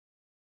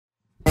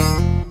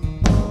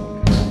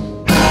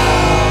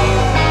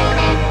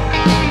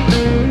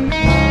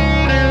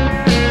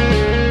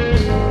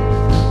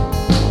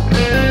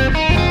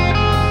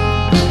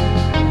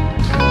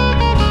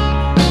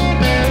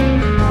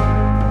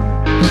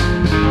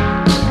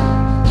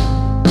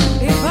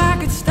If I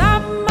could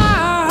stop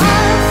my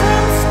heart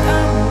from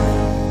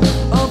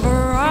stumbling over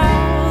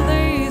all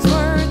these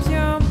words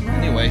you're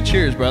Anyway,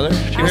 cheers, brother.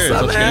 Cheers.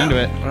 up, Let's get man?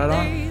 into it. Right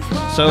on.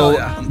 So Hell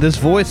yeah. this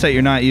voice that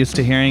you're not used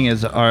to hearing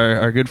is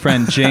our good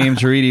friend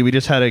James Reedy. We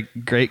just had a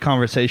great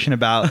conversation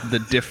about the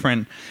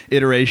different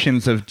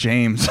iterations of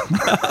James.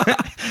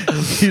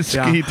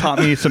 He taught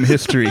me some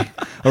history,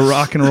 a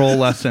rock and roll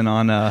lesson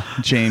on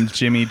James,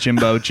 Jimmy,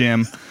 Jimbo,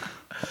 Jim.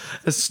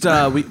 It's,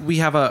 we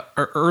have a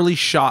early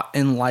shot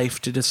in life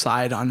to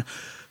decide on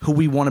who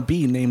we want to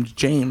be named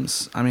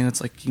James. I mean, it's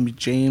like you can be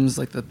James,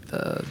 like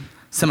the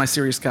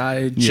semi-serious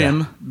guy,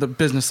 Jim, the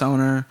business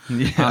owner,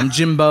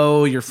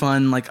 Jimbo, your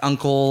fun like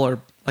uncle, or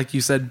like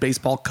you said,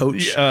 baseball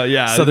coach.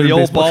 Southern the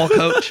old ball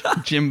coach,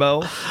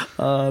 Jimbo.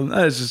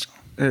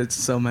 It's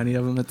so many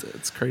of them.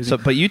 It's crazy. So,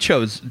 but you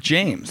chose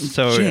James.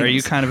 So, James. Are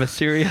you kind of a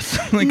serious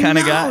kind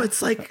of guy? No,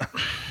 it's like there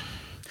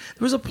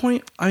was a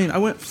point. I mean, I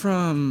went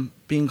from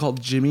being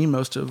called Jimmy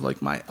most of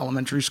like my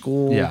elementary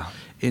school,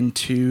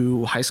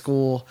 into high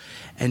school,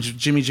 and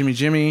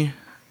Jimmy.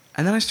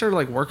 And then I started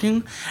like working,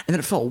 and then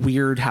it felt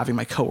weird having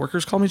my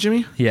coworkers call me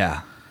Jimmy.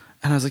 Yeah.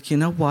 And I was like, you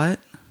know what?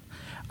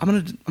 I'm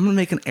gonna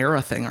make an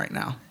era thing right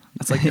now.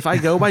 It's like if I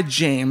go by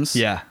James,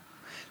 Yeah.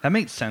 That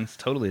makes sense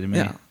totally to me.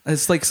 yeah,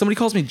 it's like somebody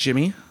calls me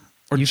Jimmy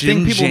or You Jim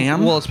think people,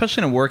 Jam. well,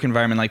 especially in a work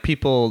environment, like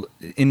people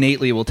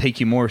innately will take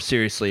you more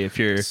seriously if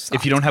you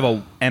don't have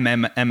a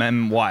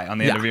MMY on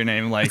the end of your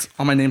name. Like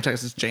on my name tag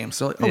is James.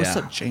 So like, oh, what's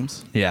up,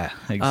 James? Yeah,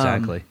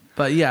 exactly.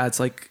 But yeah, it's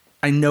like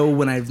I know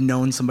when I've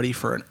known somebody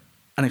for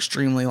an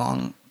extremely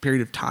long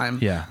period of time.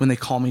 Yeah. When they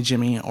call me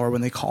Jimmy or when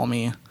they call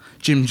me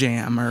Jim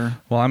Jam or.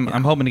 Well, I'm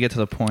hoping to get to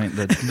the point,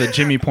 the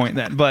Jimmy point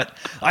then. But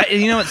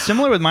it's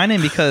similar with my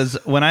name because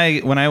when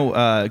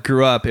I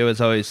grew up, it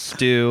was always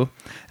Stu,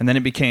 and then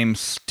it became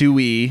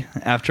Stewie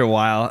after a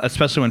while.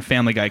 Especially when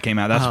Family Guy came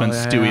out, that's when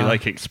Stewie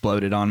like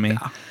exploded on me.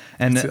 Yeah.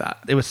 And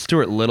it was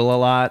Stuart Little a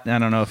lot. I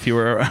don't know if you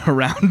were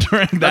around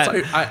during that.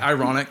 That's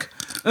ironic.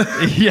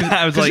 Yeah,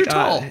 I was like, you're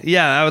tall.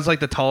 I was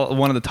like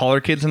one of the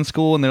taller kids in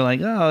school, and they're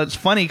like, "Oh, it's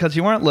funny because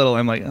you weren't little."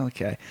 I'm like,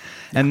 "Okay."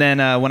 And then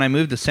when I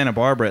moved to Santa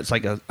Barbara, it's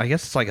like I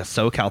guess it's like a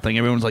SoCal thing.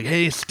 Everyone's like,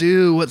 "Hey,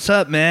 Stu, what's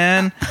up,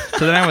 man?"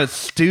 So then I was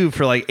Stu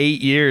for like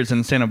 8 years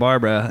in Santa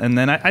Barbara, and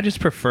then I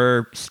just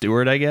prefer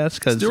Stuart, I guess,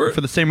 because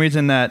for the same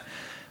reason that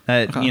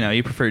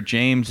you prefer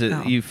James,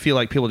 you feel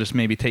like people just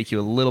maybe take you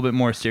a little bit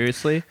more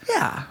seriously.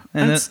 Yeah,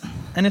 and it's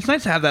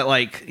nice to have that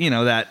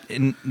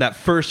that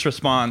first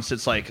response.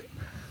 It's like,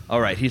 all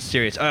right, he's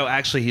serious. Oh,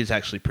 actually, he's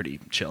actually pretty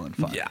chill and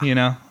fun.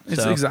 Yeah.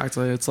 It's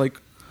exactly. It's like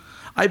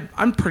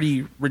I'm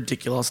pretty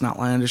ridiculous and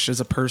outlandish as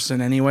a person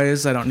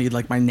anyways. I don't need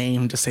like my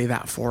name to say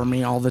that for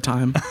me all the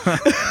time.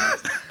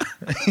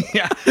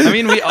 Yeah. I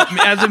mean,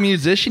 as a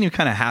musician, you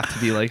kind of have to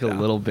be like a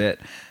little bit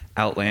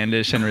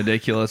outlandish and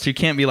ridiculous. You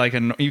can't be like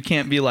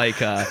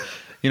a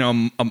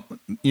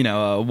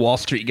Wall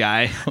Street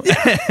guy.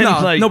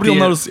 No, nobody will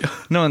notice you.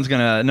 No one's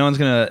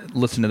gonna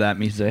listen to that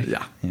music.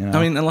 Yeah. You know?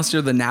 I mean, unless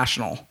you're the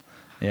National.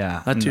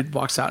 Yeah. That dude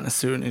walks out in a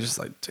suit and he's just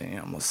like,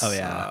 damn. Oh,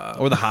 yeah.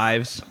 Or the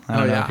Hives. I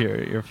don't know if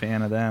you're a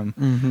fan of them.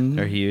 Mm-hmm.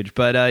 They're huge.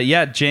 But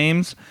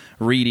James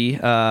Reedy,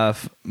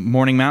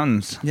 Morning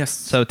Mountains. Yes.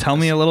 So tell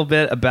me a little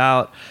bit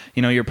about,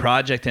 your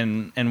project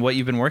and what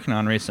you've been working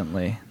on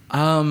recently.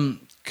 Oh,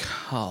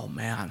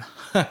 man.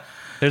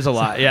 There's a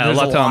lot. Yeah, a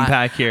lot to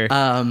unpack here.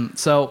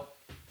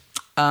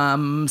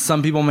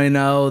 Some people may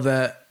know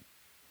that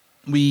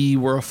we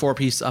were a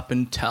 4-piece up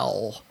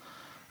until...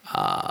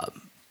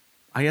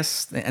 I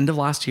guess the end of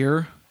last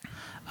year.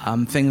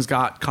 Things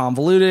got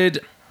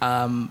convoluted.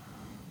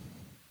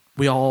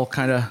 We all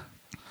kind of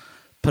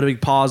put a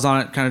big pause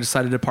on it, kind of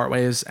decided to part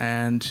ways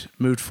and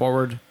moved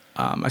forward.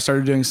 I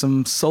started doing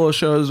some solo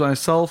shows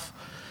myself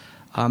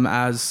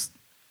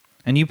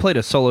And you played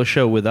a solo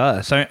show with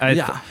us.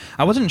 I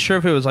wasn't sure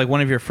if it was like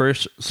one of your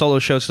first solo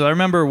shows. Because I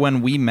remember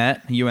when we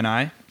met, you and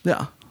I.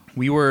 Yeah.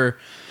 We were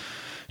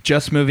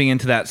just moving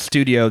into that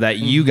studio that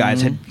you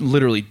guys had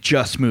literally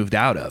just moved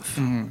out of.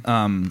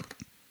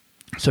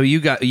 So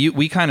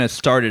we kind of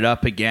started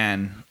up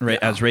again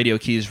as Radio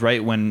Keys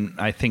right when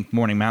I think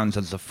Morning Mountains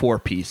as a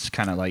 4-piece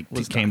kind of like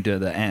came to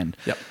the end.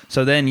 Yep.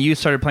 So then you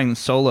started playing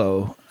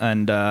solo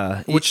and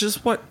which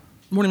is what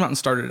Morning Mountains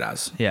started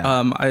as.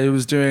 Yeah. I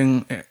was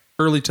doing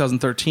early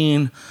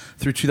 2013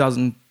 through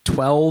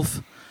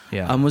 2012.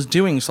 Yeah. Was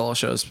doing solo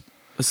shows.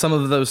 Some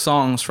of those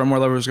songs from Where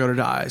Lovers Go to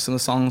Die. Some of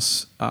the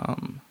songs.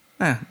 None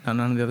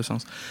of the other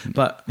songs.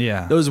 But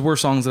those were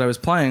songs that I was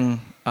playing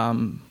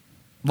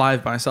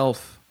live by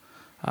myself.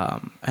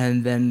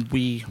 And then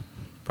we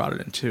brought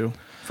it into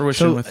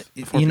fruition with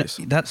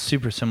 4-piece. That's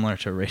super similar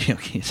to Radio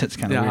Keys. It's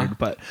kind of weird.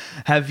 But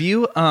have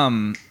you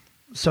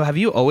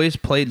always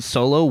played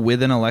solo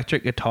with an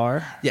electric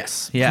guitar?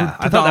 Yes. Yeah.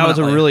 I thought that was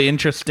a really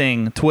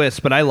interesting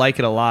twist, but I like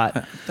it a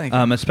lot. Thank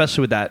you.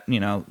 Especially with that,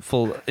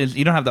 full.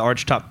 You don't have the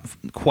arch top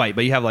quite,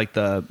 but you have like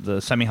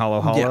the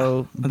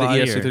semi-hollow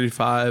body. The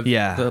ESC35.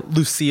 Yeah. The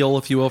Lucille,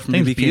 if you will, from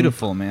BB King.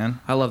 Beautiful, man.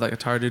 I love that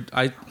guitar, dude.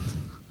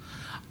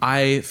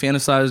 I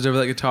fantasized over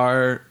that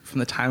guitar from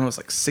the time I was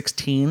like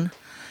 16,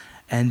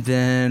 And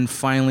then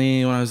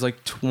finally, when I was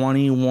like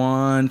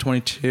 21,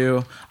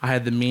 22, I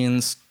had the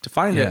means to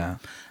find it.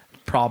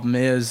 Problem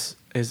is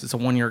it's a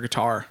 1-year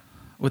guitar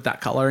with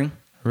that coloring.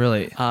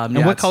 Really?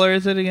 And what color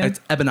is it again?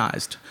 It's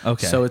ebonized.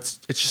 Okay. So it's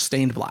just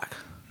stained black.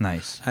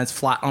 Nice. And it's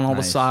flat on all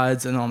the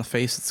sides, and on the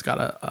face, it's got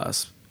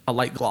a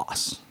light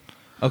gloss.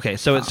 Okay,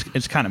 so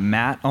it's kind of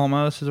matte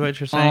almost, is what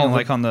you're saying?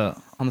 Like on the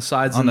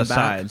sides on and the the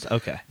back. sides.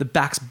 Okay. The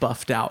back's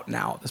buffed out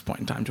now at this point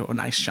in time to a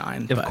nice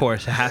shine. Of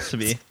course, it has to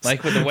be.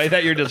 Like with the way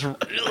that you're just...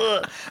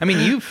 I mean,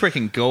 you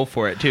freaking go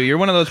for it, too. You're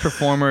one of those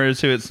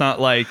performers who it's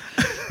not like...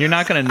 You're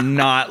not going to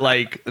not,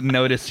 like,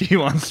 notice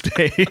you on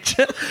stage.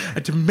 I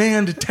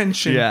demand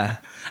attention. Yeah.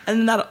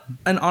 And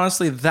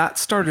honestly, that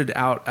started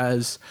out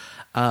as...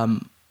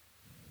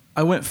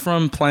 I went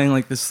from playing,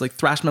 like, this, like,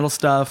 thrash metal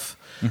stuff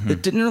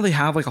that didn't really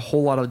have, like, a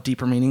whole lot of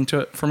deeper meaning to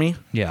it for me.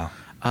 Yeah.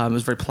 It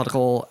was very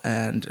political,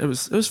 and it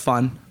was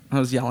fun. I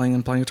was yelling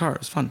and playing guitar. It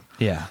was fun.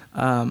 Yeah.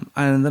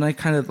 And then I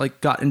kind of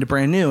like got into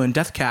Brand New and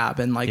Death Cab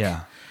and like,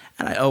 and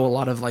I owe a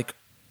lot of like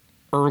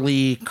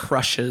early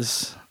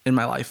crushes in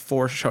my life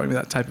for showing me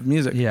that type of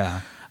music.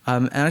 Yeah.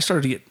 And I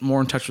started to get more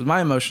in touch with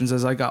my emotions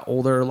as I got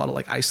older. A lot of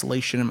like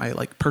isolation in my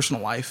like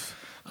personal life.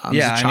 As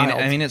a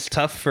child. I mean, it's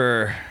tough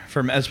for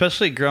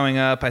especially growing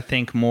up. I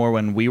think more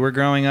when we were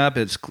growing up,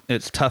 it's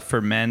tough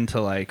for men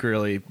to like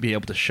really be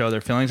able to show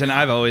their feelings. And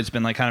I've always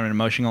been like kind of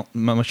an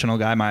emotional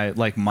guy. My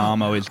like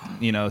mom always,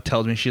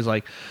 tells me, she's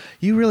like,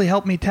 "You really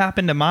helped me tap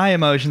into my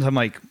emotions." I'm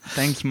like,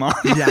 "Thanks, Mom."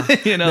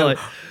 Yeah,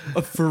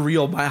 for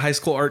real. My high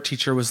school art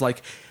teacher was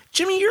like,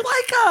 "Jimmy, you're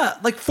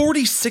like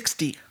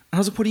 40-60." And I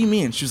was like, "What do you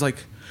mean?" She was like,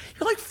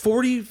 "You're like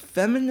 40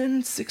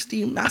 feminine,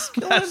 60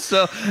 masculine."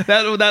 So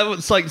that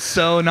was like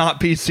so not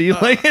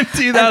PC like in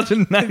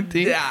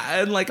 2019.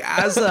 And like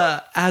as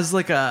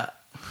a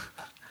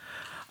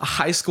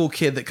high school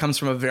kid that comes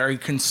from a very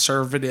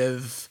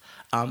conservative,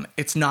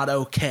 it's not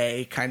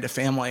okay kind of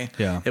family.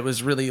 Yeah, it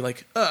was really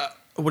like,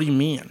 what do you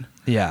mean?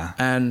 Yeah,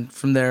 and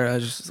from there I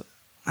just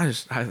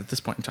at this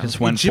point in time just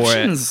went for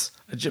it.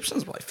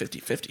 Egyptians were like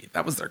 50-50.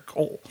 That was their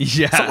goal.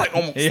 Yeah. So I'm like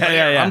almost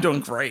there. I'm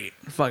doing great.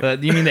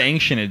 You mean the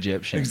ancient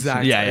Egyptians?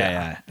 Exactly.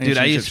 Yeah. Dude,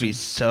 I used to be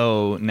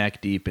so neck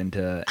deep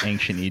into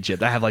ancient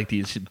Egypt. I have like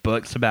these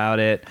books about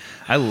it.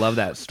 I love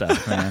that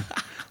stuff, man.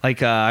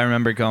 Like I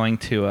remember going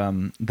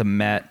to the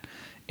Met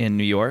in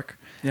New York.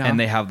 Yeah. And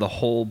they have the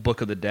whole Book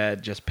of the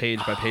Dead just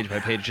page by page by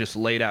page just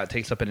laid out. It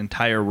takes up an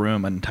entire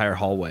room, an entire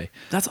hallway.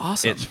 That's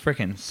awesome. It's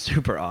freaking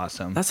super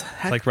awesome. That's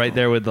it's like right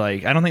there with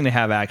like, I don't think they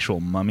have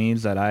actual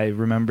mummies that I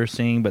remember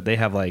seeing, but they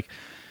have like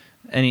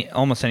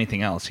almost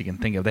anything else you can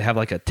think of. They have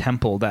like a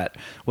temple that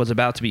was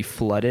about to be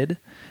flooded,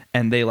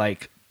 and they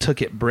like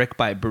took it brick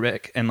by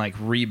brick and like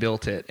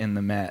rebuilt it in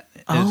the Met.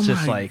 It's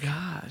just like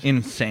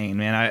insane,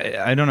 man.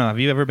 I don't know. Have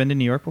you ever been to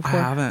New York before?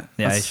 I haven't.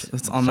 Yeah,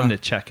 it's on something to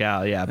check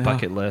out. Yeah,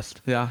 bucket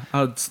list. Yeah,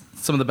 it's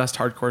some of the best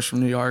hardcores from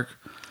New York.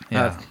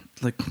 Yeah,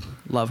 like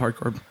love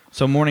hardcore.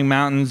 So Morning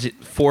Mountains,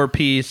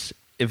 4-piece,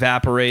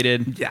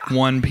 Evaporated,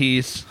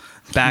 1-piece,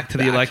 back to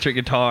the electric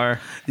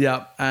guitar.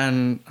 Yeah,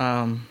 and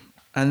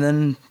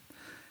then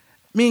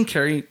me and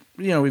Carrie,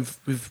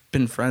 we've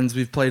been friends.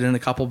 We've played in a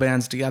couple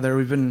bands together.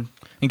 And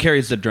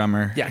Carrie's the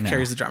drummer. Yeah,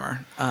 Carrie's the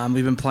drummer.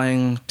 We've been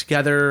playing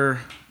together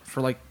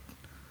for like,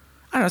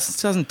 I don't know, since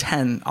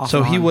 2010.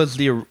 So he was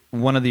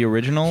one of the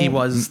original? He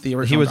was the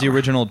original. He was the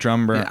original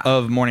drummer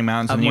of Morning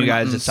Mountains, and you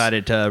guys Mountains.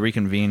 Decided to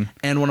reconvene.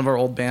 And one of our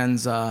old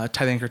bands,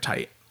 Tight Anchor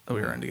Tight, that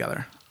we were in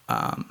together.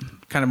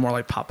 Kind of more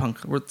like pop punk.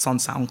 It's on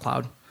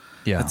SoundCloud.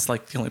 Yeah. That's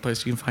like the only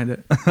place you can find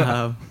it.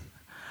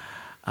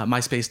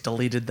 MySpace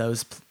deleted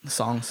those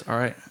songs. All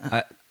right.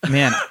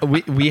 Man,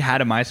 we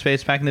had a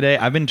MySpace back in the day.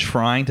 I've been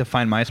trying to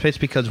find MySpace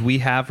because we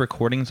have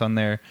recordings on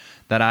there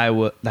that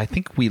I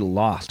think we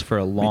lost for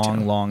a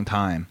long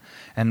time.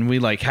 And we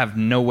like have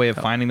no way of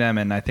finding them,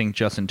 and I think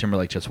Justin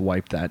Timberlake just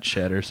wiped that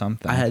shit or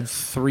something. I had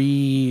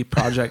 3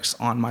 projects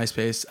on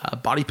MySpace: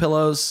 Body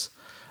Pillows,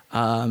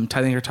 Tight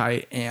Anchor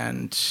Tight,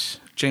 and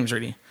James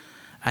Reedy.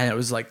 And it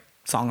was like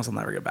songs I'll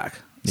never get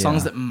back.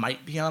 Songs that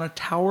might be on a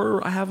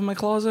tower I have in my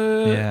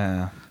closet.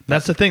 Yeah.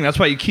 That's the thing. That's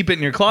why you keep it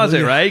in your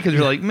closet, right? Because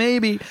you're like,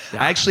 maybe.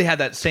 Yeah. I actually had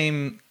that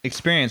same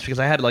experience because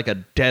I had like a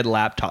dead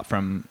laptop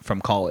from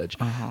college.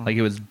 Like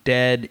it was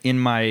dead in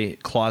my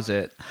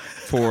closet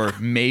for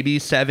maybe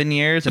 7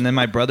 years. And then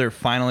my brother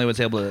finally was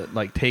able to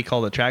like take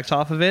all the tracks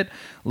off of it,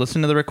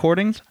 listen to the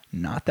recordings.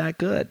 Not that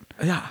good.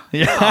 Yeah.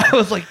 I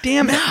was like,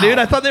 damn it, dude.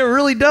 I thought they were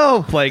really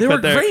dope. Like, they were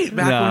great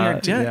back when you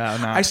were dead.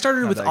 Yeah, I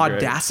started with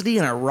Audacity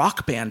and a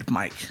Rock Band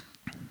mic.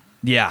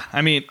 Yeah,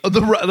 I mean,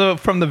 the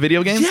from the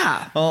video game?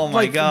 Yeah. Oh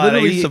my God, I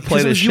used to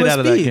play the shit out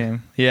of that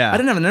game. Yeah. I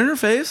didn't have an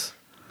interface.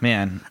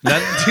 Man,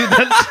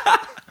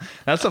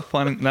 that's a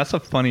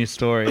funny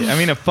story. I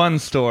mean, a fun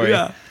story.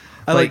 Yeah.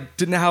 I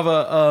didn't have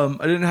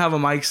a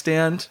mic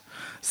stand,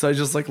 so I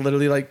just like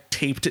literally like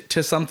taped it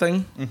to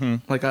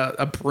something, like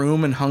a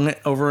broom, and hung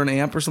it over an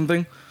amp or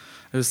something.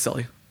 It was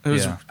silly. It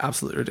was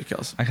absolutely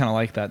ridiculous. I kind of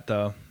like that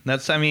though.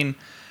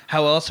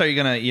 How else are you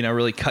gonna,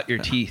 really cut your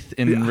teeth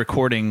in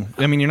recording?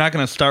 I mean, you're not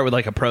gonna start with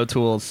like a Pro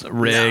Tools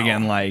rig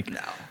and like,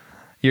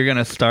 you're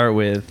gonna start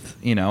with,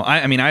 you know,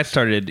 I mean, I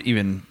started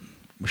even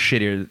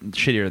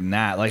shittier than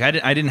that. Like I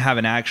didn't have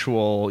an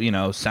actual, you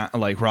know, sound,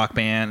 like rock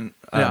band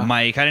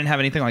mic. I didn't have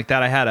anything like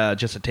that. I had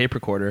just a tape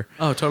recorder.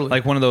 Oh, totally.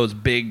 Like one of those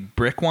big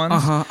brick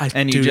ones.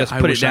 And you dude, just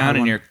put it down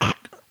and you're,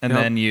 and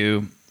Yep. then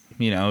you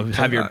know,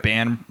 have your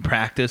band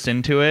practice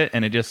into it,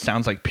 and it just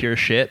sounds like pure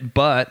shit.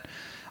 But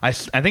I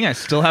think I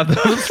still have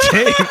those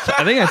tapes.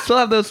 I think I still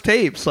have those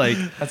tapes. Like,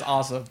 that's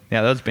awesome.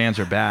 Yeah, those bands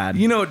are bad.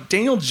 You know,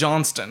 Daniel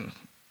Johnston,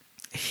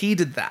 he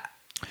did that.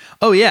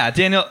 Oh yeah,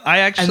 Daniel.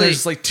 And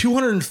there's like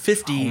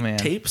 250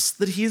 tapes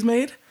that he's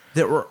made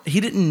that were. He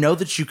didn't know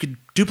that you could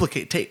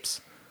duplicate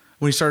tapes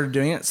when he started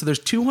doing it. So there's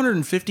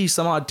 250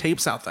 some odd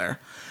tapes out there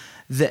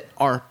that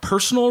are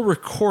personal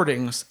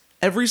recordings.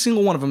 Every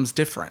single one of them is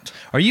different.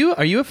 Are you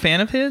a fan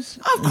of his?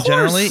 Of course.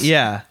 Generally,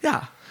 yeah.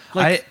 Yeah.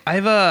 Like,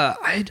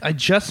 I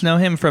just know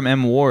him from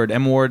M Ward.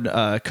 M Ward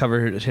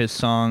covered his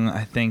song,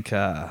 I think,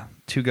 "To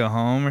Go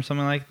Home" or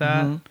something like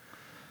that.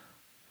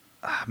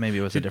 Mm-hmm. Maybe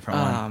it was a different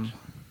one.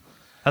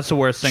 That's the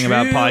worst thing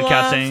about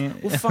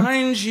podcasting. We'll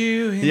find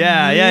you.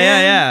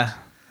 Yeah.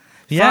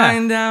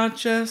 Find out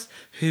just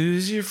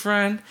who's your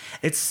friend.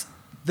 It's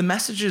the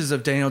messages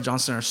of Daniel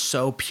Johnston are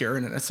so pure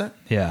and innocent.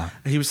 Yeah.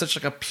 He was such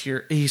like a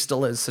pure. He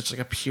still is such like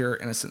a pure,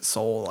 innocent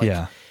soul.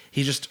 Like,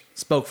 he just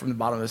spoke from the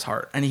bottom of his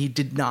heart, and he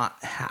did not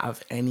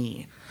have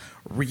any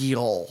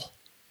real.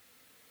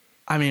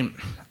 I mean,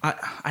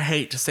 I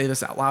hate to say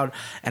this out loud,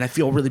 and I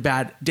feel really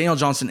bad. Daniel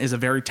Johnston is a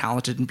very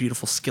talented and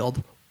beautiful,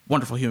 skilled,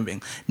 wonderful human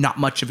being. Not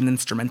much of an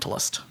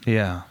instrumentalist.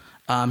 Yeah.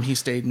 He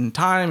stayed in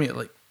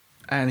time,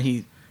 and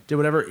he did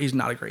whatever. He's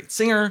not a great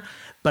singer,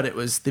 but it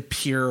was the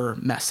pure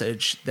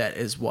message that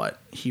is what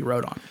he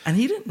wrote on. And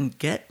he didn't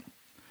get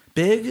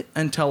big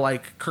until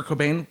like Kurt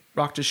Cobain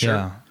rocked his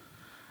shirt.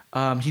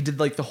 Yeah. He did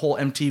like the whole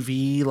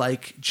MTV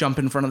like jump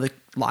in front of the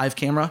live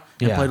camera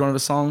and played one of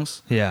his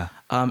songs. Yeah.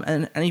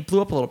 And he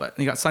blew up a little bit, and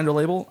he got signed to a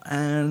label,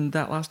 and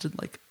that lasted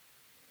like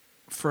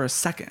for a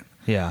second.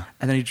 Yeah.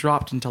 And then he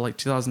dropped until like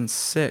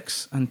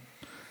 2006, and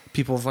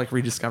people have like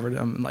rediscovered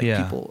him. And like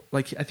people,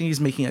 like I think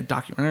he's making a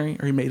documentary,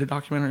 or he made a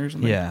documentary or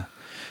something. Yeah.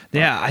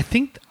 Yeah, I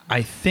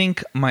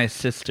think my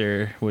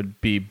sister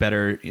would be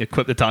better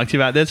equipped to talk to you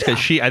about this, because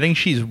I think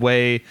she's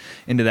way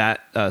into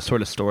that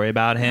sort of story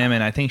about him,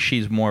 and I think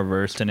she's more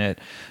versed in it.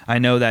 I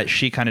know that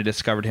she kind of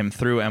discovered him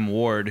through M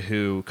Ward,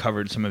 who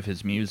covered some of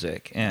his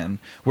music, and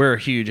we're a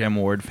huge M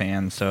Ward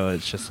fans, so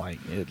it's just like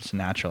it's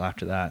natural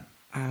after that.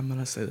 I'm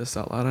gonna say this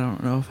out loud. I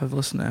don't know if I've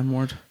listened to M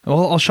Ward.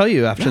 Well, I'll show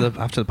you after the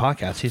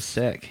podcast. He's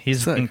sick.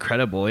 He's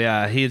incredible.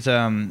 Yeah, he's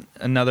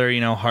another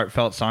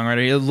heartfelt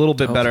songwriter. He's a little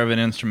bit better of an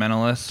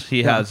instrumentalist.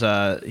 He's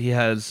the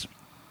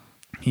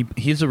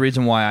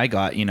reason why I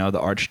got the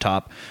arch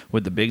top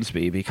with the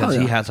Bigsby, because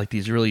he has like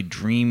these really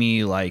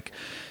dreamy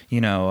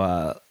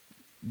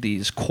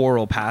these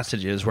choral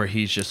passages where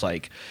he's just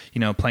like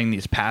playing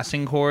these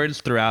passing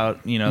chords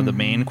throughout the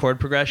main chord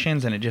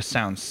progressions, and it just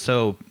sounds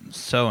so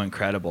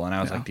incredible. And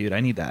I was like, dude, I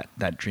need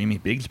that dreamy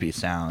Bigsby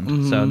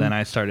sound. So then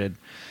I started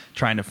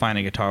trying to find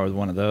a guitar with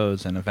one of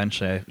those, and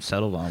eventually I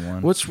settled on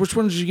one. Which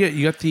one did you get?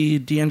 You got the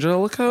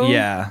D'Angelico?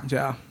 Yeah,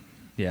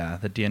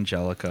 the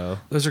D'Angelico.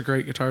 Those are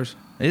great guitars.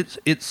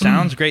 It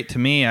sounds great to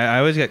me. I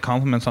always get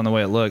compliments on the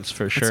way it looks,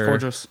 for sure. It's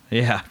gorgeous.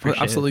 Yeah,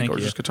 absolutely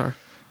gorgeous guitar.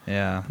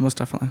 Yeah, most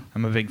definitely.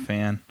 I'm a big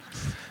fan.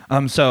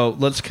 So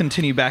let's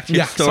continue back to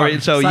your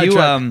story. Sorry. So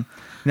you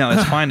no,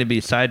 it's fine to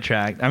be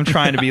sidetracked. I'm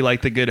trying to be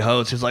like the good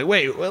host. It's like,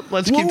 wait,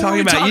 let's keep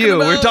talking about you.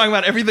 We're talking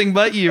about everything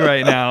but you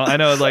right now. I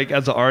know, like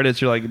as an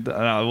artist, you're like,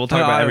 no, we'll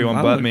talk about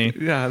everyone but me.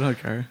 Yeah, I don't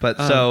care. But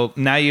so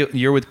now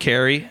you're with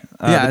Carrie,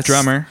 the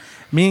drummer.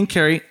 Me and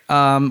Carrie,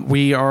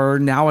 we are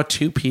now a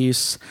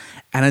two-piece,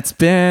 and it's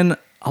been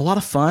a lot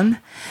of fun.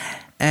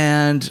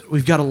 And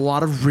we've got a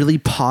lot of really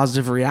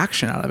positive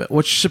reaction out of it,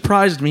 which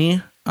surprised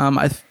me.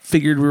 I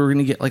figured we were going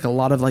to get like a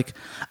lot of like,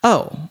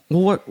 oh,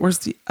 well, where's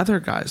the other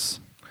guys?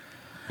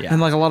 Yeah.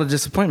 And like a lot of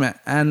disappointment.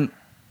 And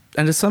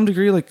to some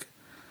degree, like,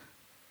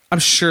 I'm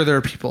sure there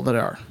are people that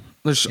are.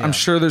 I'm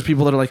sure there's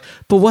people that are like,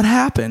 but what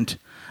happened?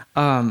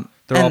 They're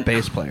all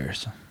bass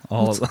players.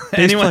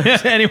 Anyone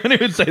who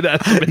would say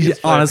that.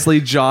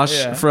 Honestly,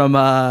 Josh from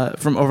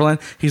Overland,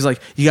 he's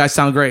like, you guys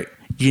sound great.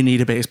 You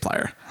need a bass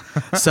player.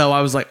 So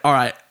I was like, all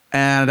right.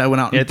 And I went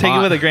out and take it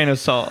with a grain of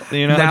salt.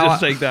 Just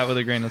take that with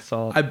a grain of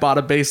salt. I bought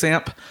a bass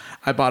amp.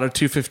 I bought a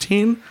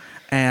 215,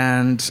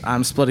 and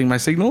I'm splitting my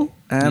signal.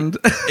 And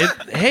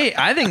hey,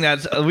 I think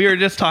we were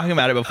just talking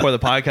about it before the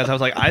podcast. I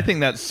was like, I think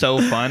that's so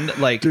fun.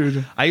 Like,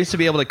 dude, I used to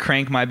be able to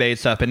crank my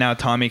bass up, and now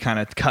Tommy kind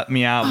of cut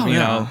me out.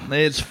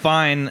 It's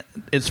fine.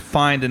 It's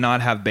fine to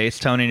not have bass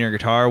tone in your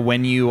guitar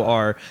when you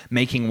are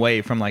making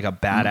way from like a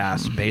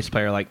badass bass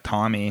player like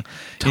Tommy.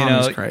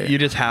 Tommy's great. You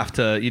just have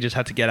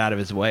to get out of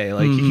his way.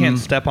 Like, you can't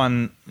step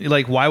on.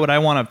 Like, why would I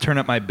want to turn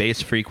up my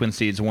bass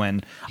frequencies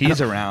when he's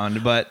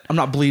around? But I'm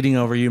not bleeding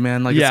over you,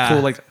 man. Like, it's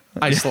cool. Like,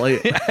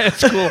 isolate.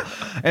 It's cool.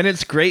 And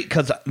it's great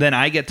because then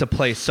I get to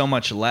play so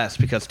much less,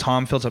 because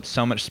Tom fills up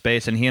so much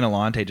space, and he and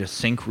Alante just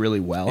sync really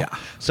well.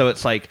 So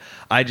it's like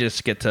I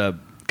just get to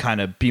kind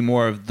of be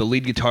more of the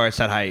lead guitarist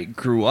that I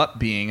grew up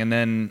being, and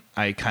then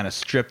I kind of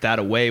stripped that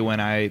away when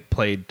I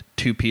played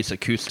 2-piece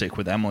acoustic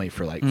with Emily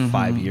for like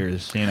 5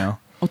 years, you know.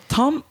 Well,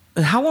 Tom,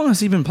 how long has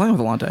he been playing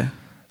with Alante?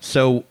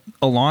 So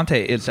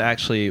Alante is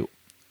actually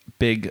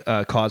big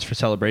cause for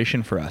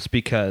celebration for us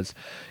because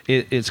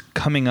it is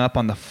coming up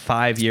on the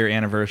 5-year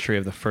anniversary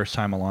of the first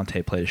time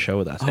Alante played a show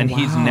with us, and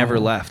he's never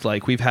left.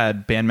 Like, we've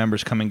had band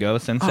members come and go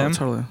since him.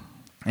 Totally.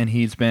 And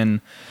he's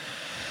been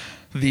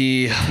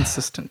the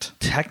consistent.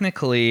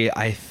 Technically,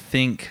 I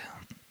think.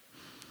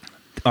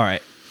 All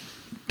right,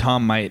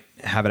 Tom might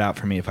have it out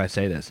for me if I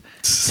say this.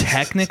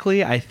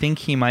 Technically, I think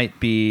he might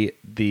be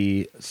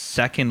the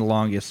second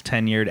longest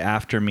tenured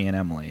after me and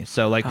Emily.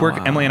 So, like,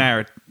 Emily and I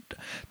are.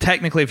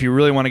 Technically, if you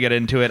really want to get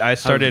into it, I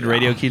started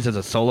Radio Keys as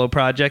a solo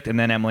project, and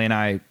then Emily and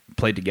I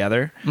played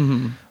together.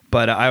 Mm-hmm.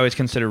 But I always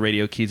consider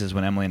Radio Keys as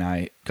when Emily and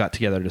I got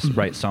together to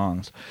write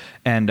songs.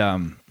 And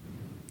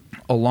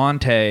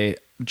Alante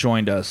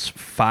joined us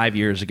 5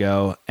 years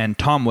ago, and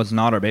Tom was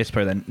not our bass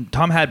player then.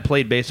 Tom had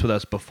played bass with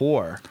us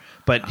before,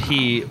 but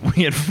we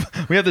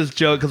had this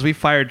joke because we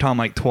fired Tom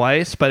like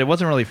twice, but it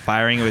wasn't really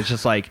firing. It was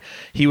just like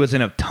he was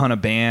in a ton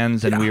of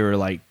bands, and we were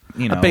like,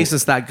 you know, a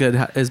bassist that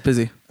good is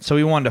busy. So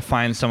we wanted to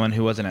find someone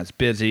who wasn't as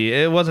busy.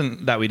 It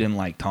wasn't that we didn't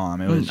like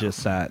Tom. It was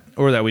just that,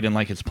 or that we didn't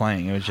like his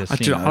playing. It was just,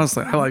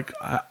 honestly,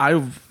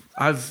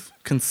 I've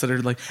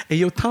considered like, hey,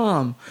 yo,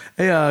 Tom,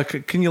 hey,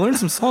 can you learn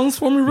some songs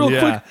for me real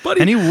quick,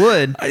 buddy? And he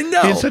would. I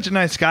know. He's such a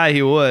nice guy.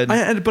 He would.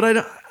 But I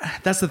don't.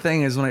 That's the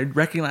thing is when I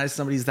recognize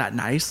somebody's that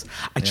nice,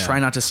 I try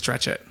not to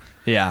stretch it.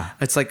 Yeah.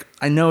 It's like,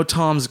 I know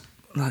Tom's.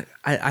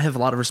 I have a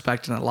lot of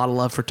respect and a lot of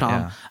love for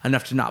Tom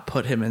enough to not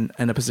put him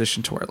in a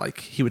position to where like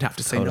he would have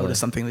to say no to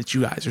something that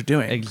you guys are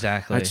doing.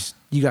 Exactly.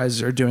 You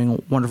guys are doing a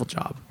wonderful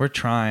job. We're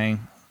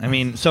trying. I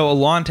mean, so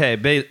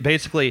Alante,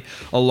 basically,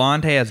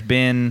 Alante has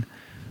been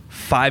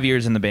 5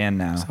 years in the band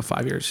now. So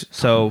 5 years.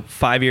 So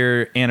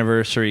 5-year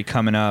anniversary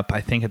coming up,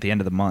 I think, at the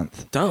end of the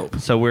month. Dope.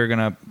 So we're going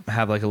to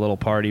have like a little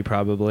party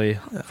probably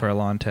for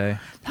Alante.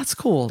 That's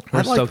cool.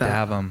 We're stoked to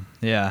have him.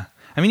 Yeah.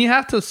 I mean, you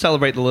have to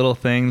celebrate the little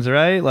things,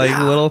 right? Like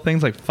little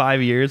things, like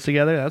 5 years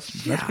together. That's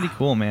pretty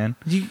cool, man.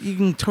 You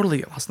can totally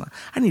get lost in that.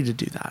 I need to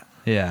do that.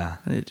 Yeah.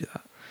 I need to do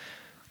that.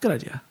 Good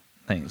idea.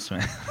 Thanks,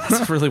 man.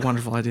 That's a really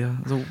wonderful idea.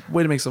 It's a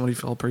way to make somebody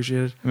feel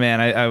appreciated.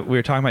 Man, we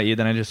were talking about you,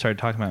 then I just started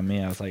talking about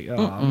me. I was like,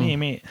 oh,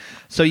 me.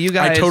 So you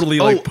guys... I totally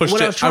pushed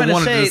what it. I was trying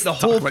to say, the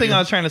whole thing I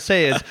was trying to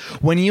say is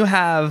when you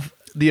have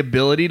the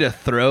ability to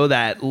throw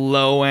that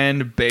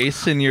low-end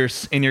bass in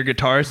your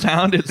guitar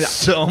sound, it's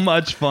so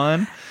much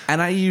fun.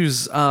 And I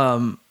use...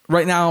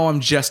 right now, I'm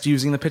just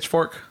using the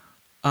Pitchfork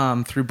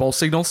through both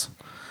signals,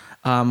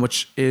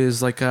 which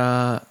is like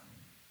I'm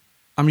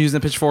using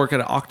the Pitchfork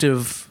at an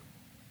octave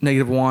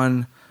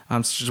 -1.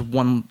 It's just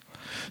one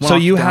so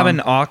you down. have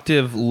an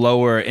octave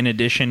lower in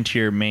addition to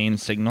your main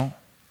signal?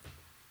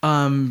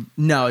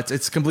 No,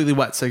 it's completely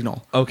wet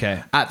signal.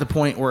 Okay. At the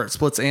point where it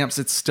splits amps,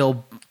 it's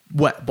still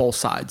wet both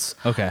sides.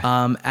 Okay.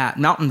 At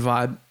Mountain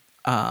Vibe,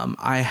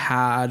 I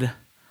had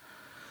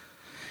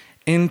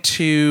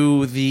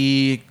into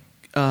the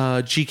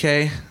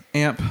GK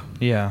amp.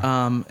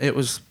 Yeah. It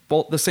was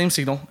both the same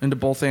signal into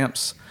both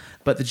amps,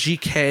 but the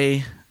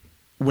GK,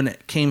 when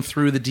it came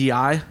through the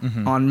DI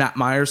on Matt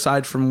Meyer's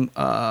side from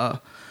Cloud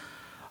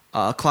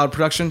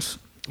Productions.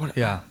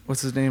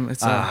 What's his name?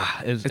 It's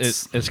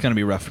going to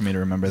be rough for me to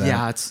remember that.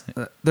 Yeah, it's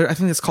I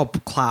think it's called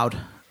Cloud.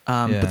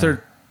 But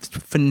they're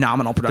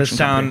phenomenal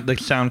production the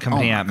sound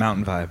company at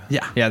Mountain Vibe.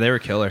 Yeah, they were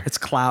killer. It's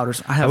Cloud.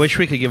 I wish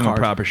we could give them a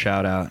proper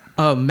shout out.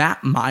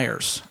 Matt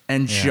Myers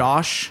and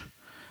Josh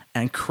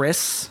and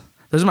Chris.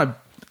 Those are my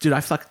dude. I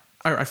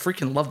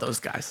freaking love those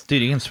guys.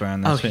 Dude, you can swear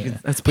on this.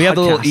 We have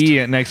the little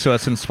E next to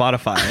us in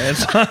Spotify.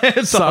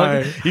 It's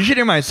sorry. You should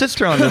hear my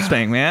sister on this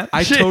thing, man.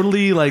 I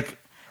totally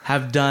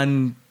have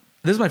done.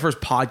 This is my first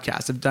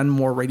podcast. I've done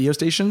more radio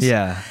stations.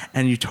 Yeah.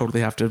 And you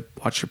totally have to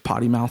watch your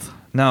potty mouth.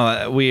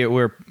 No,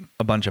 we're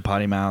a bunch of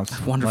potty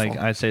mouths. Wonderful. Like,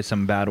 I say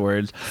some bad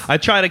words. I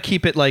try to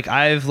keep it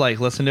I've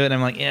listened to it and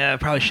I'm like, I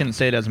probably shouldn't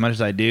say it as much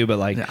as I do, but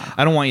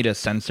I don't want you to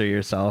censor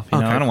yourself. You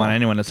know, I don't want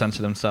anyone to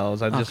censor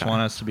themselves. I just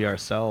want us to be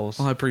ourselves.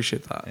 Well, I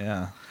appreciate that.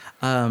 Yeah.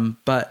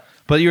 But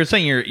you were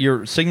saying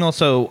your signal.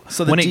 So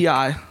the when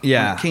DI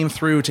when it came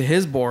through to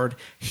his board,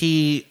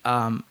 he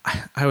I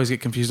always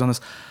get confused on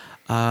this.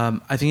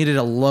 I think he did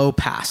a low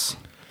pass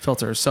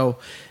filter, so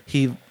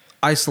he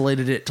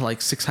isolated it to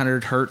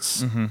 600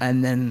 hertz,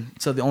 and then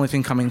so the only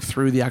thing coming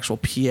through the actual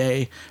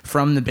PA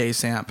from the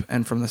bass amp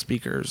and from the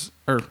speakers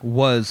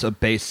was a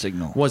bass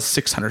signal. Was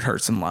 600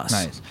 hertz and less.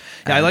 Nice.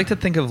 Yeah, I like to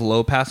think of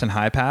low pass and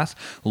high pass.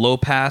 Low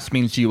pass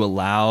means you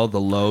allow the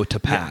low to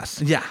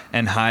pass. Yeah.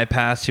 And high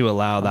pass you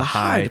allow the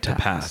high to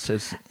pass.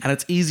 And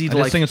it's easy to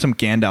just think of some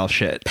Gandalf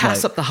shit.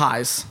 Pass up the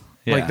highs.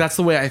 Yeah. That's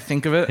the way I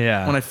think of it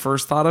when I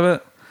first thought of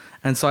it.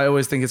 And so I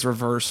always think it's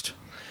reversed.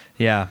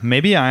 Yeah,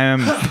 maybe I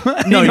am.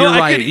 No, you're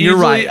right. You're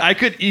right. I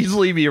could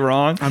easily be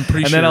wrong. I'm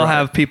pretty sure. And then I'll you're right.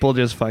 have people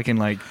just fucking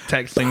like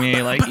texting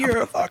me like,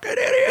 "You're a fucking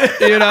idiot,"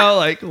 you know,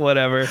 like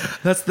whatever.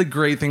 That's the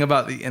great thing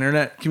about the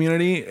internet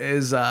community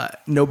is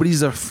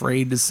nobody's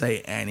afraid to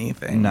say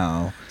anything.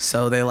 No,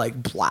 So they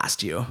like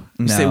blast you.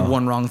 You No. say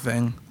one wrong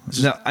thing.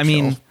 it's no. just I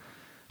mean,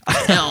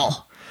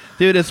 kill.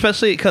 dude,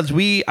 especially because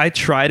I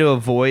try to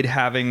avoid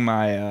having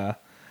my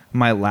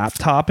my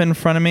laptop in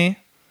front of me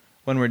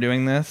when we're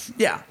doing this.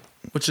 Yeah,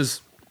 which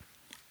is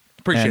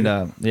appreciate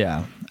And it.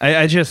 yeah,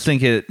 I just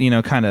think it, you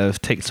know, kind of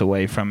takes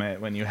away from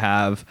it when you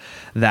have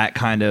that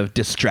kind of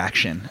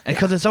distraction,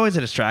 because it's always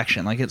a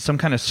distraction. Like it's some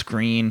kind of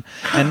screen.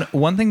 And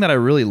one thing that I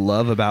really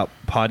love about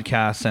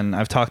podcasts, and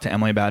I've talked to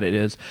Emily about it,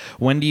 is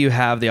when do you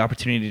have the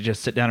opportunity to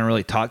just sit down and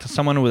really talk to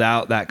someone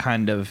without that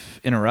kind of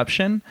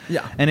interruption?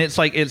 Yeah. And it's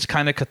like, it's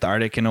kind of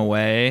cathartic in a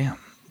way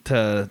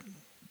to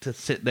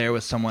sit there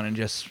with someone and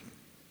just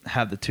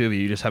have the two of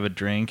you just have a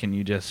drink and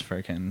you just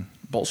freaking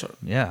Bullshit.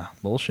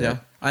 bullshit. Yeah,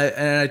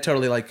 I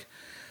totally like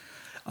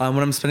when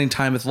I'm spending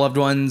time with loved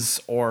ones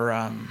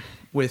or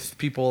with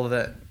people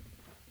that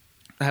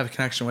I have a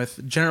connection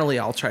with. Generally,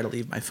 I'll try to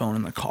leave my phone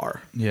in the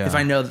car. Yeah. If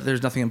I know that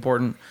there's nothing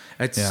important,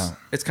 it's Yeah.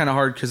 it's kind of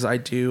hard because I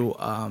do.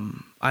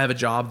 I have a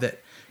job that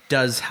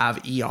does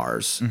have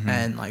ERs,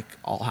 and like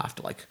I'll have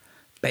to like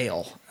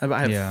bail. I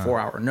have Yeah.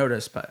 4-hour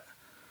notice, but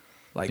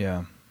like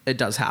Yeah. it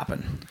does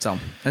happen. So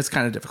it's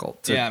kind of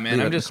difficult. To Yeah, man. leave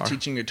it I'm in the just car.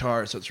 teaching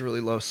guitar, so it's really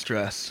low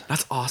stress.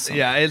 That's awesome.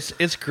 Yeah,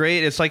 it's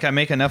great. It's like I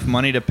make enough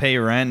money to pay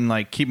rent and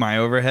like keep my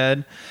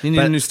overhead. You need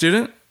But- a new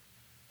student.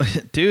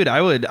 Dude,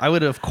 I would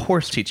of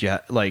course teach you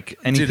like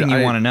anything Dude,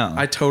 you want to know.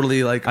 I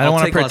totally like. I don't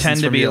want want to to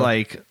pretend to be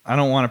like I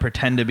don't want to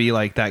pretend to be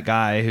like that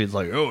guy who's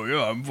like, "Oh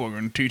yeah, I'm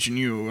fucking teaching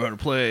you how to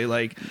play."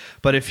 Like,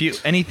 but if you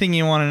anything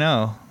you want to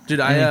know, Dude,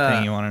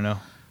 anything you want to know.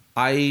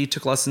 I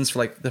took lessons for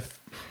like the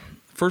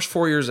first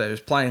 4 years I was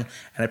playing,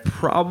 and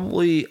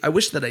I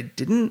wish that I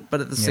didn't,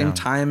 but at the same Yeah.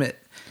 time, it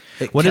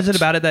What is kept- it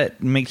about it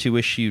that makes you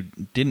wish you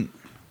didn't?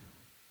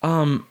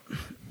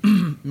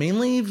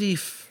 mainly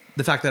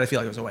the fact that I feel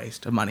like it was a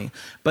waste of money,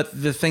 but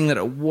the thing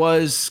that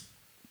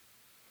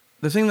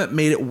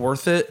made it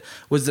worth it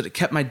was that it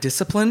kept my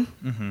discipline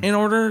in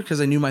order, because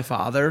I knew my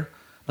father.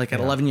 Like at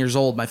 11 years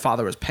old, my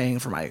father was paying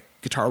for my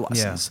guitar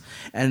lessons,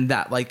 and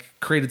that like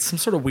created some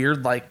sort of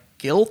weird like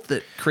guilt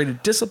that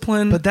created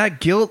discipline. But that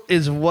guilt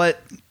is what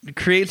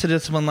creates a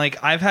discipline.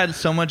 Like I've had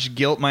so much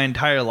guilt my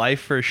entire life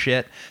for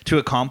shit to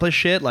accomplish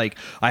shit. Like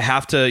I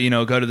have to, you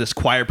know, go to this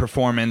choir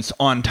performance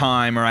on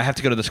time, or I have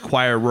to go to this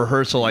choir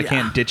rehearsal. I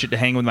can't ditch it to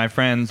hang with my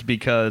friends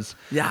because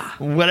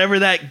whatever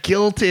that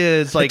guilt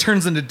is, like it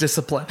turns into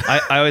discipline.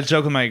 I always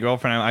joke with my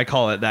girlfriend. I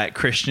call it that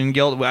Christian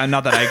guilt.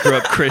 Not that I grew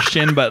up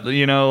Christian, but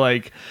you know,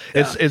 like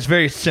it's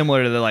very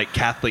similar to the like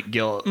Catholic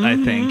guilt. I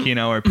think, you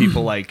know, where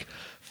people like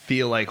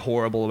feel like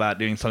horrible about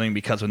doing something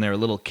because when they were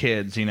little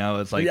kids, you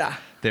know, it's like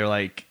they're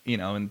like, you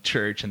know, in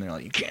church and they're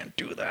like, you can't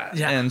do that.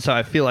 Yeah. And so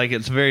I feel like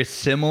it's a very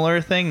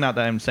similar thing. Not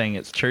that I'm saying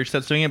it's church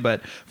that's doing it,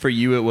 but for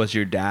you, it was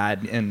your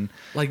dad. And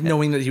like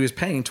knowing that he was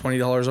paying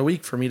 $20 a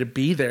week for me to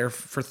be there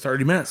for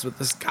 30 minutes with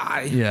this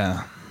guy.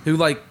 Yeah. Who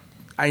like,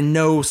 I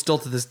know still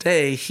to this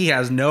day, he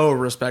has no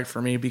respect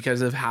for me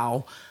because of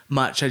how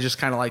much I just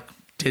kind of like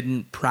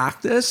didn't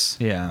practice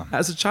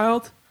as a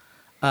child.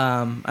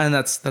 And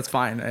that's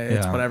fine.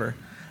 It's whatever.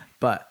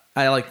 But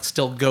I like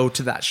still go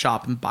to that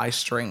shop and buy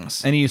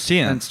strings. And you see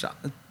him and stuff.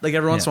 Like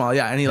every once in a while.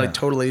 Yeah. And he like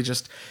totally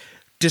just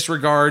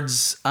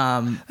disregards,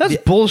 that's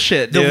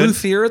bullshit, dude. The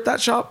luthier at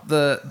that shop,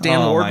 the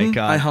Dan Warden,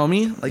 my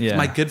homie, like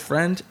my good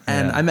friend.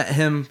 And I met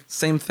him,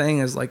 same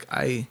thing as like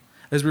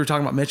as we were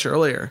talking about Mitch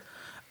earlier.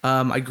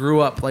 I grew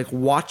up like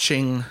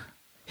watching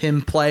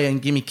him play and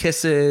Gimme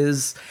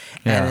Kisses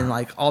and in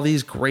like all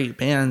these great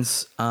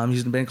bands.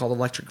 He's in a band called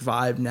Electric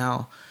Vibe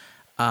now.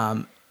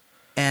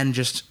 And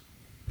just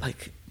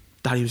like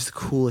thought he was the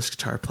coolest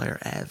guitar player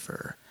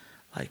ever.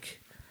 Like,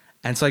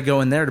 and so I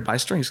go in there to buy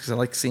strings because I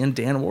like seeing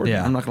Dan Warden.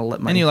 I'm not going to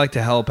let my... And you like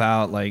to help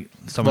out like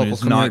someone local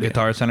who's not community.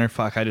 Guitar Center.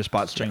 Fuck, I just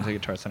bought strings at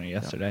Guitar Center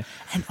yesterday.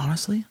 And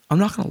honestly, I'm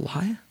not going to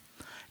lie.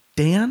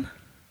 Dan,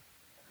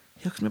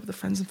 he hooks me up with a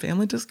friends and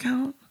family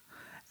discount.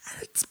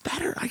 And it's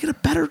better. I get a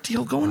better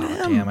deal going to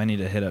him. Damn, I need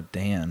to hit up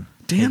Dan.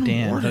 Dan, Hey,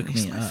 Dan, Warden, hook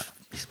he's me up.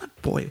 he's my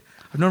boy.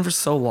 I've known him for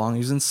so long. He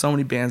was in so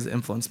many bands that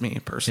influenced me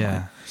personally.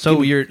 Yeah.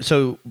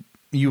 So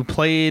you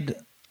played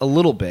a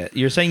little bit.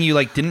 You're saying you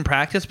like didn't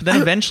practice, but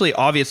then eventually,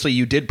 obviously,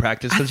 you did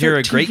practice because you're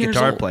a 13 great years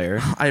guitar old. player.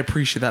 I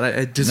appreciate that.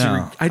 I disagree.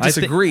 No. I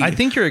disagree. I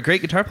think you're a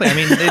great guitar player. I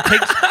mean, it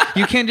takes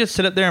you can't just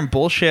sit up there and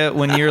bullshit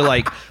when you're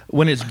like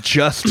when it's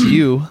just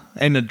you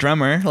and a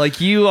drummer.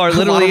 Like you are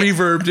literally a lot of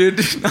reverb, dude.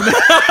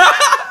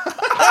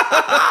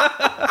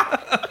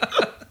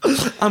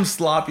 I'm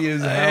sloppy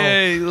as hell.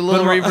 Hey, the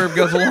little reverb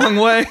goes a long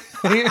way.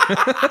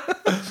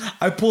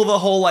 I pull the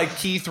whole like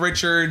Keith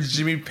Richards,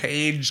 Jimmy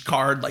Page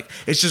card. Like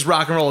it's just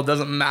rock and roll. It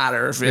doesn't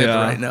matter if you hit the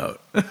right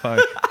note. Fuck.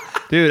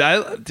 Dude,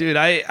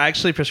 I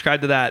actually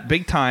prescribed to that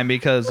big time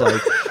because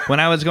like when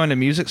I was going to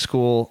music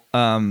school,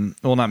 well,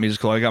 not music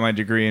school, I got my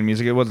degree in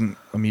music. It wasn't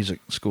a music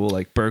school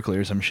like Berkeley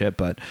or some shit,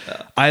 but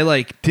I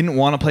like didn't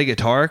want to play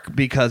guitar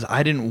because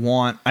I didn't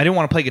want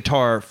to play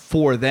guitar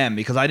for them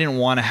because I didn't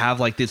want to have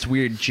like this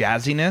weird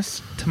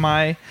jazziness to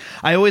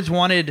I always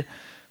wanted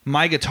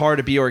my guitar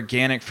to be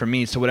organic for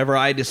me, so whatever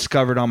I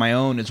discovered on my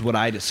own is what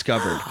I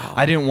discovered.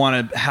 I didn't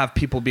want to have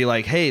people be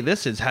like, "Hey,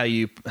 this is how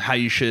you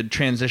should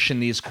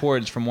transition these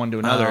chords from one to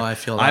another." Oh, I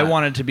feel that. I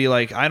wanted to be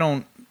like,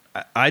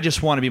 I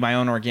just want to be my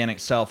own organic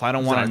self. I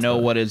don't want to know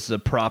what is the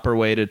proper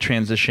way to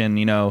transition,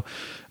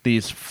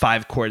 these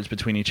 5 chords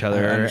between each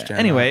other.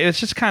 Anyway, it's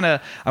just kind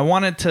of I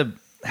wanted to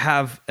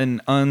have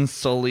an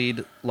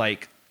unsullied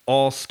like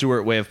all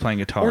Stewart way of playing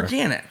guitar.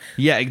 Organic.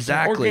 Yeah,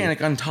 exactly.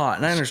 Organic, untaught,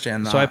 and I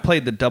understand that. So I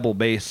played the double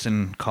bass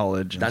in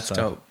college. And That's stuff.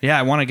 dope. Yeah,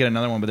 I want to get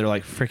another one, but they're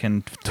like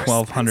freaking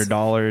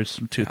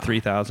 $1,200 to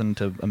 $3,000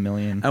 to $1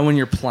 million. And when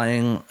you're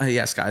playing,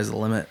 sky's the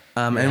limit.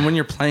 And when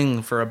you're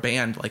playing for a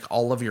band, like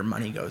all of your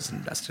money goes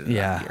invested in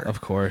that gear. Of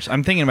course.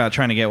 I'm thinking about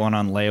trying to get one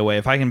on layaway.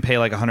 If I can pay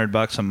like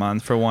 $100 a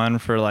month for one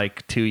for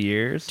like 2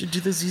 years, do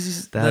the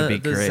ZZs, that'd be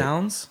great. The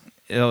Zounds.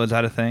 Oh, is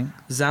that a thing?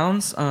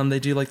 Zounds, they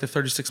do like the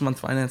 36-month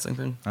financing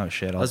thing. Oh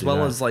shit! As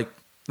well as like,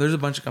 there's a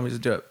bunch of companies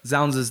that do it.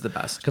 Zounds is the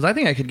best because I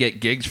think I could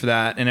get gigs for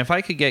that, and if I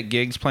could get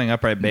gigs playing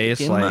upright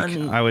bass, like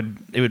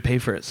it would pay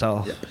for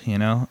itself.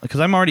 Yeah. Because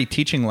I'm already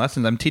teaching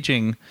lessons. I'm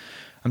teaching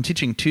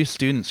 2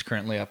 students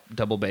currently up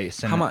double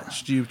bass. And how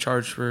much do you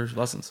charge for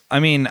lessons?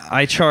 I mean,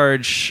 I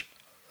charge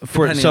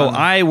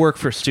I work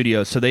for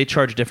studios, so they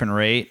charge a different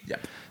rate.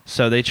 Yep.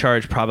 So they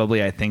charge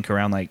probably I think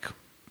around like.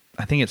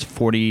 I think it's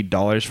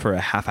 $40 for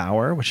a half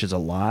hour, which is a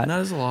lot.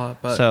 That is a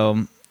lot, but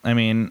so I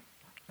mean,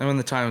 and when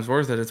the time's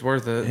worth it, it's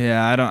worth it.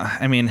 Yeah,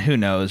 I mean, who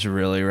knows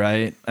really,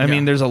 right? I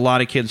mean, there's a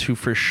lot of kids who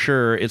for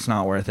sure it's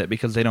not worth it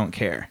because they don't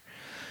care.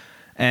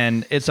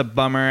 And it's a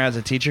bummer as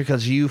a teacher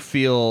because you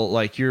feel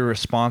like you're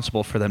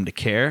responsible for them to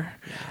care.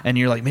 Yeah. And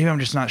you're like, maybe I'm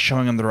just not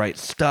showing them the right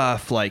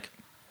stuff. Like,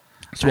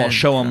 so I'll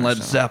show them Led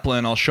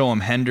Zeppelin, I'll show them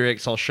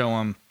Hendrix, I'll show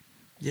them.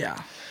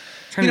 Yeah.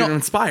 Trying to get them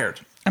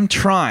inspired. I'm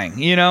trying,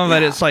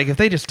 but it's like if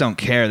they just don't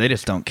care, they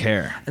just don't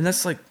care. And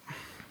that's like,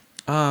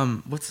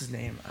 what's his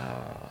name?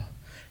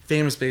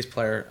 Famous bass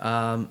player.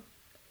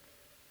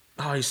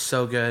 He's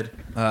so good.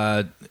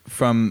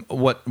 From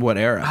what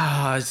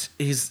era?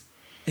 He's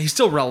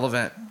still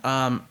relevant.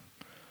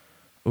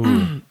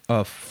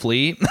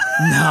 Fleet? No.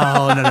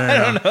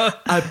 I don't know.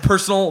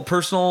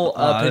 Personal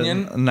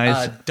opinion.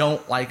 Nice.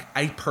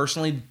 I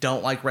personally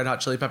don't like Red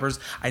Hot Chili Peppers.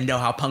 I know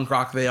how punk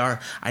rock they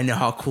are. I know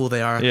how cool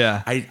they are.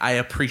 Yeah. I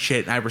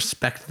appreciate and I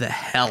respect the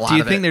hell out of it. Do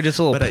you think they're just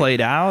a little played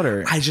out,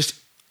 or?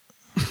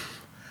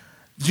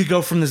 You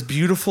go from this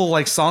beautiful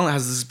like song that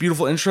has this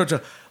beautiful intro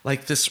to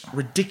like this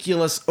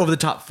ridiculous over the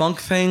top funk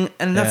thing,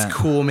 and that's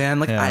cool, man.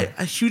 Like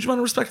a huge amount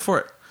of respect for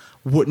it.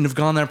 Wouldn't have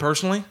gone there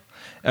personally.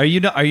 Are you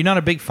not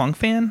a big funk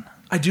fan?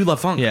 I do love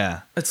funk.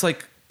 Yeah. It's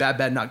like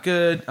Bad, Not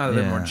Good.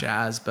 They're more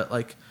jazz, but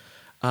like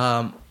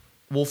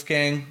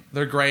Wolfgang,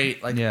 they're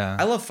great. Like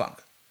I love funk.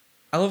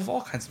 I love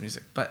all kinds of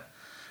music, but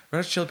Red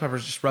Hot Chili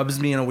Peppers just rubs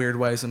me in a weird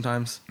way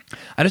sometimes.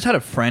 I just had a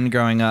friend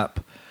growing up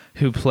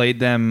who played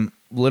them,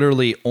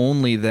 literally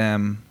only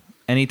them,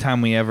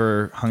 anytime we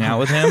ever hung out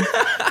with him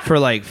for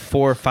like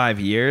 4 or 5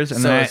 years.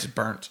 And so then it's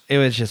burnt. It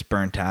was just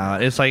burnt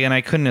out. It's like, and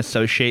I couldn't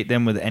associate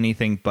them with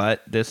anything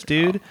but this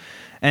dude.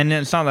 And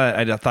it's not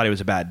that I thought he was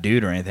a bad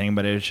dude or anything,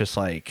 but it was just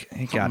like,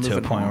 it got to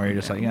a point where you're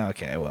just like, yeah,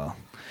 okay, well.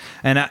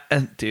 And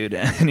dude,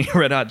 any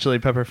Red Hot Chili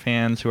Pepper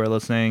fans who are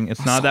listening,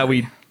 it's not that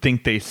we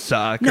think they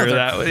suck or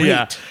that. Great.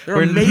 Yeah,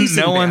 they're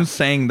amazing. No one's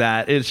saying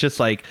that. It's just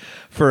like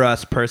for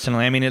us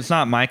personally. I mean, it's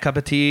not my cup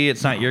of tea.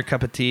 It's not your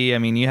cup of tea. I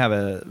mean, you have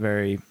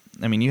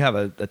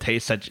a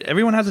taste that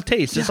everyone has a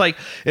taste. It's like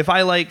if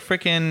I like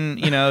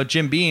freaking,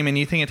 Jim Beam and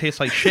you think it tastes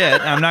like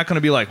shit, I'm not going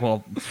to be like,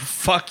 well,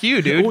 fuck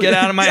you, dude. Get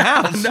out of my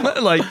house. No.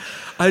 Like,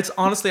 it's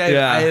honestly,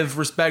 I have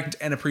respect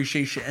and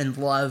appreciation and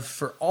love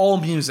for all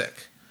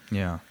music.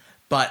 Yeah.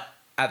 But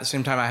at the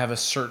same time, I have a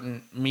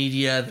certain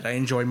media that I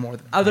enjoy more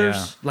than others.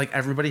 Yeah. Like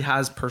everybody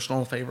has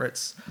personal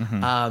favorites.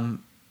 Mm-hmm.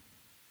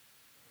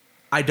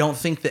 I don't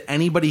think that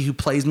anybody who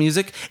plays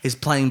music is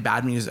playing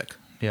bad music.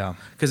 Yeah.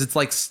 Because it's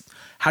like,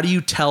 how do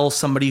you tell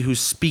somebody who's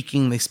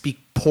speaking they speak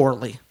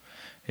poorly?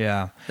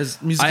 Yeah.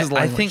 Because music is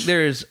language. I think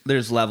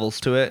there's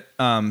levels to it.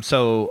 That's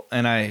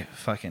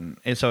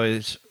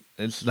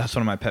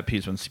one of my pet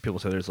peeves when people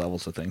say there's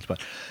levels to things, but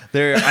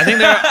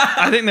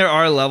I think there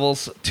are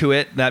levels to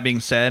it. That being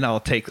said,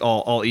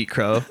 I'll eat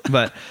crow,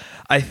 but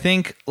I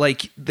think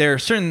like there are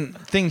certain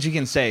things you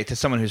can say to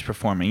someone who's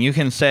performing. You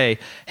can say,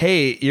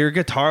 "Hey, your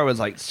guitar was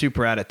like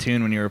super out of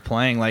tune when you were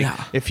playing. Like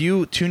if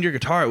you tuned your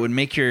guitar, it would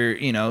make you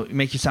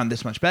sound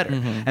this much better."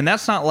 Mm-hmm. And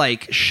that's not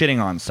like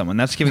shitting on someone.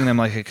 That's giving them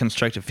like a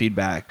constructive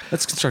feedback.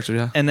 That's constructive,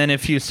 yeah. And then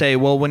if you say,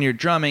 "Well, when you're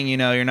drumming,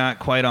 you're not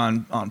quite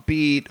on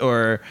beat,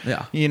 or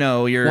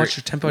you're watch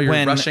your tempo,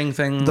 you're rushing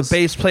things. The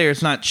bass player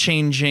is not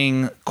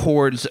changing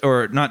chords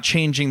or not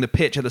changing the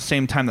pitch at the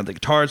same time that the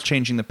guitar is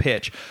changing the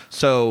pitch,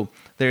 so."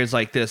 there's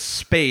like this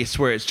space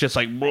where it's just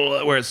like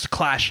where it's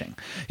clashing.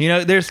 You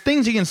know, there's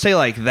things you can say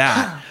like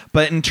that,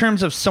 but in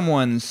terms of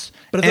someone's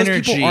if energy,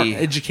 those people aren't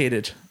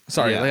educated.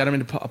 Sorry, like, I don't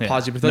mean to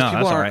pause you, but if those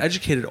people aren't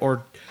educated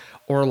or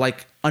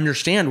like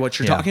understand what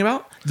you're talking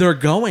about, they're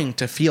going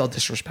to feel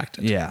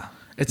disrespected. Yeah,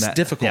 it's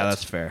difficult. Yeah,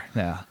 that's fair.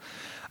 Yeah.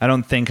 I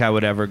don't think I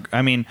would ever.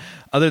 I mean,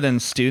 other than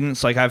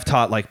students, like I've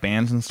taught like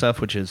bands and stuff,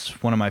 which is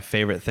one of my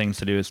favorite things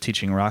to do is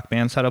teaching rock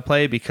bands how to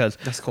play, because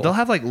they'll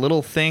have like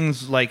little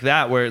things like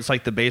that where it's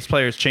like the bass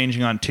player is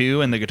changing on 2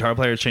 and the guitar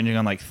player is changing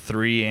on like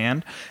 3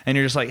 and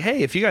you're just like,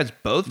 hey, if you guys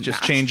both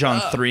just change on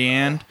 3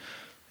 and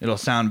it'll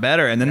sound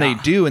better. And then they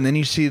do. And then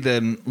you see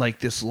them like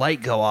this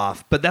light go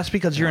off. But that's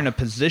because you're in a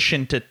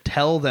position to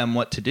tell them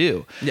what to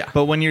do. Yeah.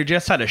 But when you're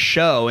just at a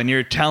show and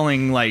you're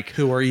telling like...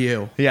 Who are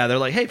you? Yeah, they're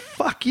like, hey,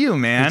 fuck you,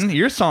 man.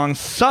 Your song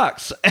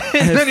sucks.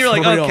 And then you're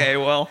like, okay,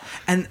 well...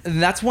 And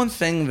that's one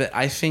thing that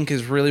I think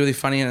is really, really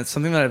funny. And it's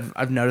something that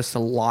I've noticed a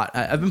lot.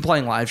 I've been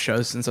playing live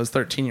shows since I was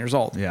 13 years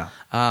old. Yeah.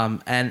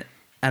 And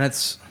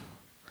it's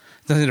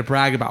nothing to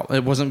brag about.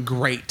 It wasn't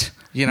great.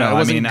 You know, no,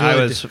 I mean, good.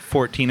 I was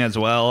 14 as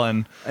well,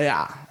 and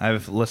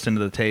I've listened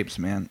to the tapes,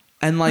 man.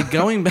 And like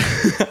going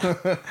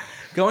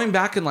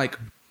back and like,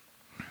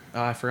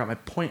 I forgot my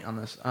point on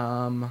this.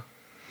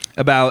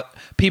 About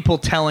people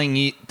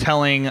telling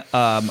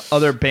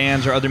other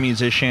bands or other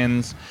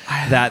musicians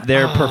that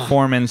their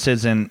performance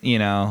isn't, you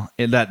know,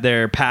 that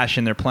their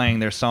passion, they're playing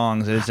their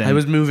songs isn't. I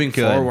was moving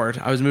forward.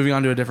 I was moving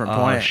on to a different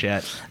point. Oh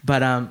shit!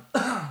 But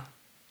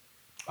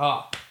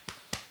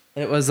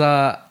it was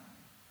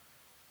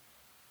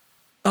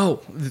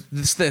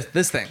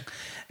this thing.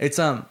 It's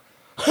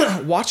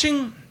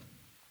watching.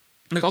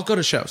 Like I'll go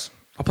to shows.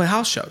 I'll play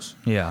house shows.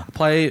 Yeah. I'll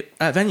play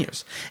at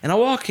venues, and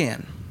I'll walk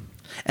in,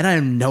 and I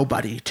am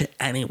nobody to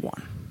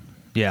anyone.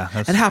 Yeah,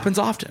 it happens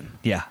often.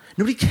 Yeah,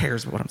 nobody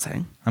cares about what I'm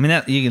saying. I mean,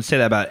 that you can say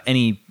that about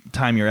any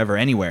time you're ever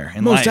anywhere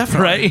in Most life,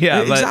 definitely. right?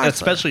 Yeah, exactly. But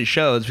especially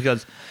shows,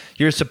 because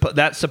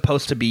that's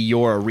supposed to be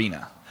your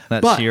arena.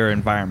 That's your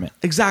environment.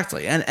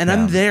 Exactly, and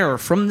I'm there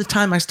from the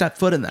time I step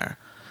foot in there.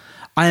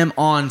 I am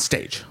on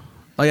stage.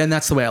 Like, and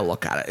that's the way I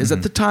look at it. Is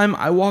at the time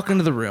I walk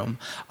into the room,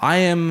 I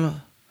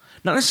am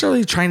not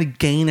necessarily trying to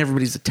gain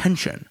everybody's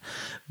attention,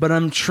 but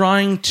I'm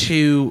trying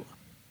to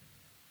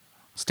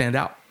stand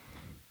out.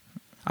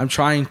 I'm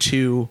trying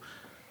to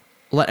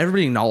let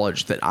everybody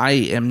acknowledge that I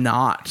am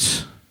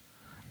not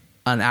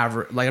an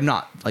average, like I'm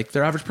not like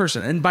their average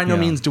person, and by no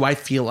means do I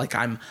feel like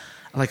I'm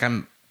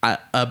a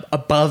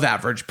above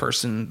average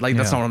person. Like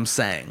that's not what I'm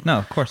saying. No,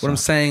 of course. What I'm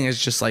saying is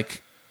just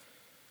like,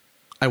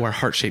 I wear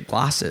heart-shaped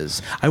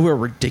glasses. I wear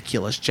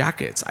ridiculous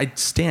jackets. I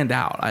stand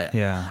out.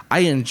 I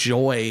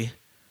enjoy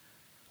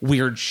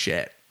weird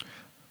shit.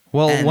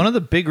 Well, one of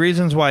the big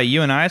reasons why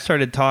you and I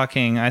started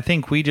talking, I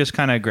think we just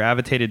kind of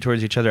gravitated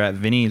towards each other at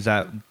Vinny's,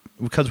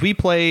 because we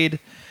played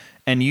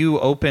and you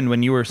opened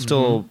when you were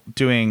still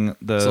doing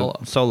the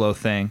solo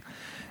thing.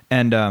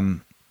 And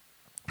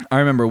I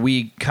remember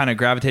we kind of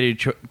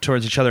gravitated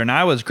towards each other, and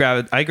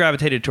I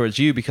gravitated towards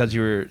you because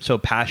you were so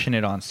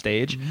passionate on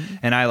stage,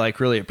 and I like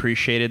really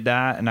appreciated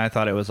that, and I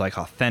thought it was like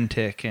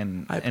authentic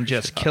and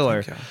just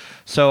killer.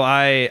 So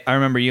I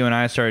remember you and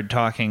I started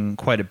talking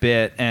quite a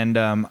bit, and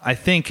I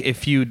think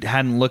if you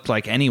hadn't looked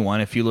like anyone,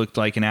 if you looked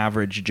like an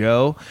average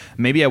Joe,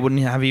 maybe I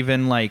wouldn't have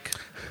even like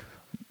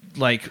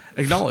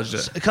acknowledged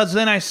it, because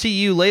then I see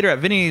you later at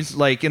Vinny's,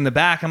 like in the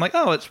back. I'm like,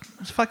 oh, it's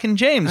fucking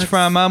James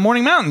from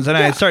Morning Mountains, and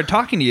I started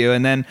talking to you.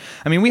 And then,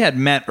 I mean, we had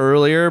met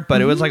earlier,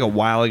 but it was like a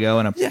while ago,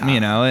 and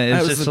you know, it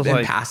was just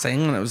like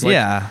passing, and it was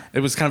like, it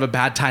was kind of a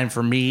bad time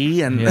for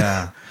me, and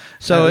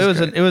so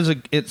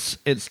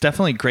it's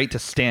definitely great to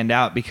stand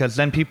out, because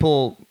then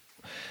people,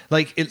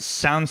 like, it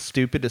sounds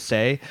stupid to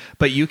say,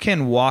 but you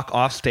can walk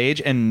off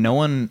stage and no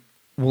one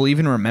will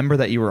even remember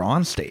that you were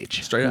on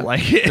stage. Straight up.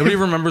 Like, nobody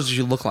remembers what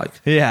you look like.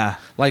 Yeah.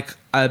 Like,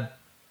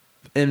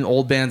 in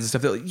old bands and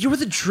stuff, like, you were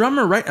the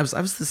drummer, right? I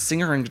was the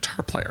singer and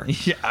guitar player.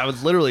 Yeah, I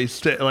was literally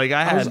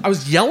I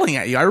was yelling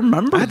at you. I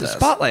remember I had the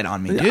spotlight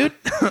on me, dude.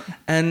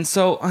 And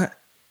so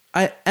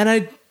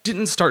I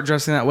didn't start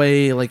dressing that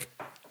way, like,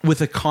 with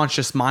a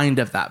conscious mind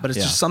of that, but it's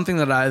just something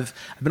that I've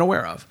been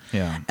aware of.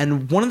 Yeah.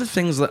 And one of the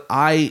things that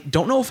I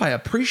don't know if I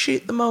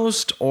appreciate the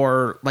most,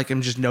 or like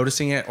I'm just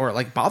noticing it, or it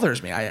like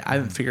bothers me, I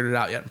haven't figured it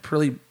out yet. I'm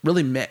really,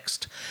 really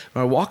mixed.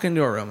 When I walk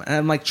into a room and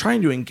I'm like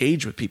trying to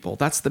engage with people,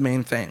 that's the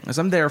main thing, is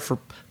I'm there for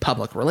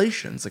public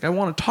relations. Like, I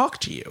want to talk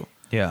to you.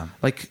 Yeah.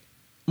 Like,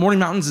 Morning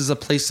Mountains is a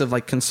place of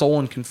like console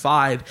and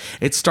confide.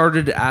 It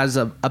started as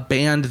a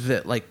band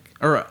that like,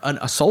 or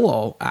a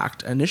solo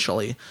act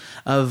initially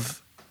of,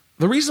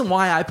 the reason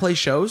why I play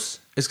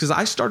shows is because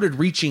I started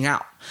reaching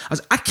out.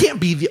 I can't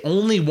be the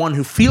only one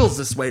who feels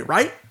this way,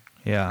 right?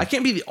 Yeah. I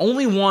can't be the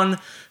only one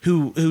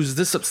who's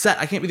this upset.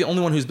 I can't be the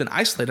only one who's been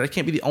isolated. I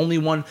can't be the only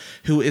one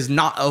who is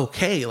not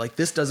okay. Like,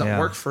 this doesn't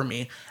work for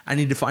me. I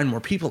need to find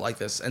more people like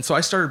this. And so I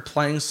started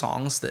playing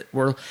songs that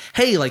were,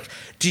 hey, like,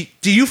 do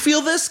you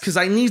feel this? Because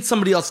I need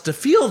somebody else to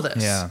feel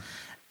this. Yeah.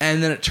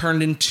 And then it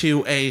turned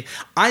into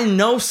I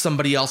know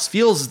somebody else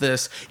feels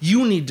this.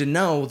 You need to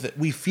know that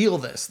we feel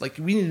this. Like,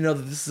 we need to know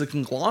that this is a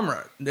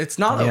conglomerate. It's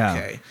not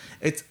okay.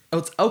 It's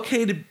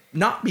okay to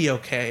not be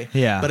okay.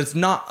 Yeah. But it's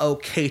not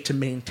okay to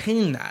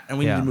maintain that. And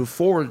we need to move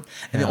forward.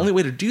 And the only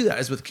way to do that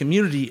is with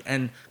community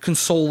and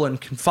console and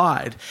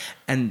confide.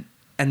 And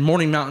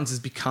Morning Mountains has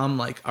become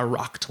like a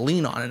rock to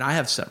lean on. And I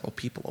have several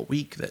people a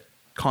week that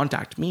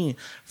contact me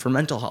for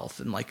mental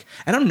health, and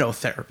I'm no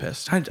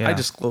therapist. I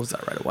disclose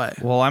that right away.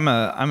 Well, I'm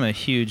a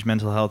huge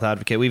mental health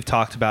advocate. We've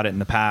talked about it in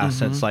the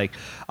past. It's like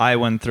I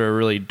went through a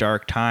really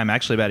dark time,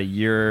 actually about a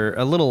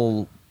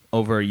little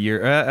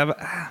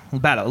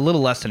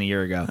less than a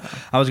year ago.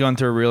 I was going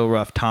through a real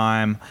rough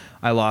time.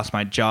 I lost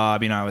my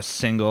job. I was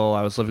single.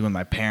 I was living with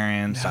my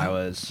parents.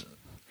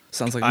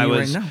 Sounds like me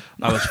right now.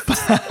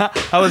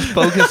 I was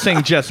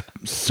focusing just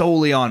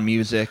solely on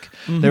music.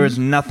 There was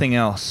nothing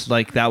else.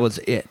 Like, that was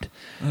it.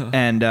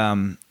 And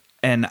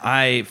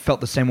I felt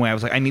the same way. I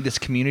was like, I need this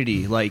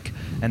community. Like,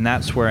 and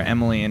that's where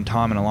Emily and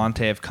Tom and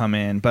Alante have come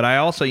in. But I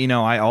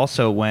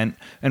also went,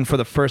 and for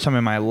the first time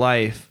in my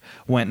life,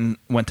 went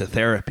to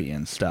therapy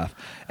and stuff.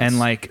 And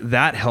like,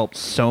 that helped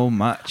so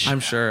much.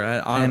 I'm sure.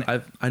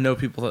 I know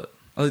people that.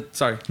 Oh,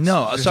 sorry.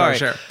 No, sorry.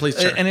 Share. Please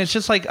share. And it's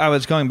just like, I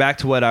was going back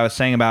to what I was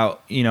saying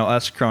about,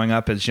 us growing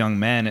up as young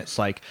men. It's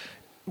like,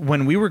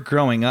 when we were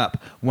growing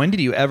up, when did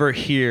you ever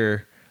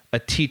hear a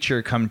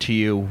teacher come to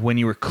you when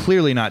you were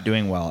clearly not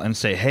doing well and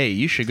say, hey,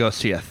 you should go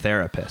see a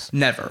therapist?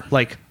 Never.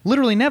 Like,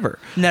 literally never.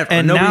 Never.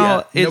 And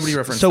nobody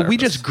referenced so therapists. We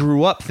just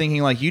grew up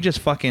thinking like, you just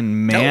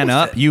fucking man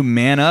up. You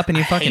man up and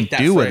you fucking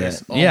do with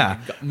it. Oh, yeah.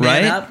 Man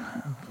right? up?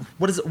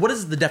 What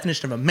is the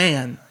definition of a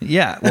man?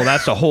 Yeah, well,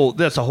 that's a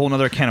whole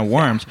nother can of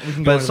worms.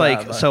 But it's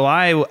like, so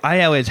I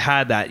always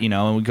had that,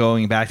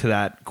 going back to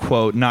that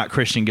quote, not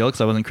Christian guilt,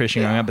 because I wasn't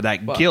Christian growing up, but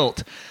that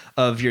guilt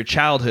of your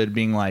childhood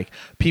being like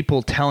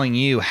people telling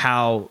you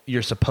how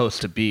you're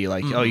supposed to be,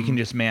 like, oh, you can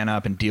just man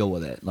up and deal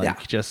with it,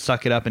 like just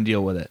suck it up and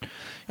deal with it,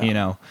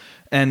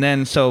 And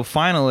then so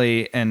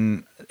finally,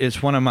 and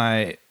it's one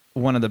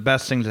of the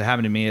best things that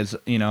happened to me is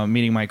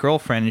meeting my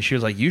girlfriend, and she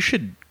was like, you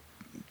should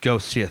go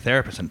see a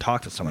therapist and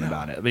talk to someone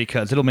about it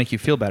because it'll make you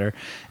feel better.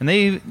 And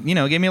they,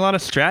 gave me a lot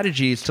of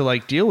strategies to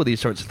like deal with these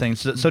sorts of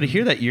things. So to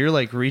hear that you're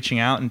like reaching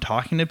out and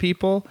talking to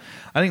people,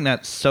 I think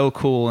that's so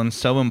cool and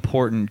so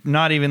important.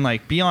 Not even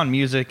like beyond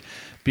music,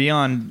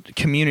 beyond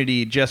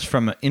community, just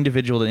from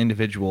individual to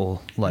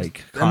individual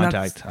like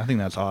contact. I think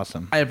that's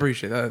awesome. I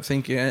appreciate that.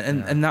 Thank you.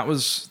 And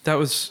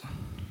that's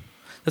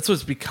what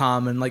it's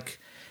become. And like,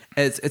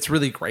 it's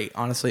really great,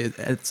 honestly.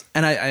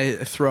 And I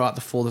throw out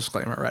the full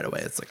disclaimer right away.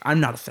 It's like, I'm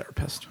not a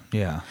therapist.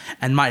 Yeah.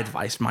 And my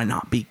advice might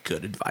not be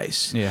good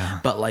advice.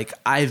 Yeah. But like,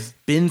 I've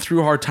been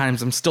through hard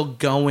times. I'm still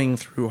going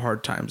through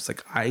hard times.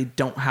 Like, I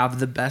don't have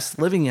the best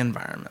living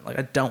environment. Like,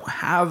 I don't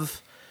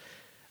have,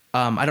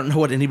 I don't know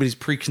what anybody's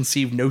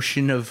preconceived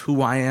notion of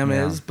who I am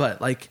is,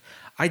 but like,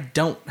 I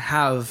don't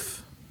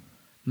have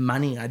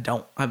money.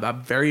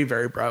 I'm very,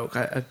 very broke.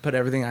 I put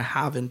everything I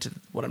have into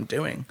what I'm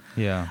doing.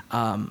 Yeah.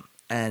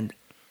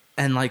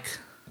 And like,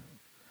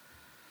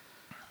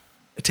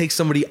 it takes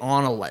somebody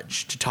on a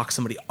ledge to talk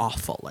somebody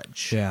off a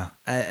ledge. Yeah.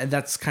 And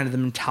that's kind of the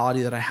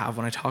mentality that I have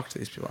when I talk to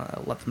these people. I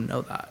let them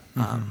know that.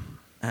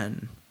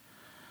 And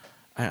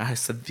I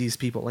said these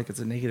people like it's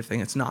a negative thing.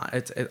 It's not.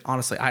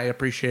 Honestly, I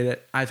appreciate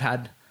it. I've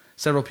had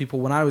several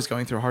people when I was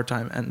going through a hard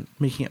time and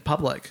making it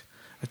public.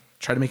 I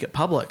try to make it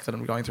public that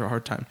I'm going through a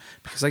hard time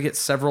because I get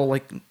several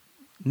like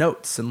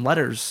notes and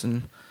letters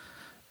and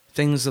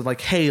things of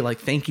like, hey, like,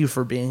 thank you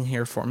for being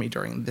here for me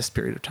during this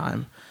period of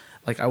time.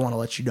 Like, I want to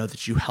let you know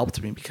that you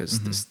helped me because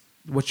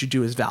what you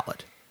do is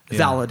valid. Yeah.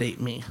 Validate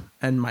me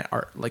and my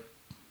art. Like,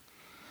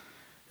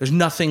 there's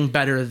nothing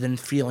better than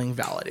feeling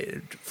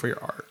validated for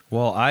your art.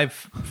 Well,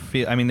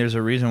 there's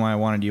a reason why I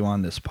wanted you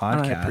on this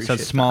podcast,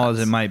 as small as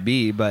it might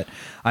be, but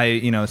I,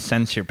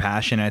 sense your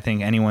passion. I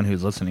think anyone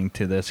who's listening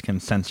to this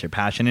can sense your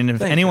passion. And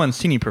if anyone's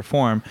seen you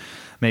perform,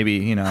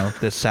 maybe,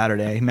 this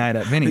Saturday night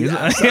at Vinny's.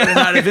 Saturday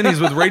night at Vinny's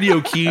with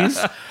Radio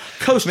Keys,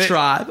 Coast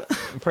Tribe.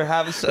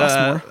 Perhaps.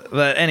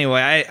 But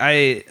anyway,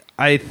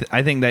 I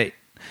think that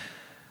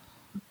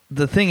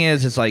the thing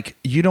is like,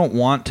 you don't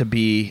want to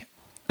be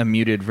a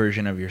muted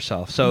version of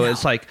yourself. So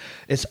it's like,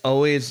 it's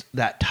always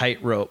that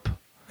tightrope,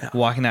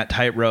 walking that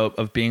tightrope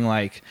of being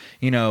like,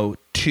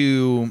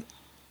 too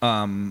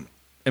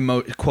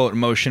quote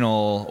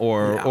emotional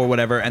or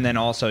whatever, and then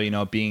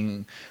also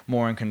being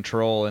more in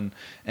control,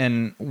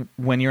 and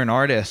when you're an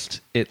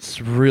artist,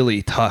 it's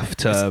really tough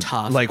to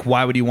like,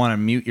 why would you want to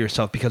mute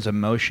yourself, because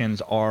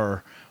emotions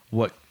are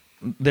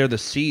they're the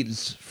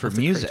seeds for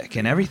music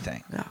and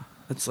everything.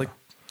 It's like,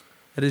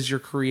 it is your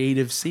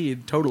creative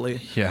seed,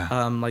 totally.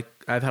 Like,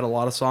 I've had a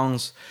lot of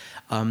songs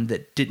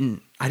that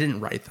I didn't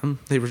write them.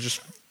 They were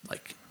just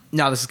like,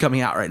 now this is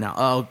coming out right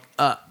now,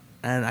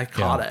 and I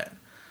caught it.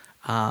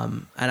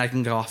 And I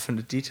can go off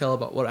into detail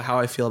about how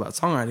I feel about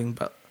songwriting,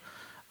 but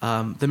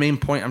the main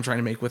point I'm trying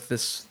to make with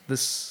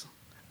this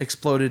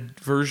exploded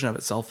version of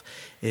itself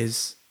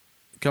is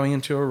going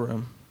into a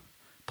room,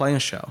 playing a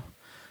show,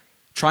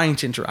 trying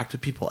to interact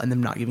with people and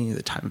them not giving you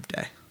the time of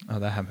day. Oh,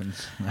 that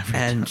happens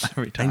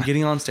every time. And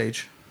getting on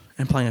stage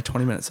and playing a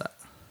 20-minute set.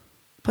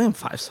 Playing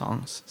 5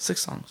 songs, 6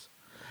 songs,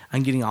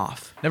 and getting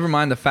off. Never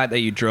mind the fact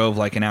that you drove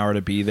like an hour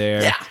to be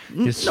there. Yeah,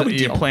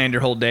 you planned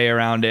your whole day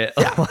around it.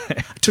 Yeah.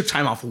 I took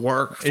time off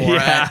work for it.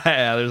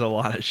 Yeah, there's a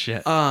lot of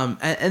shit.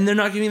 And they're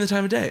not giving you the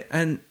time of day.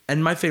 And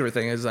my favorite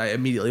thing is I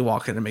immediately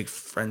walk in and make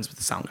friends with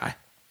the sound guy.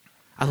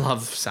 I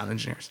love sound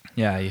engineers.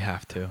 Yeah, you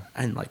have to.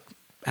 And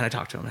I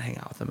talk to them and hang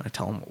out with them and I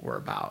tell them what we're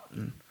about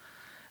and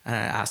I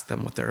ask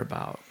them what they're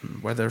about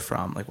and where they're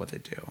from, like what they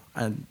do.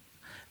 And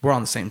we're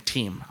on the same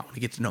team. I want to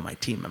get to know my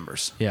team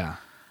members. Yeah.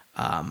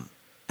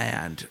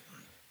 And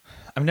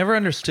I've never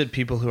understood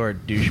people who are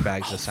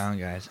douchebags as sound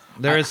guys.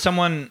 There is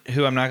someone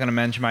who I'm not going to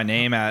mention my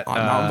name at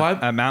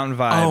Mountain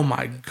Vibe. Oh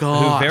my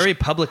god! Who very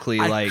publicly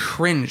I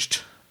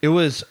cringed. I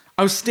was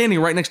standing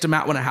right next to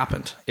Matt when it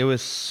happened. It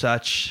was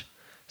such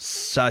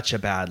a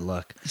bad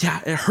look.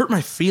 Yeah, it hurt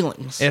my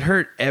feelings. It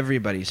hurt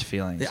everybody's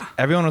feelings. Yeah.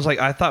 Everyone was like,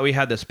 I thought we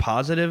had this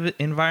positive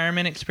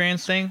environment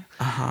experience thing.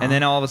 And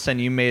then all of a sudden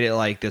you made it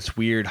like this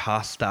weird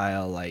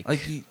hostile, like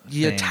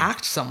you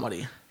attacked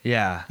somebody.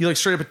 Yeah. You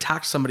straight up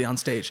attacked somebody on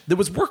stage that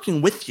was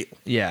working with you.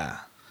 Yeah.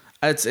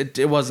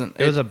 It wasn't.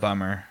 It was a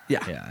bummer.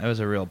 Yeah. Yeah, it was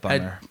a real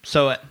bummer.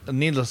 So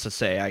needless to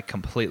say, I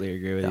completely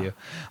agree with you.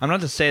 I'm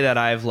not to say that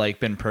I've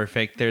been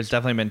perfect. There's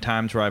definitely been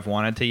times where I've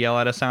wanted to yell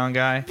at a sound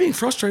guy. Being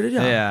frustrated,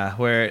 yeah. Yeah,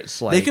 where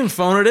it's like... They can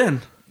phone it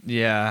in.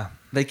 Yeah.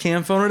 They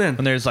can phone it in.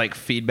 When there's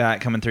feedback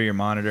coming through your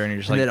monitor and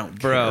you're just they don't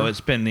bro, care.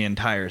 It's been the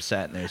entire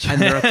set.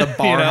 And they're at the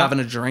bar having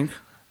a drink.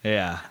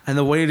 Yeah. And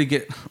the way to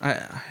get...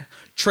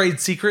 trade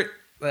secret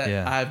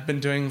that I've been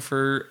doing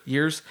for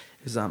years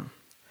is...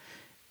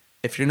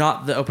 if you're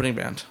not the opening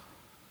band,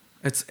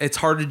 it's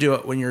hard to do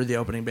it when you're the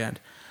opening band.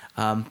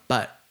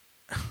 But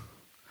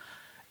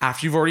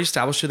after you've already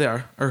established who they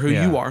are or who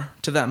you are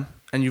to them,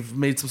 and you've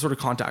made some sort of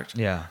contact,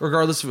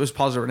 regardless if it was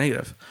positive or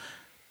negative,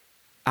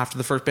 after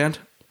the first band,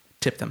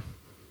 tip them.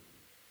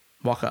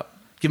 Walk up,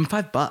 give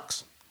them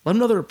 $5. Let them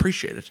know they're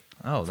appreciated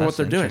for what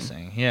they're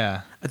doing.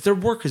 Yeah, their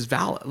work is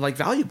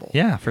valuable.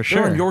 Yeah, for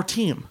sure. They're on your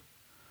team.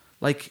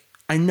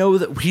 I know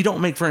that we don't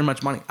make very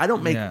much money. I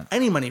don't make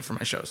any money for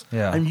my shows.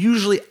 Yeah. I'm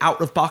usually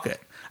out of pocket.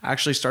 I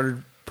actually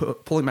started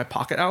pulling my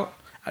pocket out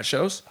at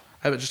shows.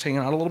 I have it just hanging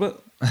out a little bit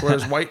where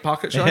there's white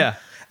pocket showing. Yeah.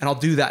 And I'll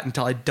do that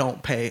until I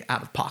don't pay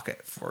out of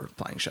pocket for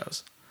playing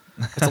shows.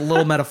 It's a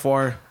little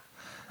metaphor,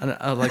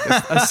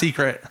 a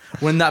secret.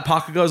 When that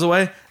pocket goes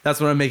away,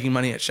 that's when I'm making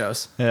money at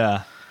shows.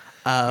 Yeah.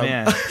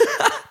 Man.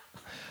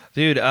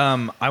 Dude,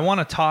 I want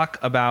to talk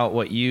about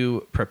what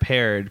you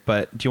prepared,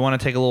 but do you want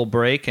to take a little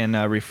break and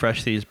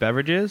refresh these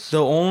beverages?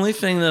 The only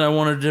thing that I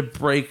wanted to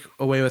break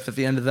away with at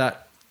the end of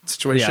that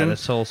situation,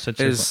 this whole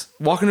situation, is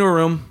walk into a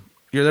room.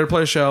 You're there to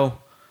play a show.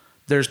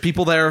 There's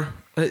people there.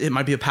 It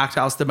might be a packed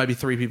house. There might be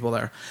 3 people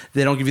there.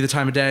 They don't give you the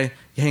time of day.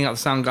 You hang out with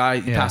the sound guy.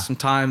 You pass some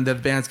time. The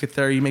bands get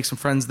there. You make some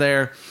friends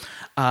there.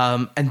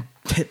 And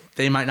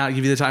they might not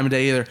give you the time of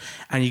day either.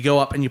 And you go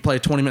up and you play a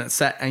 20-minute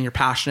set and you're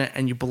passionate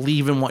and you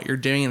believe in what you're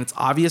doing. And it's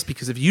obvious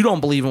because if you don't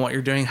believe in what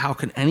you're doing, how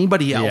can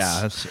anybody else?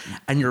 Yeah, that's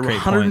and you're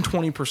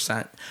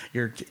 120%.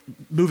 You're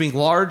moving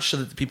large so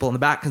that the people in the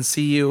back can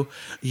see you.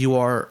 You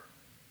are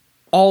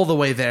all the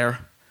way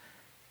there.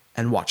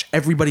 And watch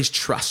everybody's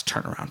trust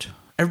turn around.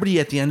 Everybody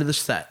at the end of the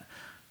set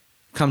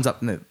comes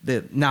up and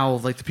now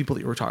the people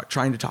that you were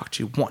trying to talk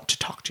to want to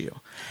talk to you.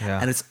 Yeah.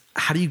 And it's,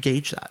 how do you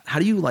gauge that? How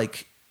do you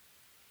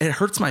it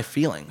hurts my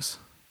feelings.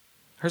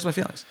 It hurts my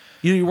feelings.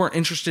 You weren't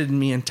interested in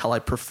me until I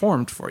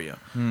performed for you.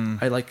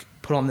 I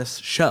put on this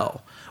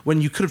show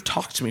when you could have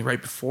talked to me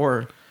right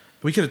before.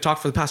 We could have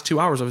talked for the past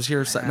 2 hours. I was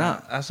here setting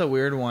up. That's a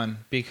weird one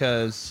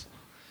because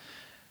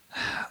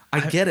I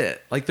get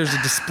it. There's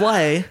a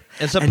display.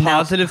 It's a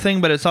positive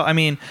thing, but it's all,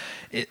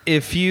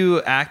 if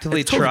you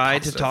actively try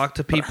to talk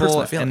to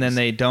people and then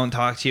they don't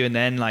talk to you and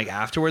then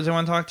afterwards they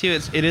want to talk to you,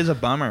 it is a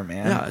bummer,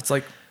 man. Yeah. It's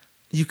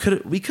we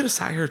could have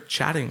sat here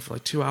chatting for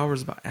 2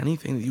 hours about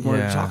anything that you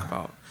wanted to talk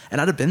about.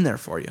 And I'd have been there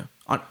for you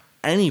on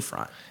any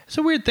front. It's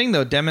a weird thing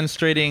though,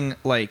 demonstrating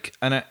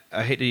and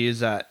I hate to use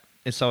that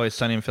It's Always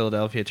Sunny in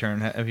Philadelphia term.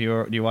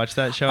 Do you watch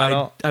that show at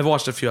all? I've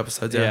watched a few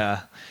episodes.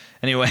 Yeah.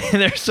 Anyway,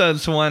 there's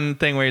this one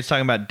thing where he's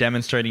talking about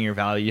demonstrating your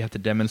value. You have to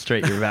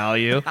demonstrate your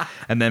value,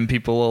 and then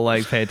people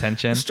will pay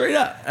attention. Straight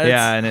up.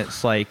 And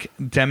it's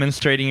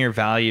demonstrating your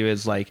value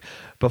is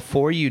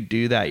before you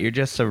do that, you're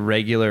just a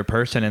regular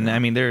person,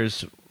 and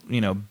there's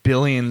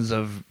billions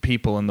of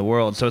people in the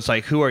world, so it's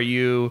who are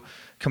you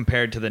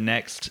compared to the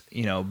next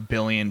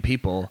billion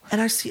people? And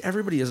I see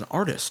everybody as an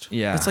artist.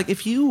 Yeah, it's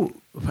if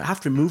you have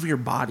to move your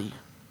body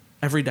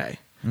every day.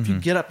 If you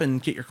get up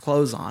and get your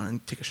clothes on and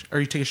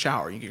you take a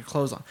shower and you get your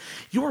clothes on,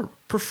 you're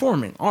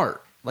performing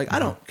art. I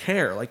don't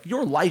care.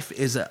 Your life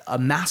is a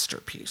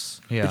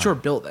masterpiece that you're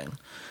building.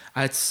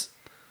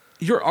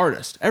 You're an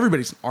artist.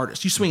 Everybody's an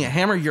artist. You swing a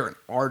hammer, you're an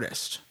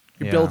artist.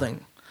 You're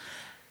building.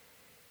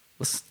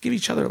 Let's give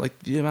each other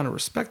the amount of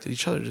respect that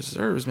each other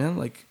deserves,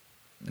 man.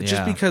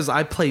 Just because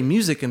I play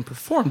music and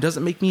perform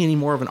doesn't make me any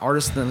more of an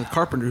artist than the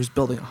carpenter who's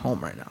building a home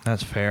right now.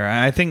 That's fair.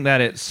 I think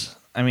that it's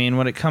I mean,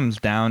 what it comes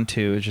down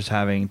to is just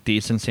having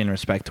decency and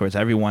respect towards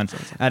everyone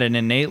at an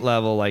innate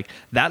level. Like,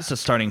 that's the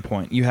starting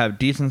point. You have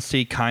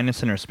decency,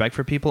 kindness, and respect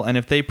for people. And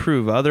if they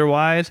prove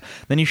otherwise,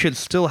 then you should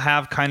still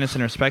have kindness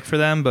and respect for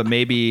them, but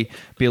maybe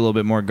be a little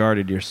bit more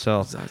guarded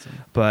yourself. Exactly.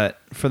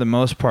 But for the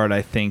most part,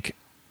 I think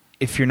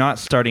if you're not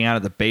starting out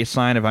at the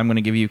baseline of I'm going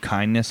to give you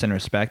kindness and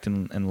respect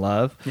and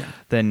love,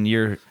 then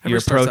you're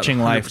approaching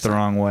life the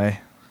wrong way.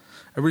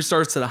 Everybody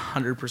starts at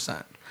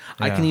 100%.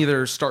 I can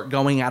either start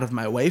going out of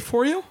my way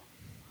for you,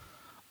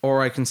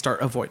 or I can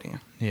start avoiding you.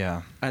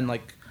 Yeah. And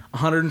like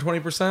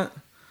 120%,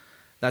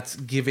 that's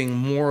giving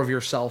more of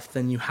yourself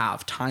than you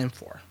have time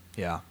for.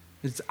 Yeah.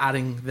 It's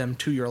adding them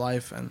to your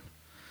life, and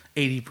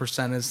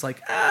 80% is like,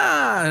 no,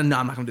 I'm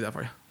not going to do that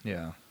for you.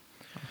 Yeah.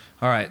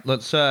 All right,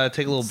 let's take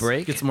a little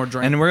break. Get some more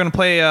drink. And we're going to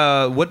play,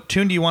 what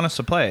tune do you want us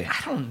to play?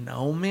 I don't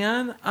know,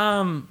 man. You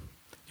want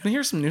to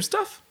hear some new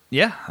stuff?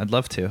 Yeah, I'd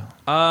love to.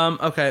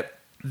 Okay.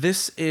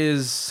 This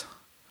is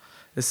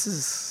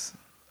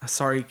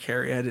sorry,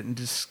 Carrie, I didn't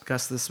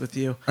discuss this with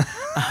you.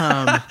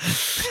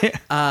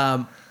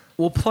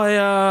 We'll play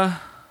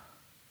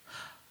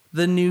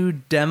the new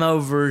demo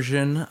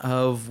version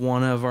of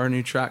one of our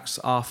new tracks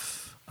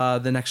off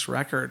the next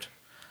record.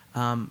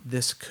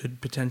 This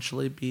could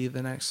potentially be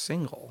the next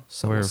single,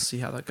 so we'll see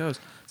how that goes.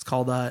 It's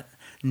called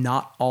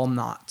Not All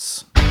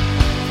Knots.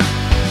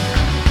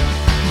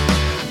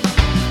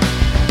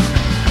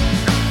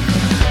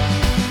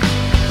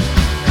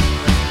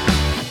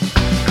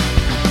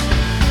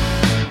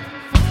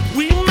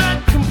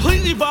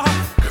 By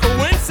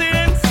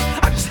coincidence,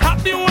 I just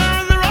happened to be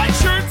wearing the right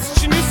shirts.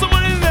 She knew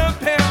someone in the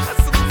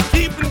past, so let's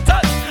keep in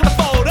touch. I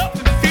followed up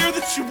in fear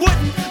that she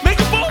wouldn't make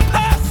a bold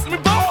pass, and we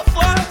both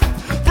laughed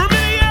for a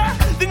minute, yeah.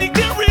 Then you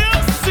get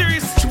real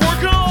serious. You're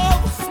working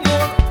all this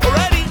more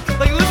already,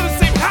 like you live in the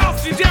same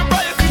house. You're damn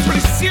right, that seems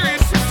pretty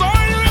serious. I'm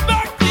sorry to get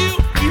back to you.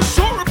 You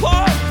short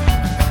reply.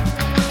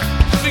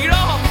 Figured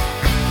out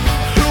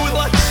who would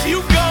let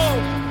you go.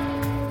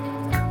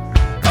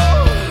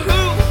 Oh,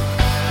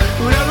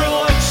 who never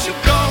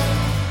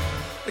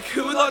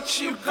who would let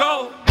you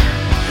go?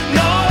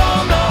 Not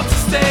all not to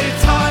stay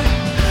tight.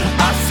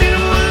 I've seen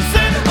him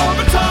losing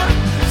over time.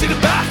 Seen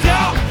him back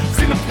out,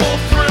 seen him pull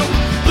through,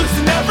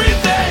 losing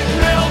everything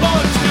they held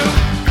on to.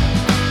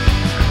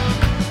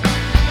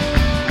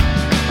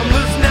 I'm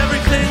losing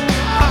everything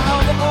I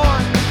held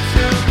on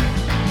to.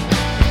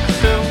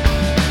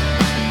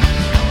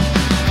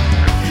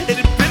 It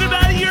had been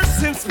about a year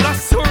since, but I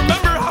still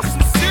remember how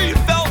sincere you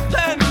felt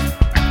then.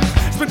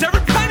 Spent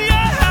every penny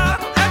I had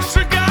on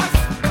extra gas,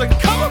 like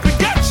come up and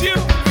get you.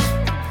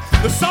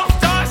 The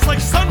soft eyes like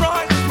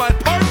sunrise, my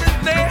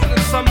apartment there in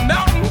some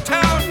mountain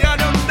town. Yeah, I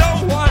know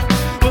no one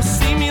will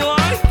see me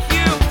like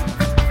you.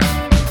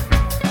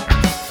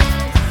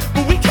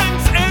 But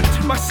weekends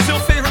end, my still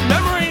favorite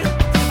memory.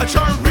 I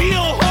try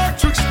real hard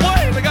to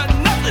explain, I got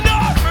nothing to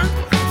offer.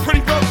 Pretty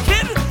broke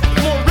kid,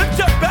 more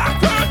ripped up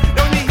background.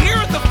 Now when you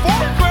hear in the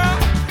foreground,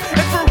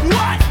 and for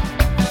what?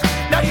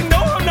 Now you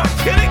know I'm not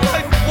kidding,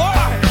 like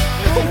why?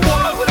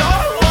 Why would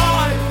I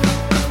lie?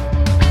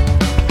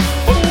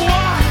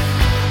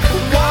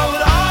 Why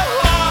would I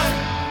lie?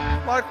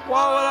 Like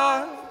why would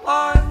I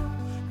lie?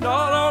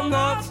 Not all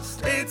knots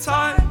stay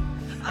tight.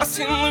 I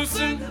seen him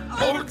loosen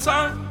over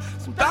time.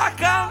 Some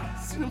back out,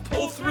 seen him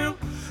pull through,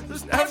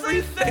 losing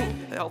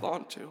everything they held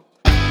on to.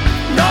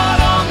 Not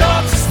all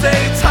knots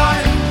stay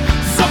tight.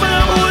 Some of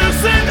them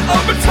losing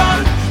over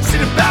time.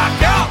 Seen him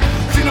back out,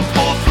 seen him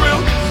pull through,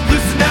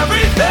 losing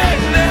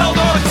everything they held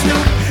on to.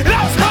 And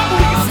I was hoping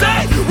we could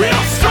stay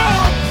real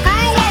strong for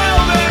a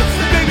while, man.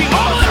 Maybe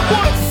all at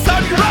once,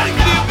 I'd be ready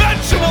for the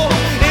eventual,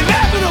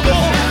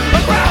 inevitable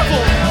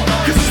unravel.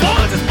 Cause as long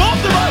as it's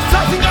both of us,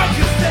 I think I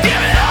can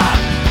give it up.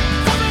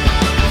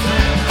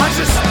 I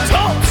just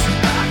don't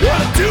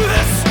wanna do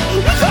this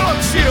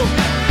without you.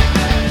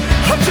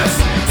 I just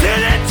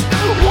didn't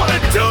wanna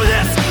do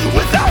this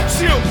without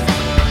you.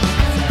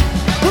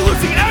 We're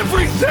losing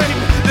everything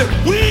that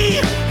we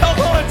held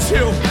on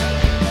to.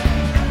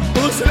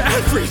 We're losing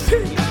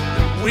everything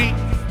that we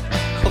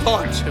held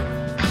on to.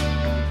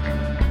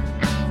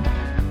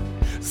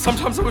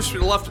 Sometimes I wish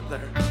we'd left it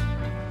there.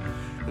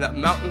 In that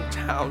mountain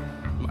town,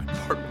 my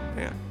apartment,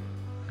 man.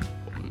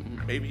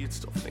 Well, maybe you'd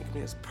still think of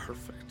me as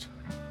perfect.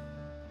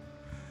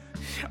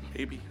 Yeah,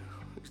 maybe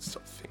you'd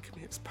still think of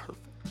me as perfect.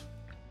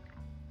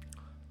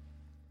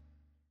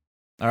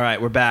 All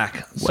right, we're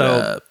back.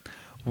 So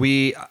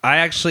I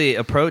actually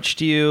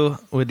approached you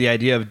with the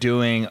idea of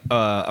doing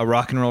a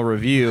rock and roll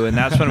review, and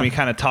that's when we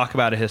kind of talk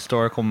about a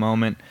historical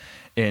moment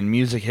in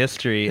music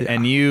history. Yeah.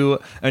 And you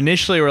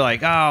initially were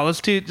like, "Oh, let's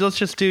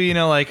just do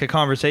like a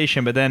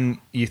conversation," but then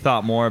you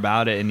thought more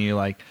about it, and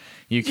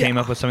you came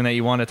up with something that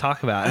you want to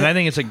talk about. And I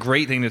think it's a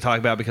great thing to talk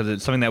about because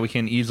it's something that we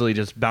can easily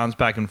just bounce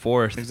back and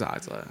forth.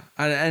 Exactly.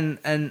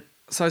 And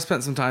so I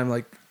spent some time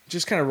like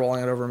just kind of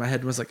rolling it over in my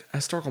head and was like a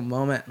historical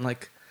moment, and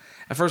like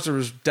at first there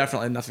was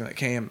definitely nothing that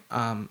came.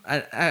 And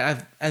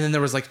then there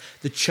was like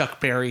the Chuck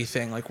Berry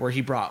thing, like where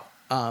he brought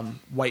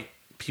white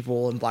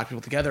people and black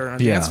people together on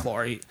a dance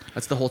floor.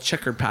 That's the whole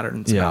checkered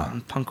pattern it's about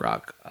in punk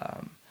rock.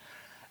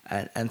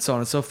 and so on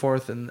and so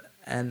forth. And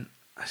I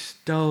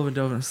just dove and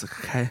I was like,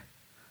 okay,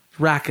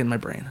 racking my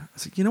brain. I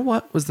was like, you know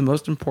what was the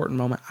most important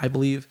moment I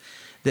believe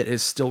that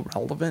is still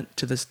relevant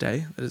to this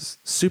day, that is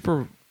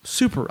super,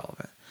 super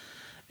relevant,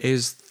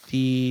 is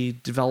the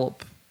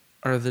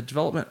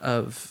development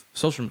of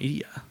social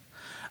media,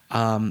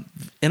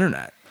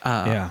 internet,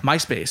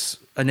 MySpace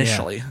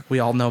initially. We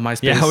all know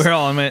MySpace. Yeah, we're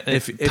all in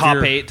if top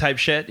you're- 8 type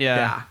shit.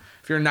 Yeah.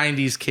 If you're a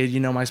 90s kid, you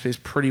know MySpace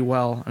pretty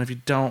well. And if you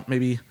don't,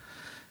 maybe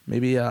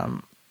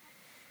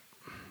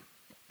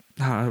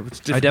I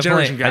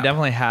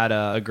definitely had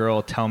a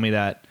girl tell me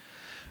that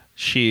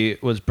she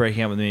was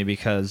breaking up with me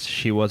because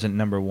she wasn't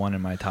number 1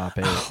 in my top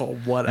 8. Oh,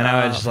 what and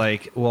I was up? just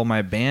like, well,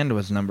 my band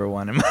was number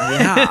 1 in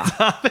my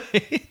top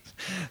 8.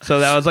 So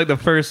that was like the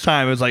first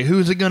time. It was like,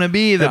 who's it going to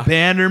be, the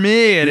band or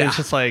me? And it's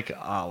just like,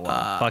 oh,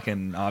 well,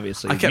 fucking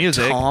obviously I kept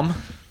music. Tom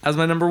as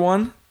my number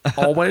 1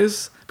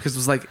 always because it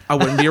was like, I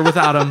wouldn't be here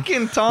without him.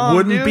 Fucking Tom,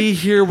 Wouldn't dude. be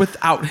here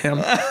without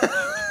him.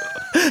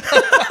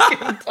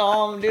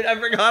 Tom, dude, I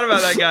forgot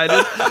about that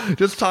guy.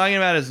 Just talking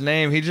about his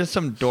name. He's just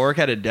some dork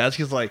at a desk.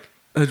 He's like,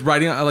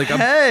 Writing like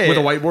Hey. with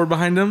a whitebboard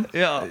behind him.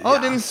 yeah. Oh,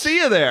 didn't see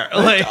you there.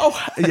 Like, Oh,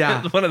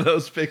 yeah. one of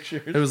those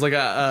pictures. It was like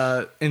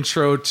a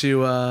intro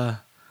to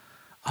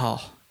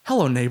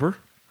hello neighbor.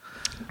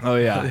 Oh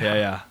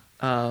yeah.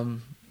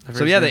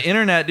 So yeah, the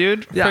internet,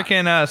 dude. Yeah.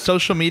 Freaking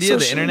social media,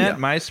 the Social internet,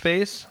 media.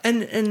 MySpace,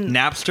 and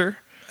Napster.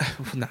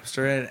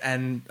 Napster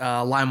and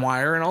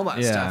LimeWire and all that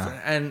Yeah. stuff.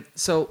 And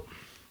so,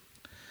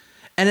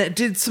 and it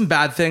did some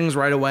bad things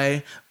right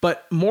away,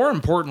 but more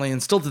importantly,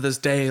 and still to this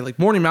day, like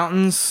Morning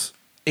Mountains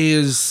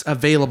is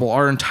available.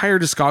 Our entire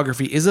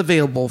discography is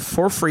available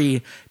for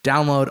free.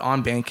 Download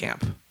on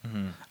Bandcamp.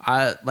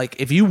 Like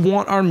if you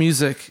want our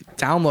music,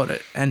 download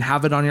it and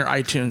have it on your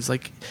iTunes.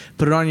 Like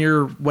put it on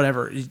your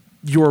whatever.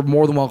 You're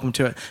more than welcome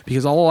to it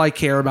because all I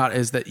care about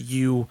is that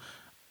you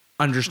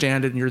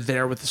understand it and you're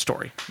there with the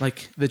story,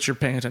 like that you're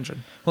paying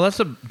attention. Well, that's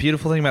the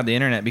beautiful thing about the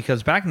internet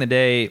because back in the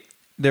day,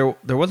 there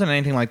wasn't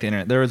anything like the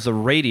internet. There was the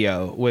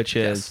radio, which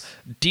is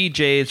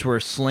DJs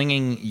were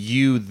slinging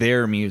you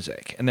their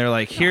music, and they're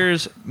like,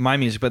 "Here's my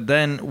music." But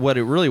then what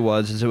it really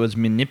was is it was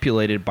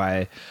manipulated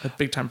by The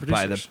big time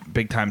producers. by the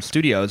big time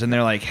studios, and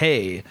they're like,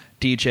 "Hey,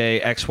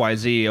 DJ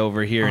XYZ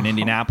over here in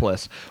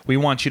Indianapolis, we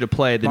want you to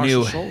play the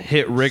Marshall new Schultz.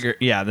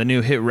 the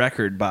new hit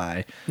record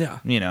by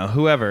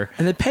whoever."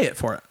 And they pay it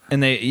for it.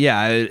 And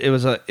it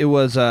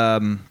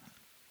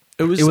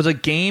was a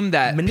game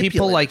that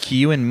people manipulated. like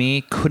you and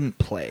me couldn't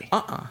play.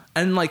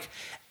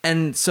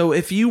 And so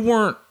if you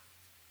weren't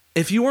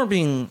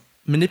being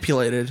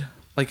manipulated,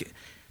 like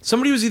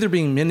somebody was either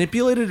being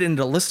manipulated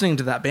into listening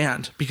to that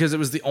band because it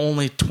was the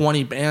only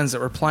 20 bands that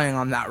were playing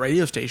on that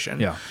radio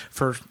station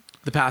for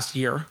the past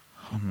year,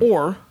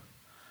 or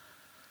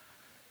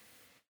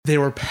they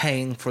were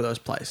paying for those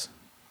plays.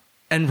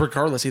 And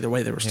regardless, either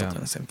way, they were still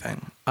doing the same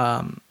thing.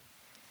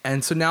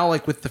 And so now,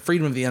 like with the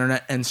freedom of the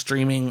internet and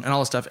streaming and all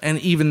this stuff, and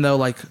even though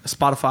like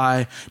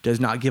Spotify does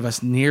not give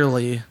us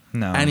nearly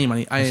any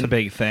money, It's a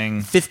big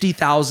thing.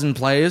 50,000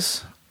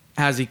 plays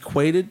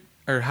equates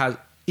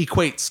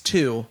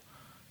to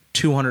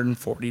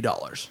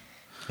 $240.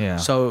 Yeah.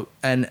 So,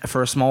 and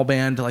for a small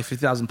band, like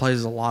 50,000 plays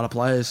is a lot of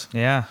plays.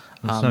 Yeah,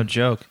 it's no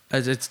joke.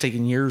 It's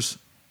taken years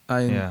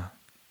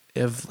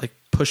of like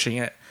pushing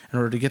it in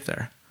order to get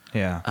there.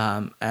 Yeah.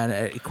 And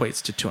it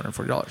equates to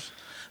 $240.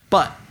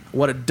 But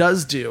what it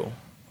does do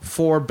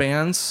for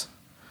bands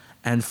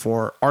and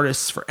for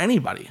artists, for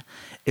anybody,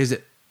 is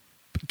it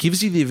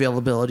gives you the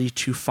availability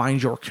to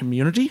find your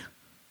community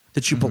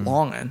that you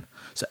belong in.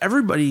 So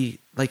everybody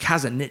like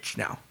has a niche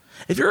now.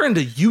 If you're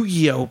into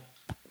Yu-Gi-Oh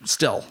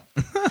still,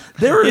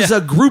 there is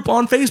a group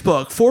on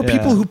Facebook for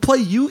people who play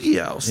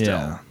Yu-Gi-Oh still.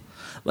 Yeah.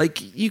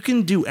 Like you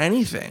can do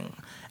anything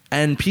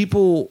and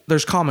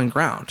there's common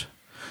ground.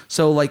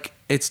 So like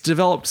it's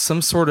developed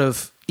some sort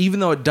of, even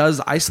though it does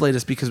isolate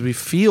us because we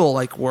feel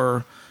like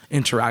we're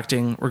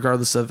interacting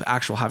regardless of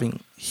actual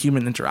having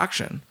human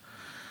interaction,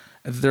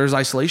 there's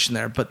isolation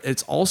there, but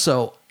it's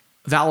also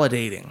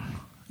validating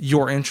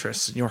your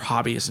interests and your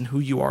hobbies and who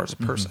you are as a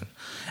person.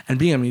 And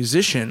being a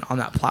musician on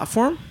that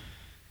platform,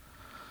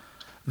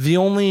 the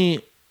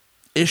only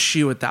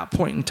issue at that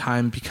point in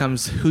time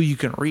becomes who you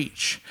can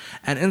reach.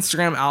 And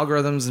Instagram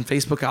algorithms and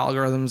Facebook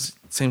algorithms,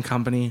 same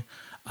company,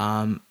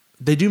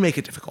 they do make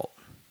it difficult.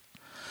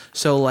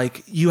 So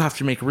like you have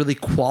to make really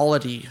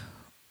quality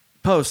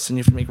posts and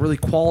you have to make really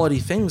quality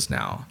things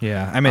now.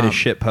 Yeah, I made a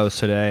shit post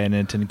today and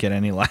it didn't get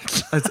any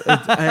likes. It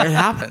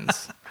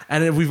happens.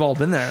 And we've all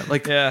been there.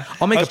 Like,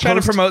 I'll make I was a trying to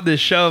post. promote this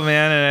show,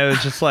 man, and I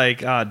was just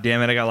like, oh,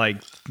 damn it, I got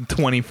like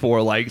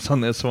 24 likes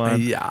on this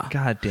one. Yeah.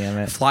 God damn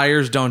it.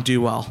 Flyers don't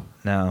do well.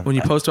 No. When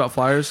you post about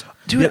flyers.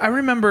 Dude, I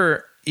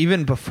remember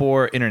even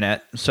before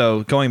internet,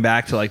 so going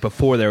back to like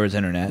before there was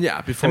internet. Yeah,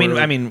 before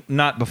I mean,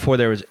 not before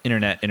there was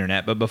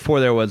internet, but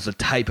before there was the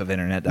type of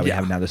internet that we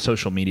have now, the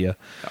social media.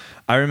 Yeah.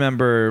 I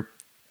remember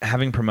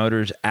having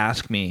promoters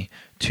ask me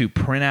to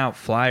print out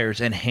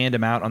flyers and hand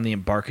them out on the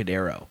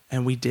Embarcadero.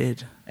 And we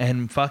did.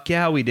 And fuck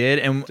yeah, we did.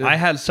 And I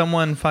had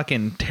someone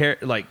fucking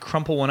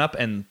crumple one up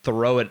and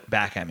throw it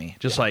back at me.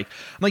 Just I'm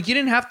like, you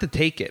didn't have to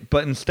take it.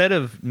 But instead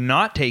of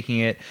not taking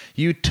it,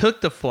 you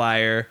took the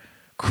flyer,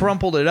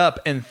 crumpled it up,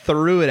 and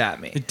threw it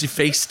at me. It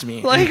defaced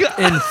me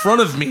in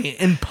front of me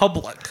in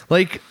public.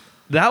 Like,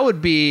 that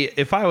would be,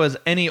 if I was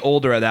any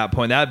older at that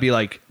point, that would be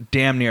like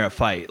damn near a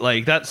fight.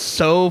 Like, that's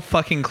so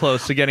fucking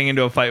close to getting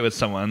into a fight with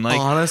someone. Like,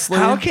 honestly,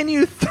 how can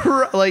you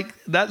throw, like,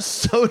 that's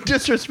so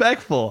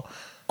disrespectful.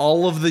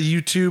 All of the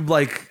YouTube,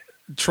 like,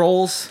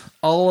 trolls,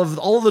 all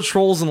of the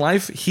trolls in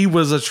life, he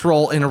was a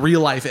troll in real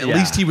life. At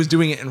least he was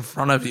doing it in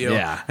front of you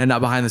and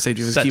not behind the stage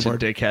of his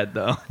keyboard. Such a dickhead,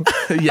 though.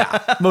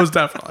 Yeah, most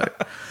definitely.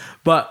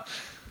 But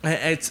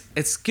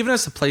it's given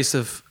us a place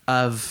of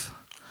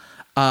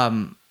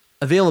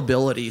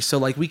availability, so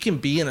like we can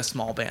be in a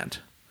small band.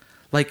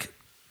 Like,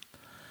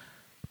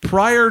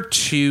 prior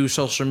to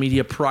social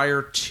media,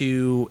 prior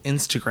to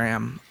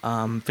Instagram,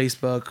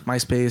 Facebook,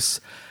 MySpace,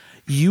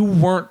 you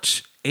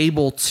weren't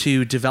able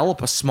to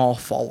develop a small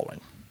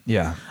following.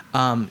 Yeah.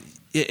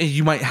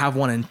 You might have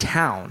one in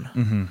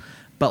town,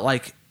 but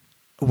like,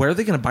 where are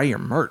they going to buy your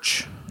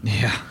merch?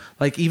 Yeah.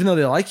 Like, even though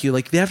they like you,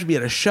 like, they have to be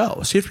at a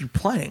show, so you have to be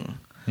playing.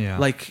 Yeah.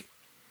 Like,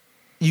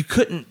 you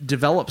couldn't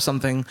develop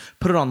something,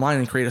 put it online,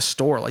 and create a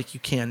store like you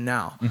can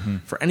now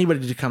for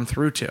anybody to come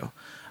through to.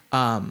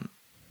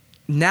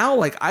 Now,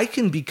 like, I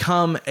can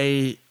become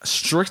a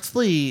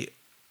strictly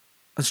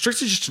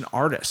just an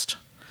artist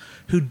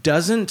who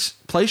doesn't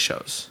play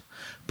shows,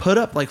 put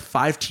up like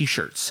 5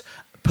 T-shirts,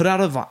 put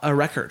out a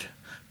record,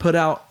 put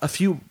out a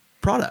few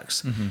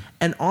products.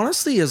 And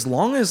honestly, as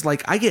long as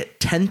like I get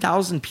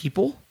 10,000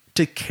 people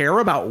to care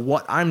about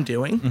what I'm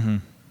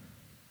doing,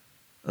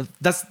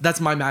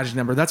 that's my magic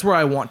number. That's where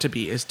I want to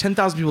be, is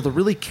 10,000 people to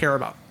really care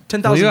about.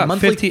 10,000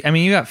 monthly.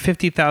 You got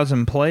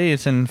 50,000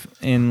 plays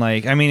in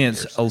like, I mean,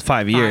 it's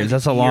 5 years.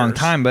 That's a long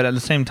time, but at the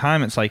same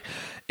time, it's like,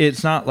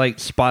 it's not like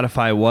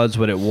Spotify was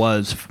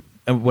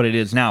what it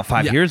is now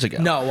 5 years ago.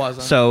 No, it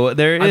wasn't. So I've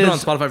been on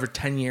Spotify for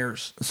 10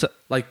 years. So,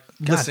 like,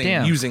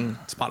 using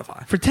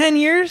Spotify. For 10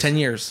 years? 10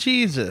 years.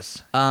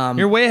 Jesus.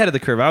 You're way ahead of the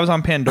curve. I was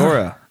on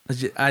Pandora.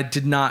 I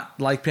did not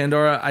like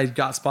Pandora. I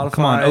got Spotify.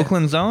 Come on,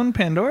 Oakland's own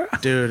Pandora?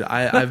 Dude,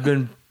 I've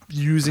been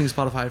using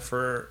Spotify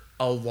for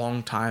a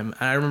long time.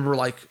 And I remember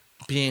like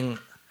being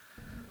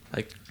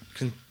like,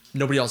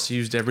 nobody else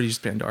used it. Everybody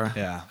used Pandora.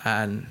 Yeah.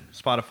 And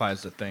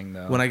Spotify's the thing,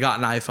 though. When I got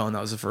an iPhone, that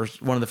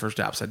was one of the first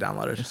apps I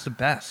downloaded. It's the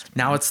best.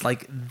 Now it's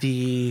like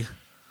the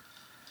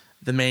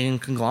main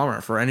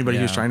conglomerate for anybody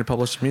who's trying to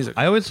publish music.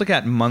 I always look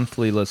at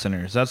monthly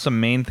listeners. That's the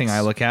main thing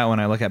I look at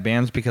when I look at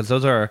bands, because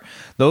those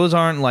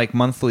aren't like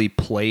monthly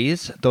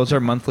plays. Those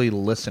are monthly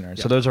listeners.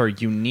 Yeah. So those are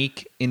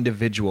unique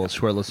individuals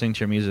who are listening to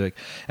your music.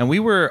 And we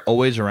were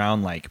always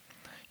around like,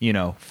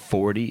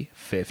 40,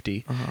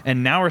 50.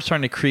 And now we're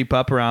starting to creep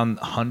up around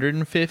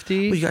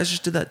 150. Well, you guys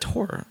just did that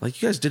tour. Like,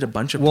 you guys did a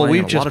bunch of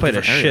we've just played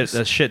a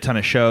shit ton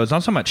of shows.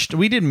 Not so much.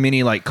 We did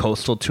mini like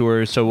coastal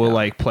tours, so we'll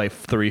like play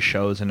 3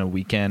 shows in a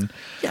weekend.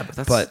 Yeah,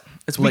 but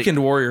it's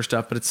Weekend Warrior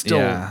stuff, but it's still...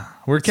 Yeah.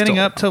 We're getting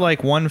up to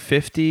like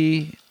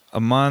 150 a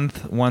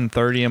month,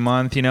 130 a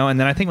month, and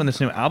then I think when this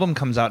new album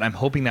comes out, I'm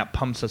hoping that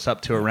pumps us up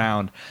to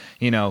around,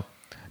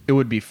 it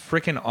would be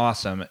freaking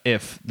awesome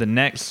if the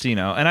next, and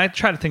I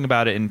try to think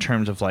about it in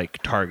terms of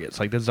like targets.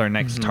 Like, this is our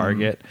next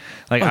target.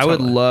 Like, I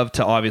would love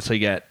to obviously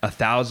get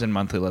 1,000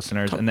 monthly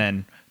listeners, and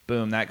then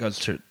boom, that goes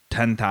to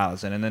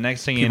 10,000. And the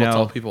next thing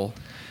people.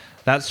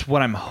 That's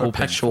what I'm hoping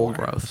Perpetual for.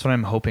 growth. That's what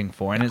I'm hoping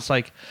for. And it's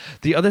like,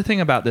 the other thing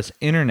about this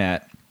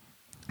internet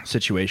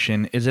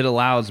situation is it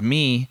allows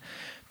me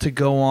to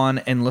go on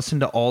and listen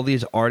to all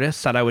these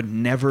artists that I would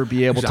never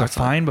be able to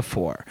find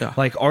before. Yeah.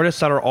 Like,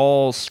 artists that are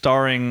all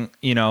starring,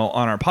 on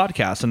our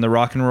podcast and the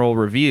Rock and Roll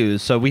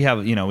Reviews. So we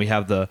have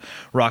the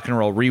Rock and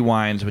Roll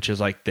Rewinds, which is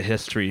like the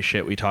history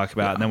shit we talk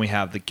about. And then we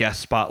have the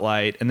guest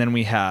spotlight. And then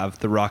we have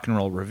the Rock and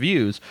Roll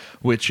Reviews,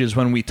 which is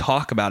when we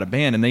talk about a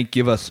band and they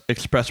give us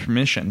express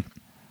permission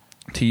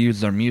to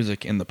use their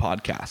music in the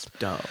podcast.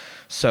 Dope.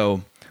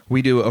 So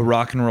we do a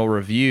Rock and Roll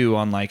Review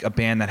on like a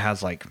band that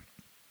has like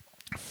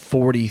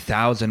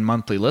 40,000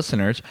 monthly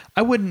listeners.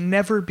 I would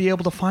never be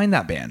able to find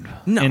that band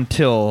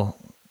until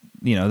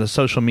the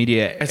social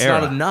media it's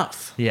era. Not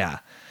enough. Yeah,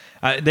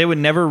 they would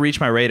never reach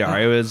my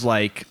radar. It was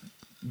like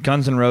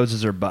Guns N'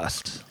 Roses or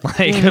bust,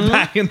 like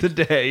back in the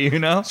day.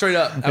 Straight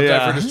up,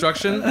 Appetite for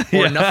Destruction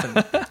or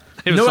nothing.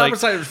 No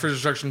Appetite for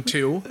Destruction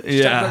 2.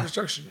 Yeah,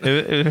 Destruction.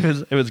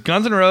 It was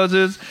Guns N'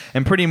 Roses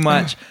and pretty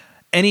much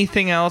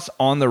anything else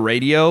on the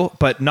radio,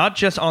 but not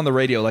just on the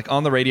radio, like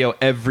on the radio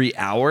every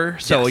hour.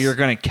 So you're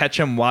going to catch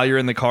them while you're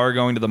in the car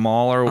going to the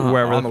mall or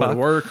wherever on the way to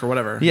work or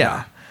whatever.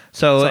 Yeah.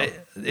 So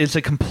it's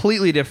a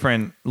completely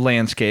different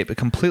landscape, a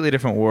completely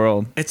different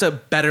world. It's a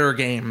better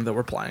game that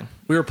we're playing.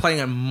 We were playing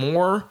a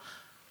more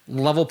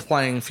level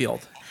playing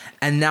field.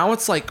 And now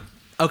it's like,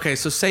 okay,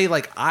 so say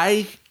like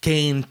I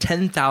gain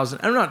 10,000.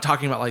 I'm not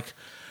talking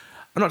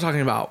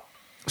about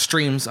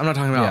streams. I'm not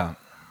talking about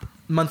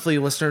monthly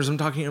listeners. I'm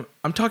talking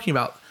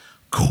about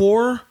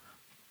core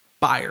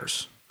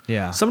buyers.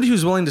 Yeah. Somebody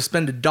who's willing to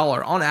spend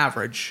 $1 on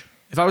average.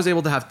 If I was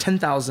able to have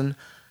 10,000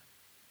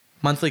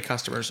 monthly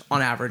customers on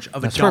average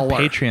of That's $1. where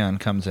Patreon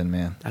comes in,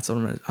 man. That's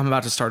what I'm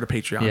about to start a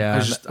Patreon. Yeah,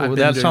 I've been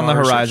that's doing on the all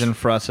research. horizon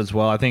for us as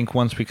well. I think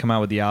once we come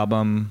out with the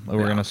album,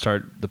 we're Yeah. going to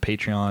start the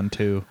Patreon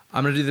too.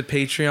 I'm going to do the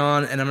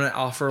Patreon, and I'm going to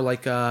offer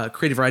like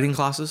creative writing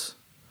classes.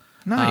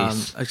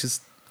 Nice.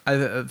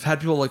 I've had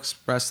people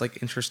express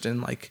like interest in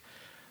like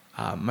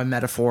my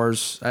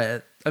metaphors.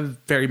 I'm a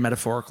very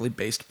metaphorically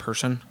based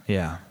person.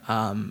 Yeah.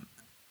 And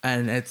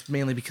it's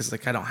mainly because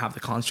like I don't have the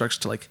constructs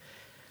to like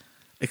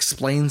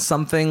explain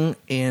something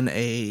in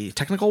a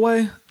technical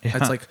way. Yeah.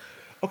 It's like,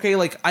 okay,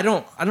 like I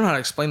don't know how to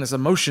explain this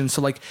emotion.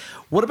 So like,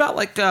 what about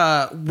like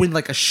when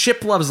like a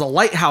ship loves a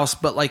lighthouse,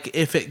 but like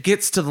if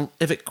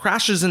it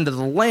crashes into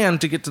the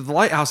land to get to the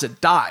lighthouse, it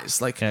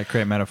dies. Like Yeah,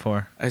 great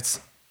metaphor.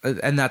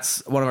 and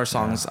that's one of our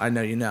songs. I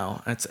know you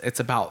know. It's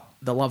about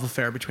the love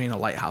affair between a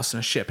lighthouse and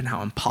a ship and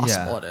how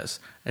impossible Yeah. it is.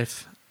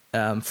 If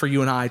for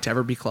you and I to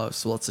ever be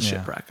close, well, it's a Yeah.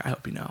 shipwreck. I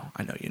hope you know.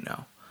 I know you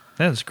know.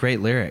 That's great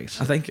lyrics.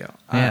 Thank you.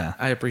 Yeah.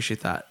 I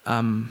appreciate that.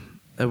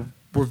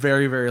 We're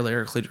very, very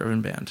lyrically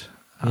driven band.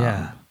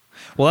 Yeah.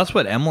 Well, that's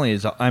what Emily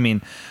is. I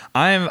mean,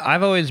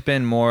 I've always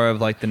been more of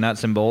like the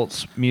nuts and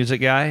bolts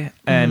music guy,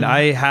 and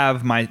I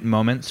have my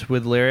moments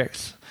with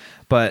lyrics,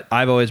 but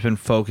I've always been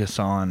focused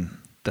on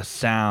the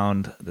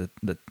sound,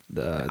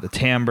 the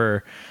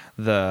timbre,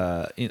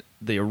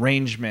 the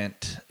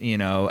arrangement,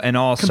 and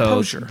also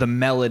Composure. the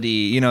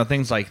melody,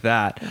 things like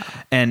that. Yeah.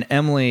 And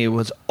Emily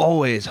was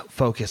always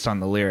focused on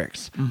the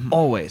lyrics,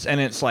 always. And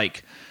it's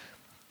like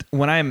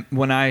when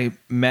I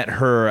met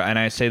her, and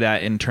I say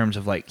that in terms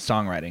of like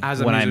songwriting,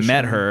 when I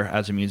met her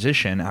as a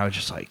musician, I was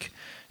just like,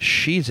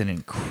 she's an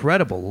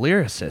incredible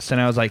lyricist. And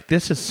I was like,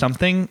 this is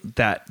something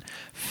that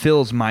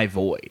fills my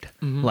void.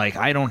 Like,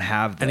 I don't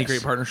have this. Any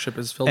great partnership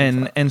is filled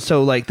with that. And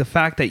so like the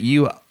fact that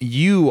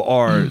you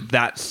are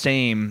that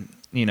same,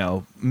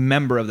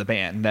 member of the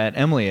band that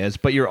Emily is,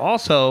 but you're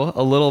also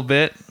a little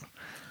bit,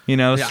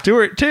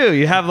 Stuart too.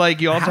 You have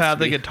like, you also have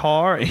the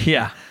guitar.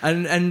 Yeah.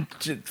 And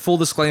full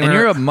disclaimer. And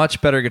you're a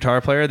much better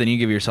guitar player than you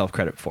give yourself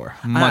credit for.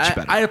 Much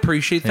better. I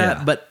appreciate that,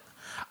 Yeah. but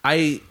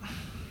I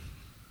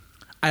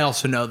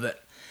also know that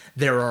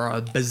there are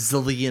a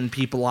bazillion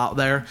people out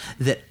there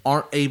that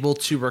aren't able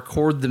to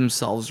record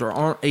themselves or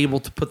aren't able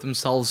to put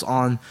themselves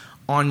on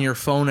your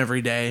phone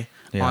every day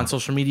on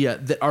social media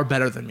that are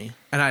better than me.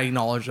 And I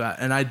acknowledge that.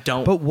 And I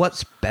don't. But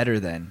what's better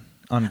than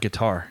on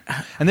guitar?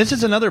 And this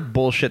is another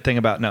bullshit thing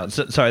about, not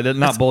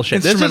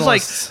bullshit.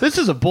 This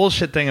is a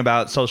bullshit thing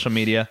about social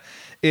media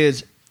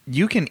is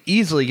you can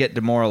easily get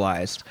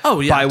demoralized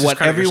by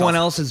what everyone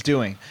else is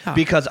doing.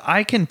 Because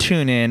I can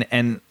tune in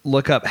and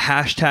look up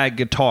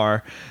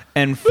 #guitar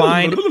and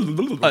find a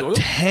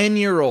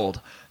 10-year-old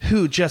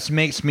who just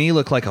makes me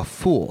look like a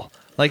fool.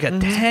 Like a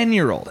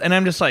 10-year-old. And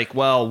I'm just like,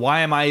 well, why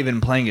am I even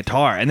playing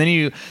guitar? And then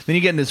you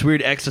get in this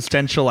weird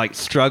existential like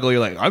struggle.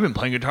 You're like, I've been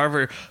playing guitar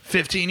for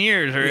 15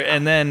 years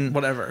and then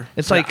whatever.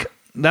 It's like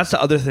that's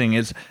the other thing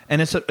is,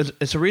 and it's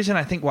a reason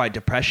I think why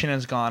depression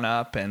has gone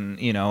up and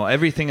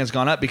everything has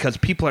gone up, because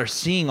people are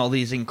seeing all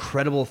these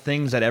incredible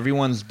things that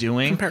everyone's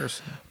doing.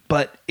 Comparison.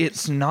 But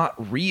it's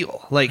not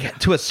real. Like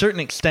to a certain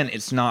extent,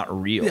 it's not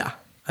real. Yeah.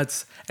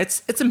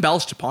 It's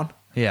embellished upon.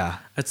 Yeah.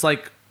 It's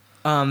like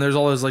there's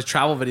all those like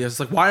travel videos. It's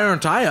like, why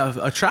aren't I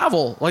a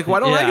travel? Like,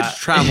 why don't I get to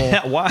travel?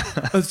 Yeah, why?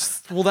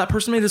 Well, that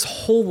person made his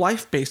whole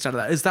life based out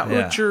of that. Is that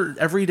what your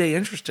everyday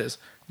interest is?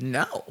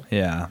 No.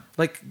 Yeah.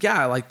 Like,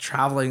 I like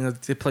traveling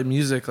to play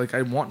music. Like,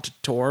 I want to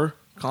tour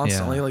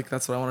constantly. Yeah. Like,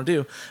 that's what I want to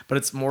do. But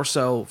it's more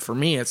so for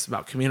me, it's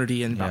about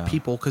community and about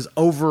people. Because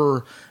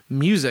over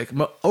music,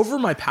 over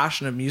my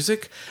passion of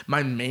music,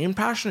 my main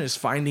passion is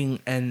finding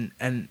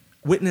and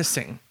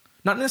witnessing.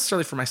 Not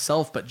necessarily for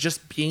myself, but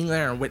just being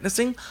there and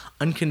witnessing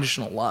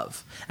unconditional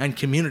love and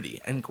community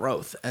and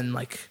growth and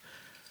like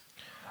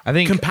I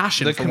think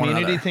compassion. The for one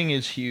community another. thing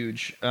is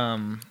huge.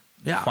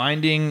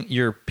 Finding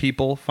your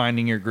people,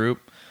 finding your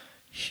group,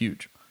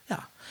 huge.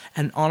 Yeah,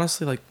 and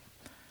honestly, like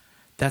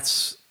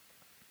that's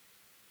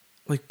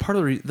like part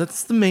of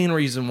that's the main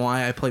reason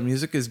why I play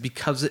music is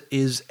because it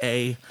is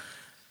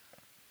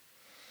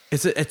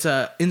it's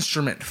a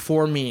instrument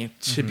for me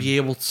to be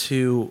able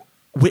to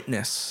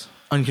witness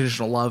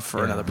unconditional love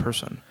for another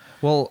person.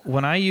 Well,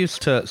 when I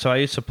used to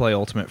play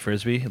Ultimate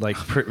Frisbee, like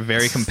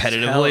very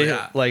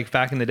competitively, like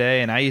back in the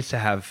day, and I used to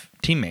have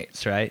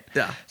teammates, right?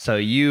 Yeah. So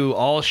you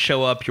all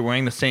show up, you're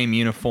wearing the same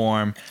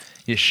uniform,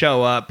 you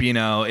show up,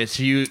 it's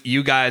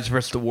you guys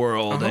versus the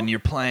world, and you're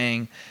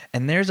playing,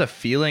 and there's a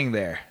feeling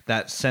there,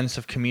 that sense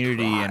of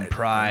community and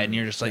pride, and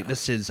you're just like,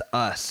 this is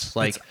us.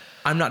 Like,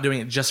 I'm not doing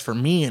it just for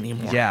me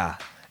anymore. Yeah.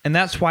 And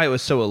that's why it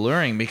was so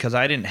alluring, because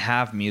I didn't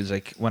have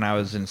music when I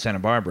was in Santa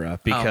Barbara,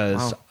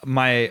 because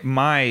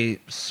my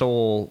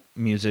soul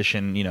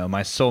musician,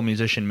 my soul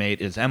musician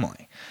mate is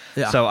Emily.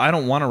 Yeah. So I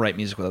don't want to write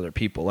music with other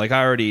people. Like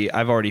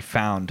I've already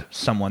found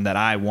someone that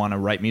I want to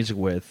write music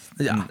with,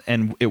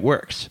 and it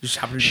works.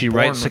 She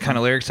writes the kind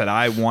of lyrics that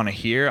I want to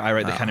hear. I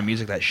write the kind of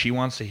music that she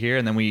wants to hear,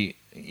 and then we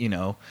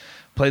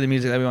play the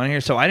music that we want to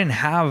hear. So I didn't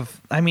have.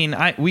 I mean,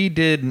 we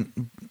did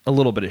a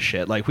little bit of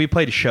shit. Like we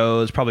played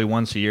shows probably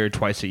once a year,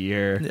 twice a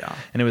year. Yeah.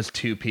 And it was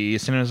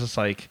 2-piece, and it was just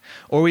like,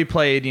 or we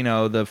played,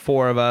 the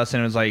 4 of us,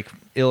 and it was like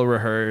ill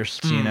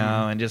rehearsed,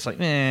 and just like,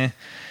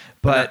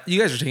 But you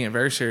guys are taking it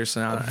very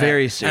seriously now.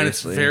 Very And it's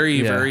seriously.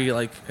 very, very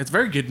like it's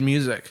very good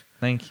music.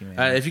 Thank you,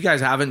 man. If you guys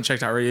haven't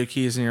checked out Radio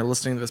Keys and you're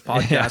listening to this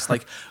podcast,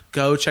 like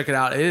go check it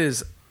out. It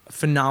is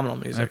phenomenal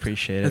music. I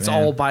appreciate it. It's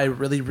all by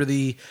really,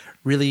 really,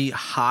 really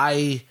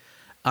high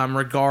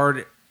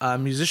regard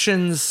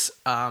musicians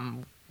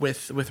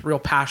with real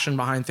passion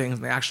behind things,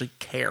 and they actually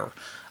care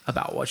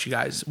about what you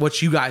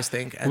guys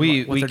think. And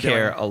we what they're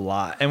care doing. a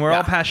lot, and we're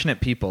all passionate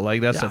people.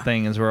 Like that's the Yeah.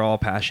 thing, is we're all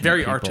passionate,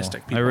 Very people.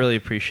 artistic people. I really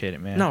appreciate it,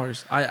 man. No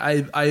worries.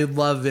 I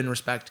love and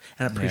respect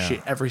and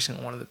appreciate every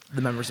single one of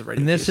the members of Radio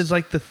And this Keys. is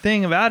like the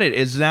thing about it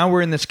is now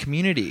we're in this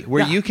community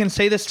where Yeah. you can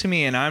say this to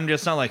me and I'm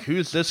just not like,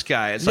 who's this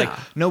guy? It's like, Yeah.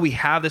 no, we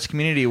have this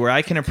community where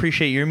I can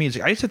appreciate your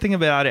music. I used to think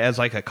about it as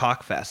like a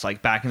cock fest,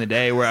 like back in the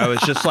day where I was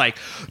just like,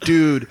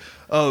 dude,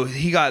 oh,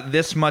 he got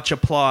this much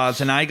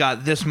applause and I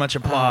got this much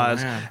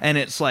applause. man. And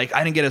it's like,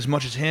 I didn't get as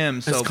much as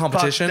him. So It's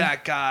competition. fuck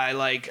that guy.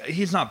 Like,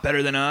 he's not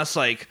better than us.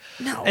 Like,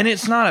 No. and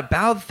it's not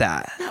about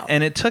that. No.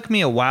 And it took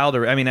me a while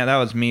to, I mean, that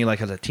was me like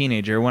as a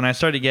teenager. When I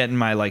started getting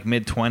my like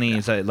mid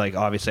 20s, I like,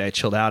 obviously I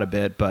chilled out a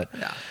bit, but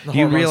Yeah. The you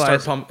hormones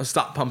realize,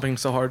 stop pumping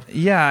so hard.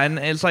 yeah, and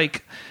it's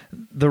like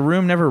the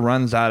room never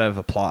runs out of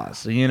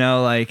applause.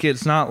 Like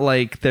it's not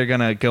like they're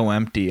gonna go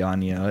empty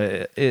on you.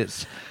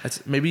 It's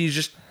Maybe you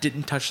just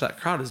didn't touch that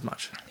crowd as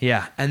much.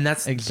 yeah, And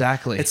that's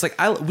exactly. It's like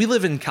we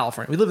live in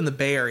California. We live in the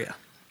Bay Area,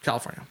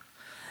 California,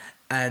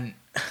 and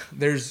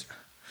there's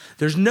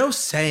no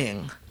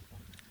saying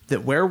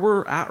that where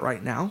we're at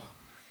right now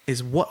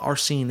is what our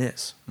scene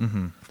is.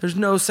 Mm-hmm. There's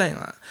no saying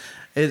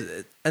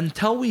that.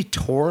 Until we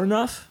tour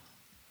enough,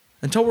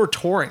 until we're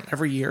touring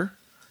every year,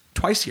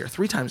 twice a year,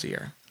 3 times a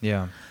year,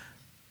 yeah.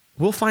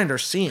 we'll find our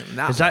scene.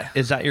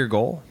 Is that your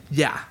goal?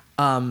 Yeah.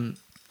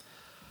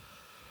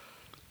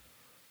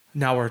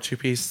 Now we're a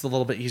 2-piece. It's a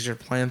little bit easier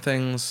to plan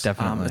things.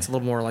 Definitely. It's a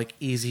little more like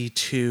easy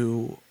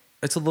to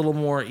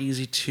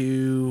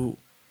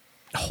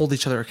hold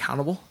each other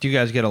accountable. Do you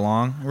guys get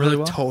along really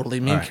well? Totally.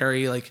 Me All and right.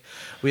 Carrie, like,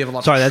 we have a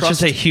lot Sorry, of that's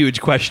trust. just a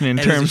huge question in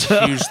It is terms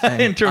a of huge thing.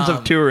 in terms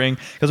of touring.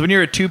 Because when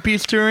you're a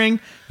 2-piece touring,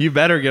 you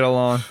better get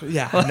along.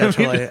 Yeah, no,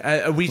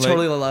 totally. We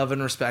totally love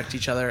and respect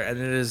each other, and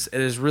it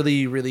is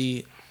really,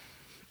 really,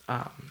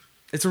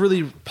 it's a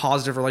really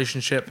positive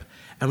relationship,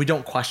 and we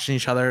don't question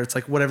each other. It's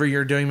like, whatever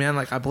you're doing, man,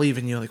 like, I believe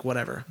in you, like,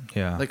 whatever.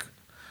 Yeah. Like,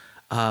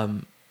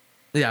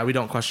 yeah, we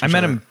don't question I each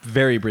met other. him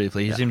very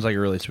briefly. He seems like a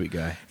really sweet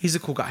guy. He's a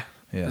cool guy.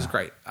 Yeah. He's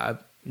great.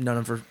 I've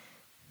known him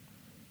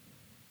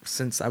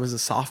since I was a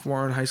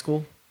sophomore in high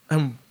school.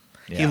 And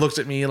he Yeah. looked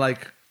at me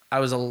like I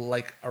was a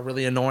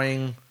really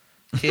annoying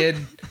kid.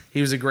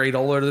 He was a grade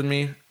older than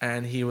me,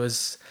 and he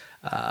was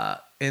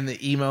in the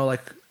emo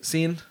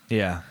scene,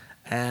 Yeah.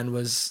 and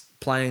was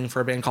playing for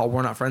a band called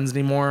We're Not Friends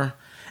Anymore,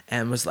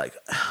 and was like,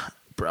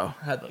 bro,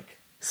 had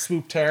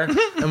swooped hair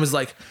and was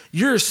like,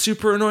 "You're a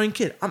super annoying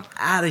kid. I'm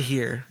out of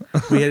here."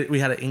 We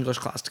had an English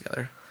class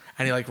together,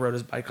 and he rode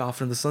his bike off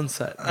into the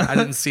sunset. I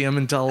didn't see him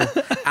until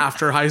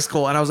after high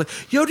school, and I was like,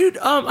 "Yo, dude,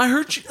 I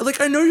heard you.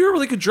 I know you're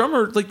a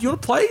drummer. You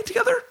want to play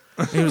together?"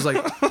 And he was like,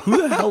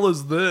 "Who the hell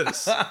is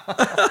this?"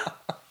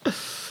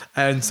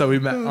 And so we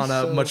met on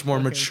a much more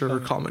mature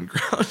common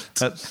ground.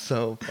 That's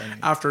so funny.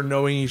 After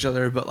knowing each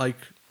other, but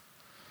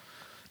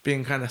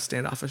being kind of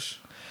standoffish.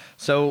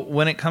 So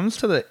when it comes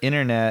to the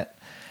internet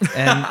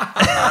and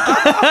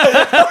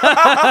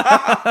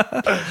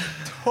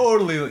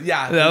Totally,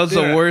 yeah. that was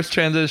the worst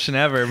transition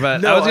ever,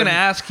 but No, I was going to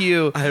ask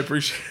you I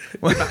appreciate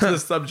it. Get back to the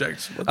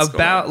subject. What's going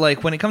about on?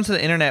 when it comes to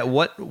the internet,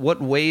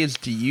 what ways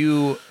do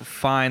you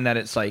find that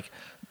it's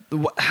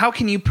how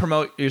can you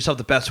promote yourself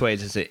the best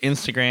ways? Is it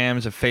Instagram?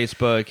 Is it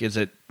Facebook? Is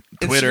it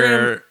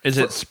Twitter? Instagram, Is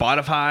it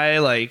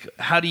Spotify?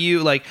 How do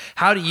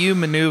you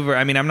maneuver?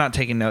 I mean, I'm not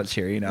taking notes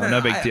here, no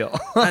big deal.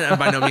 And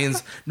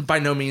by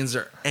no means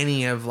are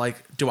any of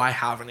do I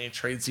have any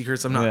trade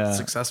secrets? I'm not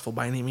successful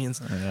by any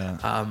means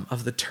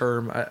of the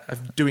term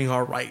of doing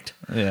all right.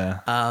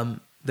 Yeah.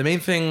 The main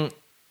thing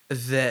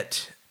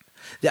that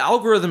the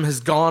algorithm has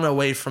gone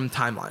away from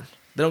timeline.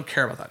 They don't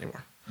care about that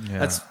anymore. Yeah.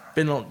 That's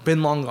been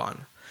long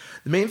gone.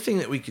 The main thing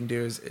that we can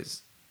do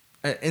is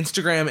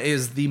Instagram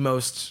is the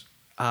most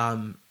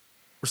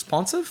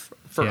responsive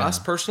for us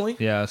personally.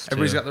 Yeah, us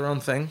everybody's too. got their own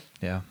thing.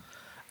 Yeah.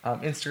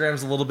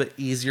 Instagram's a little bit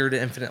easier to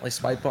infinitely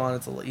swipe on.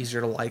 It's a little easier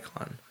to like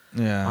on.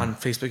 Yeah. On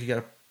Facebook, you got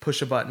to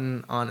push a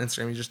button. On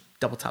Instagram, you just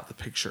double tap the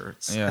picture.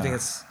 I think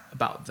it's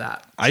about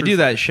that. I do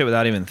that shit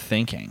without even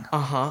thinking.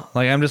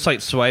 I'm just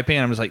swiping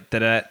and I'm just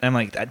did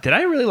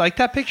I really like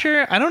that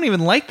picture? I don't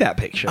even like that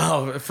picture.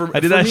 Oh, I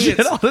do that me,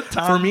 shit all the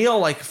time. For me,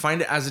 I'll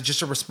find it as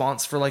just a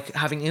response for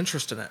having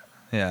interest in it.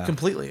 Yeah.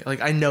 Completely.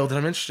 I know that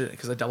I'm interested in it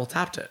because I double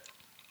tapped it.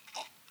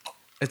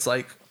 It's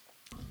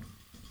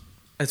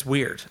it's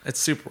weird. It's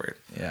super weird.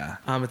 Yeah.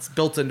 It's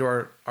built into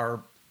our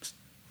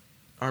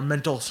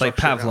mental It's like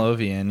structure now.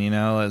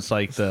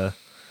 Pavlovian,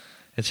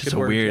 it's It's just a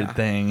weird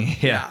thing.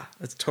 Yeah.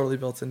 It's totally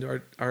built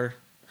into our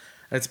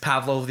it's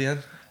Pavlovian.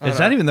 Is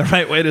that even the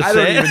right way to say it?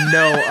 I don't even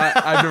know.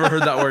 I've never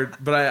heard that word,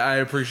 but I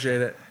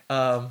appreciate it.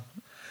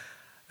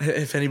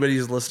 If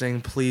anybody's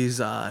listening,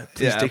 please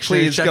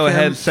please go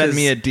ahead, send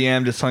me a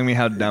DM just telling me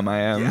how dumb I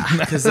am. Yeah,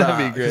 because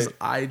that'd be great.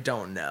 I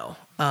don't know.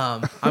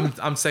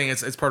 I'm saying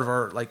it's part of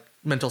our like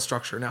mental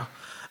structure now.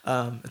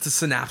 It's a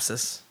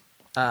synapsis.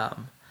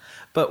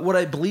 But what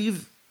I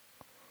believe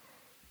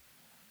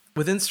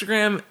with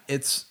Instagram,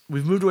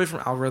 we've moved away from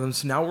algorithms,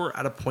 so now we're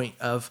at a point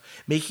of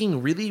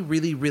making really,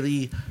 really,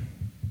 really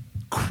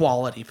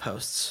quality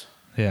posts.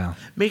 Yeah.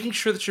 Making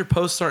sure that your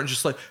posts aren't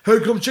just like, hey,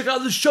 come check out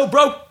this show,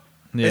 bro.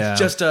 Yeah. It's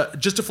just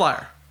a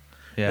flyer.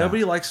 Yeah.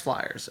 Nobody likes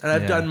flyers. And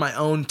I've done my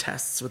own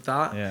tests with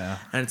that. Yeah.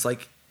 And it's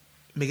like,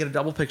 make it a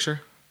double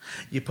picture.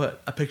 You put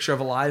a picture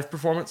of a live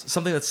performance,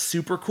 something that's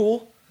super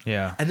cool.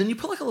 Yeah. And then you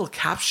put like a little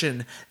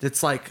caption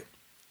that's like,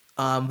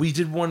 we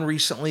did one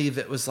recently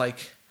that was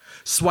like,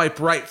 swipe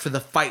right for the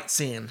fight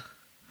scene.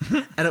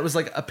 And it was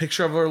like a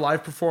picture of our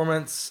live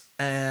performance,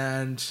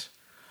 and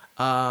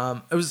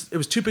it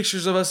was two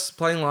pictures of us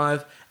playing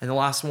live, and the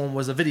last one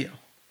was a video.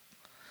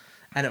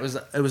 And it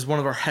was one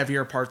of our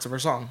heavier parts of our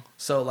song.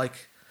 So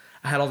like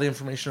I had all the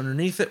information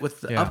underneath it with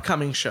the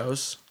upcoming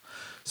shows.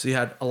 So you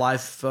had a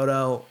live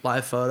photo,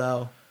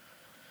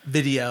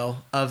 video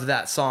of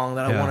that song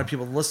that I wanted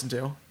people to listen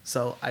to.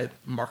 So I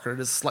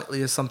marketed it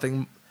slightly as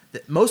something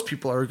that most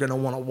people are going to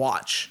want to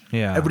watch.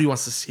 Yeah. Everybody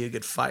wants to see a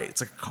good fight.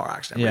 It's like a car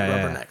accident.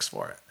 Everybody rubbernecks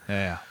for it.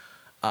 Yeah.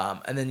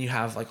 And then you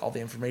have like all the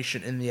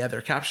information in the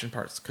other caption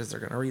parts because they're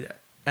going to read it.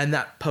 And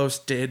that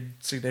post did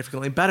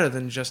significantly better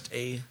than just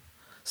a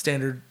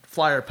standard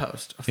flyer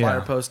post. A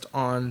flyer post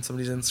on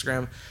somebody's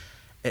Instagram.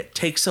 It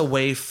takes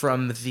away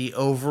from the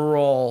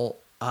overall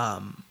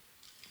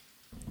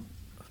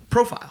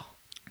profile.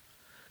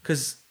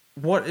 Because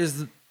what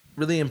is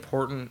really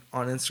important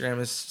on Instagram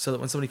is so that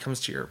when somebody comes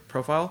to your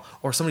profile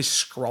or somebody's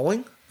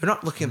scrolling, they're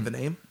not looking at the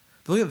name,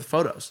 they're looking at the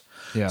photos.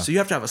 Yeah. So you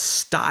have to have a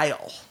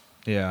style.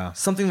 Yeah.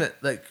 Something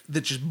that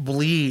just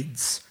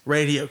bleeds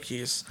Radio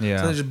Keys. Yeah.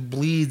 Something that just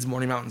bleeds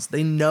Morning Mountains.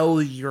 They know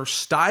your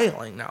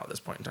styling now at this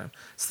point in time.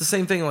 It's the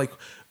same thing like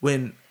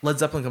when Led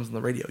Zeppelin comes on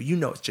the radio, you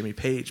know it's Jimmy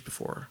Page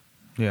before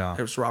it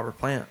was Robert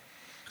Plant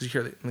because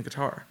you hear it in the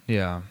guitar.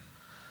 Yeah.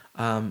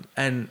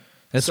 And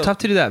it's tough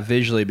to do that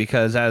visually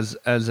because as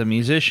a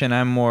musician,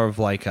 I'm more of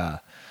like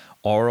a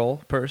oral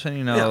person,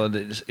 you know,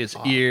 it's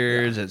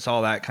ears, it's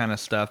all that kind of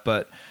stuff.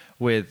 But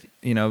with,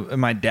 you know,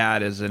 my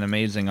dad is an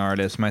amazing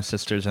artist. My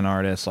sister's an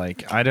artist.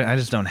 Like I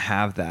just don't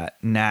have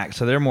that knack.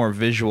 So they're more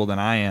visual than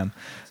I am.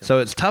 So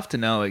it's tough to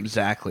know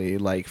exactly,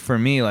 like for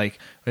me, like,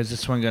 is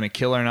this one going to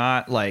kill or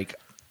not? Like,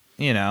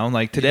 you know,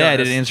 like today I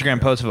did an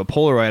Instagram post of a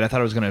Polaroid. I thought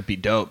it was going to be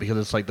dope because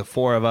it's like the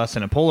four of us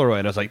in a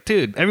Polaroid. I was like,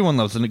 dude, everyone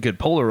loves a good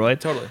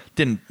Polaroid. Totally.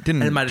 Didn't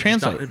and it might have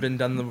translate. just not been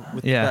done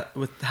with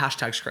the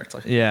hashtags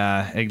correctly.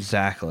 Yeah,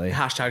 exactly.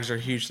 Hashtags are a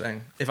huge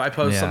thing. If I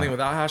post something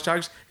without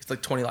hashtags, it's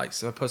like 20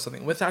 likes. If I post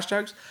something with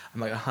hashtags,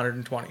 I'm like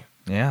 120.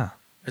 Yeah.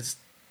 It's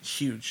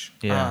huge.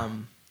 Yeah.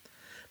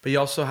 But you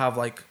also have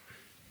like,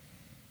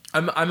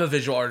 I'm a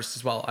visual artist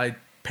as well. I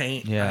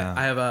paint. Yeah.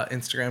 I have an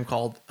Instagram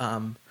called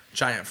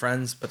Giant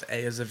Friends, but the A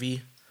is a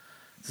V.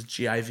 It's a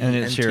GIV. And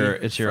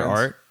it's your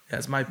art? Yeah,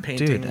 it's my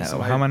paintings. Dude,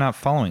 how am I not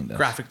following this?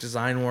 Graphic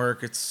design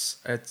work.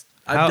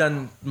 I've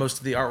done most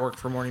of the artwork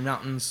for Morning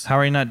Mountains. How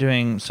are you not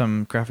doing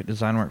some graphic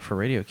design work for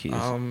Radio Keys?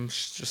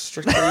 Just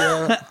strictly.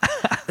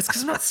 It's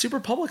because I'm not super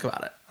public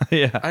about it.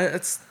 Yeah.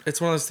 It's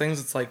one of those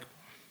things. It's like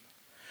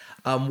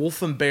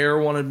Wolf and Bear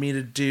wanted me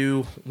to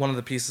do one of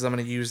the pieces I'm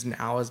going to use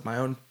now as my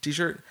own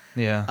T-shirt.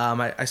 Yeah.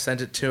 I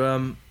sent it to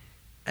him,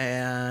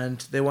 and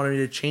they wanted me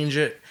to change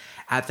it.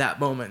 At that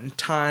moment in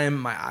time,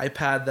 my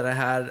iPad that I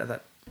had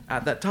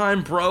at that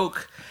time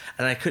broke,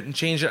 and I couldn't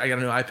change it. I got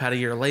a new iPad a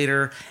year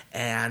later,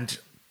 and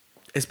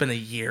it's been a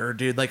year,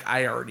 dude. Like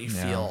I already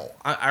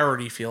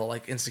feel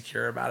like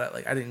insecure about it.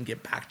 Like I didn't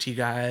get back to you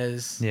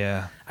guys.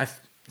 Yeah.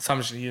 So I'm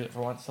just gonna use it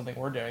for something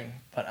we're doing.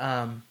 But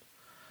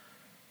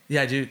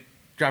yeah, dude,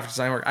 graphic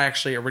design work. I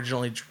actually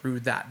originally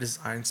drew that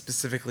design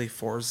specifically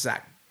for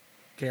Zach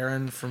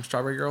Guerin from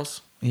Strawberry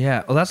Girls.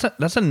 Yeah. Well,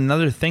 that's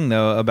another thing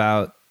though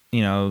about,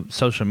 you know,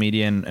 social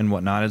media and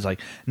whatnot is like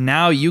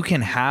now you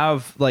can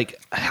have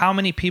like how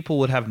many people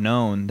would have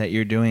known that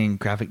you're doing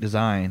graphic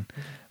design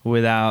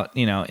without,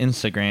 you know,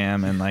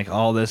 Instagram and like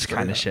all this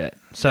kind of shit.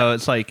 So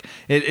it's like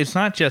it's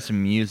not just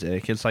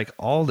music, it's like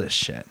all this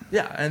shit.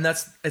 Yeah, and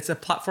it's a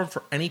platform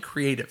for any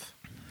creative.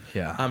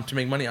 Yeah. To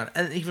make money on.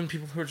 And even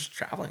people who are just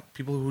traveling,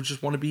 people who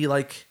just want to be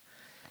like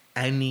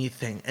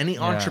anything, any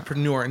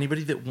entrepreneur,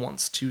 anybody that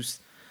wants to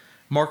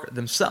market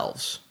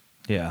themselves.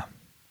 Yeah.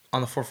 On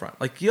the forefront.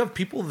 Like you have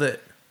people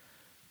that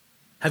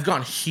have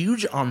gone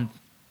huge on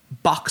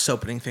box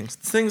opening things.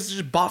 Things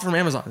just bought from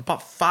Amazon. They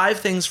bought 5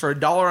 things for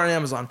 $1 on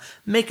Amazon.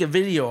 Make a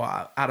video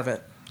out of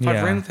it. 5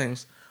 random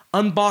things.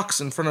 Unbox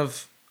in front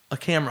of a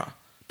camera.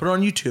 Put it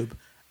on YouTube.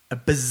 A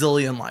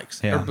bazillion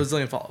likes. Or a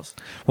bazillion follows.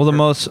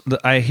 Well,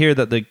 I hear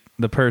that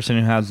the person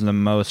who has the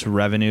most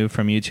revenue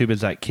from YouTube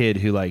is that kid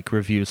who like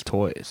reviews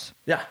toys.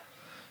 Yeah.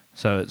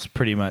 So it's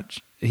pretty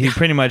much he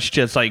pretty much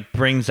just like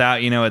brings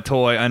out, you know, a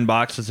toy,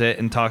 unboxes it,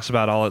 and talks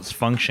about all its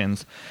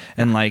functions,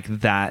 and like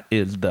that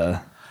is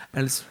the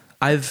and it's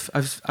I've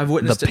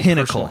witnessed the it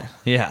pinnacle. personally.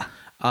 Yeah.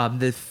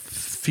 The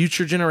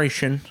future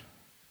generation.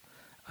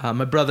 My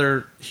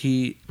older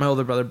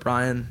brother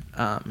Brian,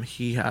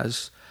 he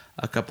has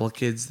a couple of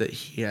kids that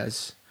he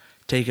has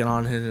taken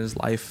on in his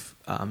life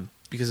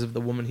because of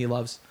the woman he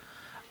loves,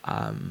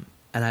 and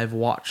I've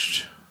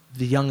watched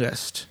the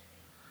youngest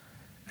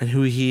and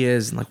who he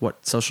is and like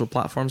what social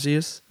platforms he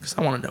is, because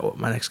I want to know what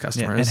my next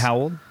customer is. And how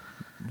old?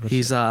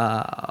 He's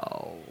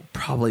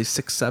probably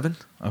 6, 7.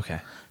 Okay.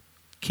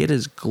 Kid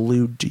is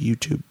glued to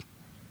YouTube.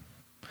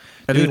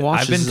 Dude,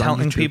 I've been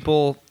telling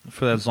people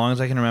for as long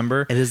as I can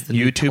remember, it is the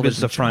new YouTube is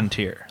the television channel.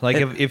 frontier. Like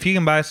if you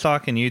can buy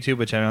stock in YouTube,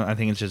 which I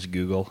think it's just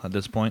Google at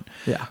this point.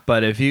 Yeah.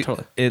 But if you,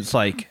 Totally. it's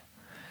like,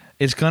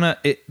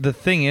 the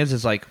thing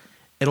is like,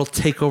 It'll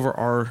take over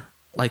our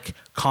like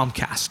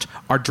Comcast,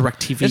 our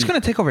DirecTV. it's going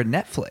to take over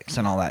Netflix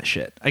and all that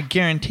shit. I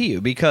guarantee you,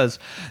 because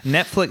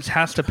Netflix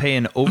has to pay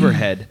an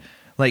overhead.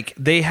 Like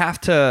they have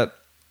to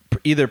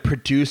either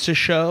produce a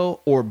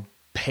show or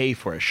pay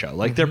for a show.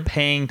 Like they're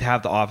paying to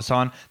have The Office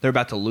on. They're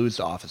about to lose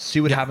The Office.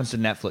 See what happens to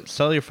Netflix.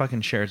 Sell your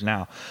fucking shares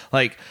now.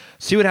 Like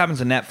see what happens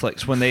to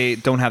Netflix when they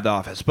don't have The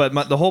Office. But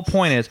the whole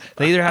point is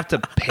they either have to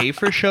pay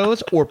for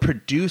shows or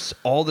produce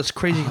all this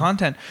crazy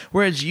content.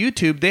 Whereas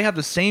YouTube, they have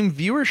the same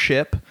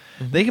viewership.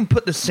 They can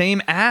put the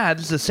same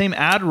ads, the same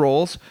ad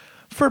rolls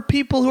for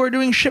people who are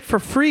doing shit for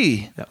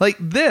free. Yep. Like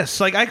this.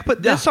 Like I could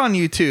put this on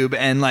YouTube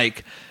and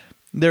like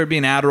there would be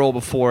an ad roll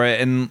before it,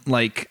 and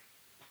like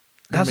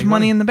that's make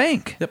money money in the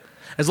bank. Yep.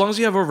 As long as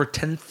you have over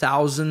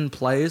 10,000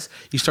 plays,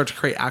 you start to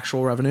create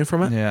actual revenue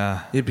from it.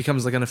 Yeah. It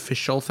becomes like an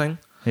official thing.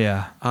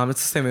 Yeah.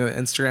 It's the same thing with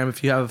Instagram.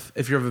 If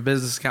you have a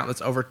business account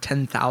that's over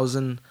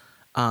 10,000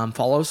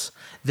 follows,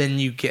 then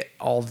you get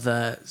all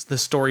the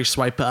story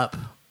swipe up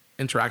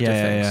interactive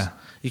things. Yeah.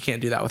 You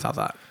can't do that without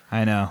that.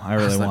 I know. I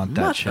really was like, want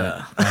that what shit.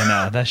 the- I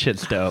know. That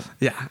shit's dope.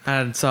 Yeah.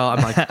 And so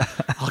I'm like,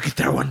 I'll get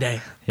there one day.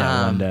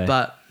 Yeah, one day.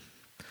 But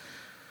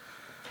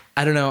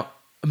I don't know.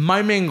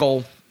 My main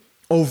goal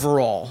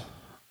overall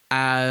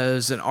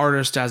as an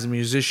artist, as a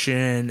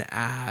musician,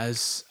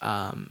 as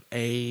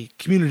a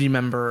community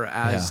member,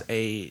 as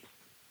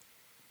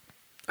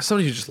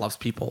somebody who just loves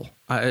people,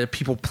 a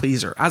people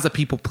pleaser,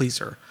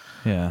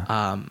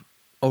 Yeah.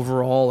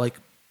 overall, like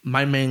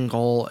my main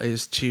goal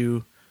is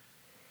to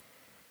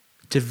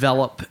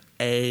develop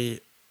I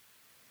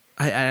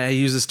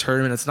use this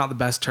term and it's not the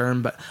best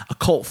term, but a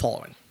cult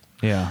following.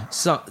 Yeah.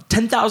 So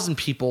 10,000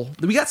 people.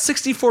 We got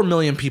 64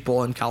 million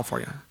people in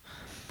California.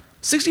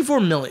 64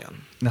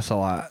 million. That's a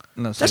lot.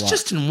 That's That's a lot.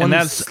 just in one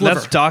and sliver.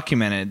 that's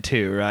documented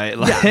too, right?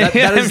 Like, that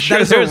is- I'm sure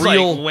that is a there's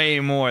real- like way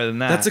more than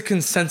that. That's a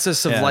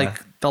consensus of Yeah.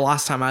 like the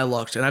last time I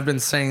looked, and I've been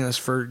saying this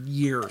for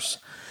years.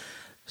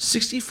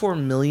 64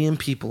 million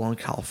people in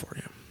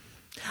California.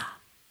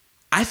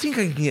 I think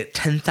I can get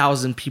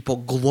 10,000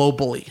 people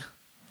globally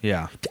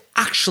yeah. to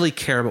actually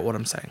care about what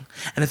I'm saying.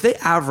 And if they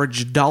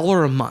average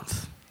 $1 a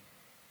month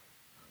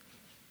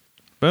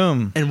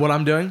Boom. in what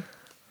I'm doing,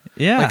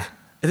 Yeah. like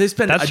if they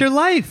spend That's your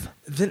life.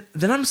 then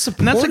I'm And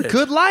supported. that's a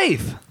good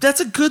life.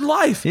 That's a good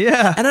life.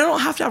 Yeah. And I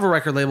don't have to have a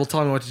record label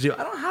telling me what to do.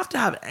 I don't have to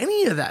have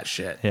any of that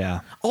shit. Yeah.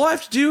 All I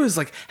have to do is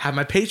like have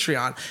my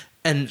Patreon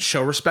and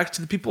show respect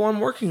to the people I'm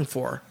working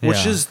for,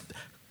 which Yeah. is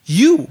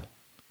you.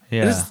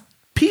 Yeah. It is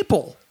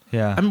people.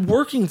 Yeah. I'm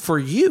working for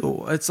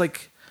you. It's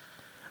like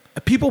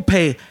people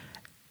pay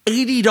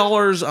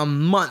 $80 a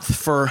month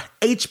for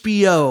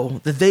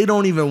HBO that they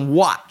don't even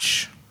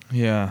watch.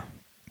 Yeah.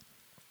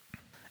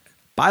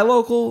 Buy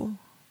local,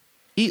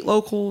 eat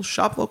local,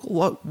 shop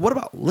local. What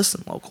about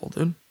listen local,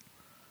 dude?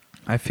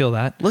 I feel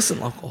that. Listen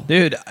local.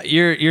 Dude,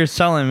 you're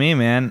selling me,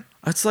 man.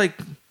 It's like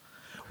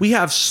we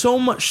have so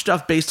much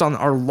stuff based on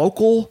our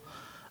local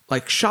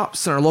like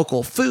shops and our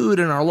local food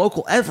and our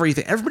local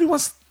everything. Everybody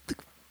wants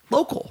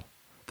local.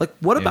 Like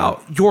what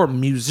about your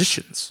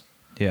musicians?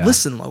 Yeah.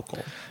 Listen local.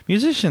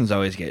 Musicians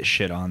always get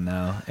shit on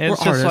though. We're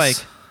It's just artists.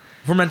 like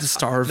We're meant to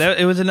starve.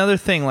 it was another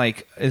thing.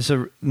 Like,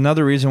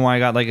 another reason why I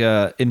got like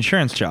a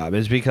insurance job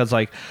is because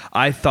like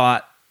I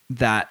thought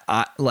that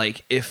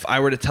if I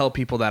were to tell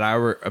people that I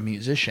were a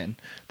musician,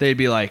 they'd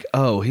be like,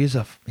 "Oh, he's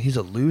a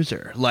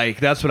loser." Like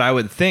that's what I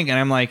would think, and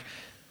I'm like,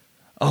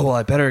 "Oh well,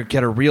 I better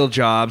get a real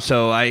job."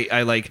 So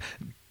I like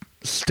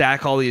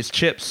stack all these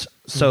chips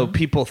so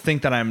people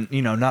think that I'm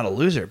not a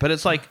loser. But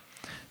it's like,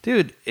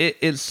 dude,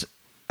 it's.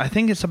 I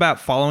think it's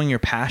about following your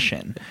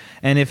passion.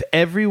 And if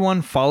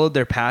everyone followed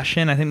their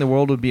passion, I think the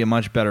world would be a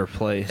much better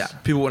place. Yeah,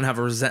 people wouldn't have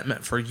a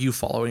resentment for you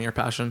following your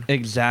passion.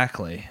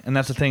 Exactly. And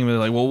that's the thing. They're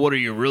like, well, what are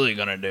you really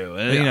going to do?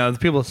 And,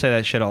 people say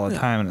that shit all the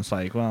time. And it's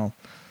like, well.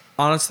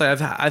 Honestly,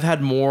 I've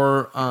had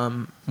more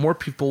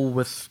people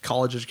with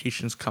college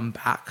educations come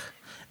back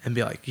and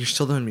be like, you're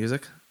still doing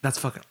music? That's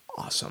fucking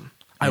awesome.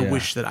 I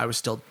wish that I was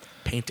still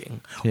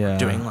painting or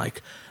doing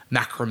like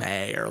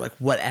macrame or like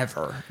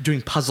whatever,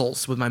 doing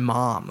puzzles with my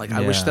mom. Like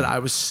I wish that I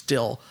was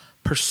still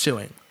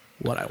pursuing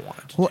what I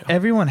wanted to do. Well,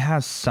 everyone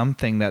has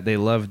something that they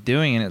love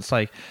doing, and it's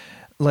like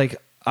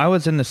I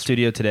was in the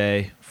studio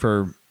today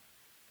for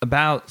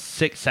about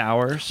 6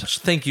 hours.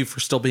 Thank you for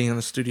still being in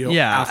the studio.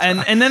 Yeah,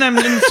 and then I'm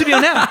in the studio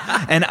now,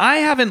 and I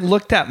haven't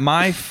looked at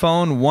my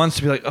phone once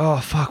to be like, oh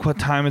fuck, what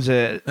time is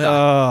it?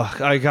 Oh,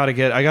 I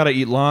gotta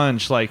eat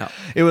lunch. Like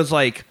it was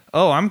like,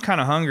 oh, I'm kind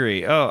of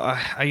hungry. Oh,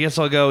 I guess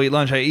I'll go eat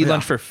lunch. I eat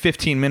lunch for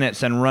 15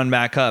 minutes and run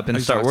back up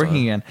and start working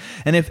again.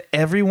 And if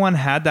everyone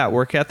had that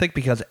work ethic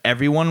because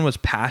everyone was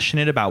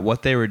passionate about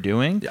what they were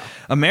doing,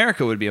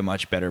 America would be a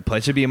much better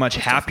place. It'd be a much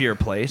happier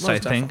place, I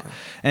think.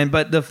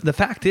 But the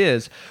fact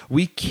is,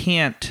 we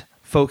can't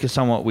focus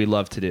on what we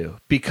love to do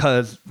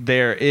because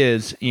there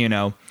is,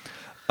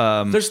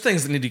 there's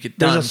things that need to get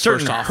done. There's a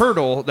certain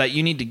hurdle that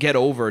you need to get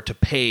over to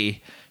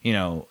pay,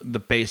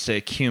 the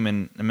basic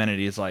human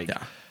amenities like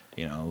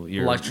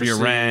your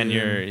rent,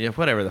 your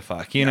whatever the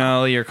fuck,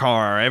 your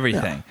car,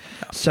 everything.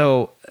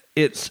 So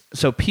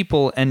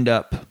people end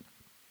up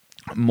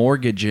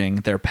mortgaging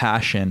their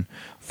passion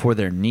for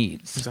their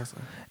needs.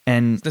 Exactly.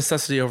 And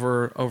necessity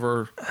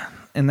over.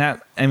 And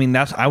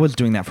I was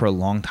doing that for a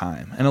long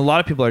time. And a lot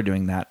of people are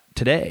doing that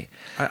today.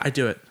 I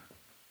do it.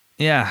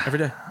 Yeah. Every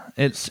day.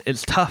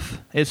 It's tough.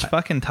 It's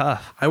fucking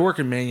tough. I work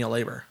in manual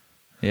labor.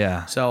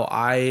 Yeah. So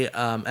I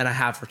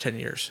have for 10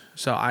 years.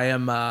 So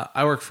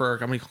I work for a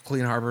company called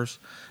Clean Harbors.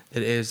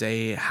 It is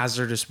a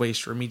hazardous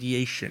waste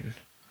remediation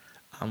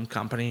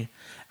company,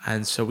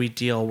 and so we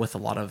deal with a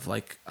lot of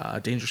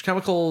dangerous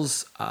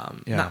chemicals.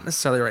 Not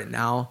necessarily right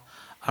now.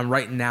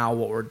 Right now,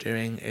 what we're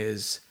doing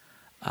is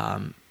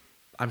I'm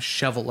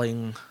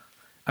shoveling.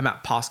 I'm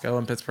at POSCO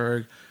in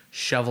Pittsburgh,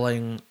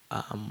 shoveling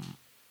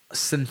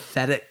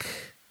synthetic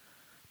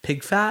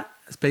pig fat.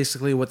 It's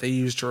basically what they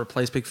use to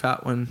replace pig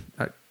fat when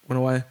it went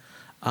away.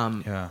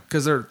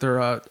 Because they're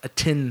a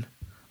tin,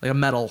 like a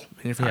metal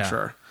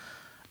manufacturer,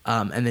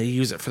 and they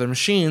use it for their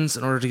machines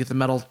in order to get the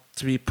metal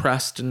to be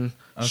pressed and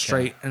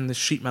straight and the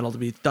sheet metal to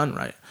be done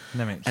right.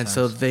 That makes sense.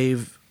 So they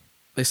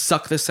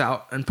suck this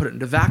out and put it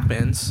into vac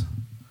bins,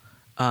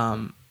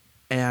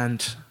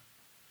 and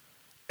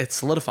it's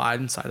solidified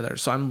inside of there.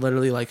 So I'm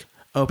literally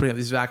opening up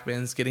these vac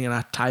bins, getting in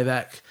a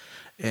Tyvek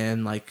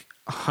in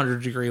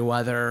 100-degree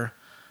weather,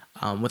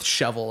 with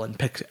shovel and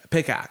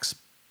pickaxe,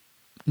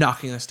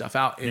 knocking this stuff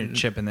out and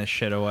chipping this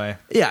shit away.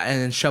 Yeah,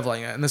 and then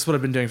shoveling it. And this is what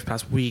I've been doing for the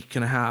past week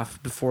and a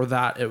half. Before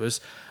that, it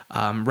was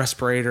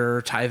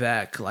respirator,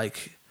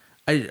 Tyvek,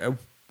 I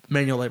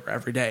manual labor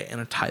every day in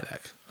a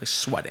Tyvek,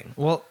 sweating.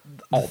 Well,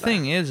 the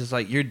thing is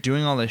you're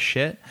doing all this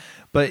shit,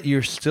 but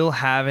you're still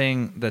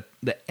having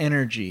the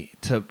energy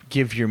to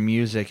give your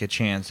music a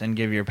chance and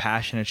give your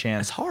passion a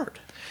chance. It's hard.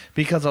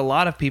 Because a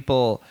lot of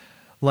people,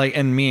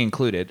 and me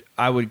included,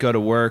 I would go to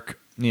work.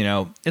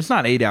 It's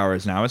not 8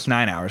 hours now, it's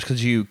 9 hours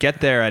because you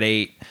get there at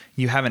 8,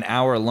 you have an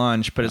hour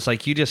lunch, but it's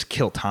you just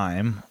kill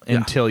time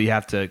until you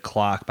have to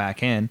clock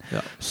back in.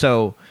 Yeah.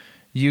 So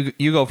you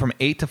go from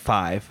 8 to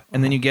 5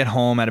 and then you get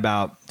home at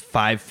about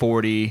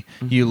 5:40.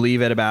 You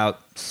leave at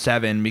about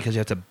 7 because you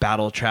have to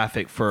battle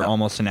traffic for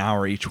almost an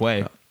hour each way.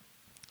 Yeah.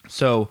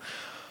 So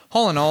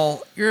all in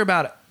all, you're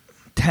about a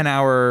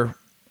 10-hour,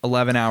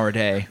 11-hour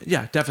day.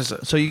 Yeah,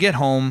 deficit. So you get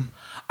home.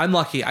 I'm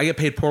lucky. I get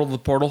paid portal to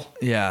portal.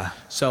 Yeah.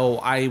 So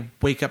I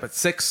wake up at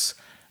 6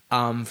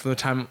 from the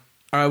time,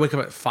 or I wake up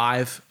at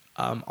 5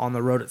 on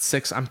the road at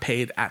 6. I'm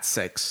paid at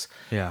 6.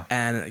 Yeah.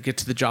 And I get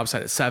to the job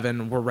site at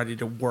 7. We're ready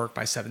to work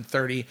by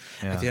 7:30.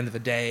 Yeah. At the end of the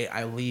day,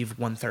 I leave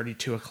 1:30,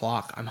 2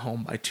 o'clock. I'm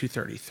home by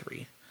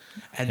 2:33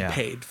 and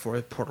paid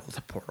for portal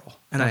to portal.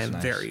 And I am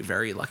very,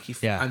 very lucky.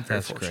 I'm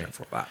very fortunate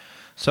for that.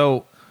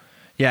 So...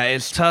 yeah,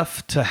 it's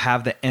tough to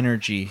have the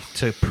energy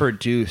to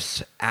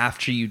produce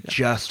after you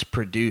just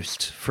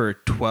produced for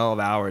 12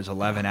 hours,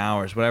 11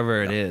 hours,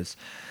 whatever it is.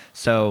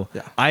 So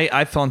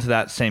I fell into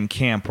that same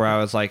camp where I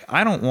was like,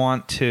 I don't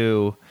want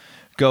to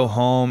go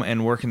home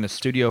and work in the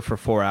studio for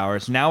 4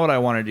 hours. Now what I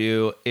want to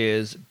do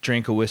is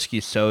drink a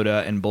whiskey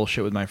soda and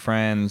bullshit with my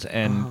friends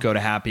and go to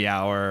happy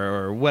hour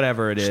or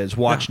whatever it is,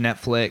 watch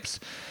Netflix,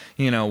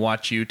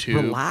 watch YouTube.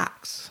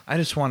 Relax. I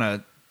just want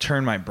to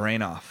turn my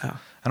brain off. Yeah.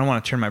 I don't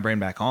want to turn my brain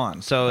back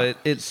on. So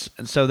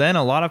so then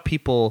a lot of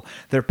people,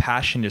 their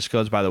passion just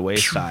goes by the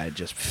wayside,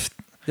 just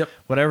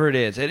whatever it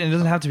is. It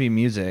doesn't have to be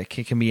music.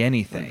 It can be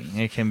anything.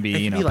 It can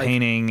be,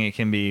 painting. It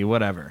can be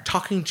whatever.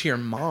 Talking to your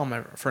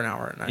mom for an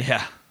hour at night.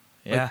 Yeah.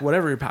 Yeah.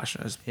 Whatever your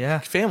passion is. Yeah.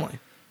 Family.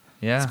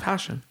 Yeah. It's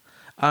passion.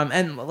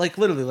 And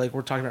literally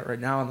we're talking about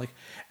right now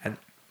and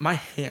my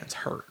hands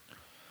hurt.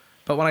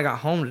 But when I got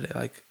home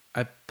today,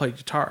 I played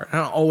guitar. I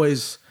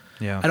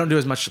don't do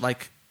as much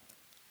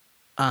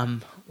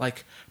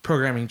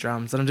programming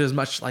drums. I don't do as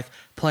much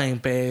playing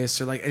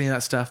bass or any of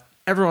that stuff.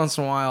 Every once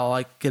in a while,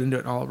 I'll get into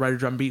it and I'll write a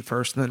drum beat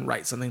first and then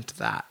write something to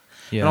that.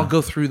 Yeah. And I'll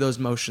go through those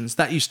motions.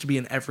 That used to be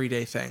an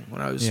everyday thing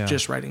when I was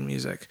just writing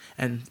music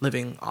and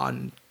living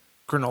on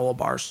granola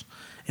bars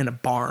in a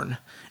barn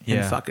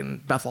in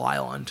fucking Bethel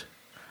Island.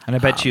 And I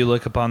bet you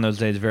look upon those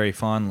days very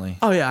fondly.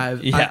 Oh yeah,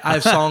 I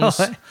have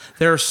songs.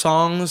 There are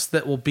songs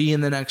that will be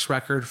in the next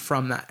record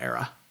from that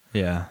era.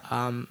 Yeah.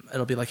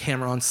 It'll be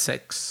Hammer on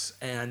 6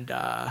 and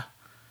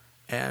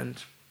there's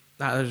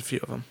a few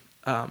of them.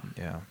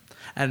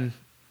 And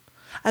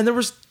And it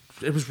was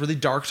really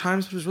dark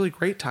times, but it was really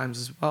great times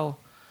as well.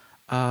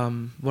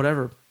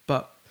 Whatever.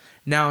 But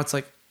now it's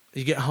like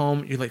you get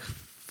home, you're like,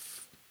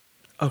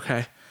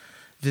 okay,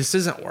 this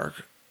isn't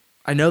work.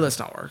 I know that's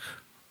not work.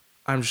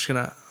 Let's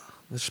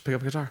just pick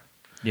up a guitar.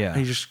 Yeah.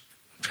 And you just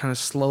kind of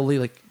slowly,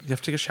 like, you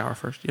have to take a shower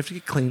first. You have to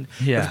get clean.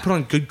 Yeah. You have to put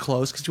on good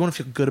clothes because you want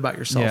to feel good about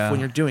yourself when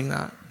you're doing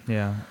that.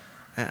 Yeah.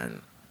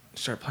 And you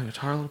start playing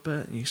guitar a little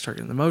bit, and you start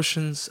getting the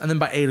motions. And then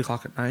by 8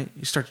 o'clock at night,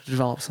 you start to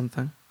develop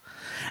something.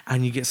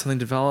 And you get something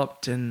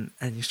developed, and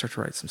you start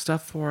to write some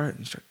stuff for it. And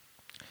you start...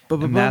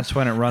 And that's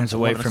when it runs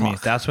away from you.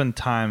 That's when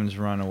times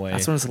run away.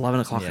 That's when it's 11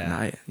 o'clock at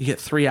night. You get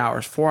 3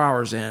 hours, 4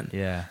 hours in.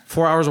 Yeah.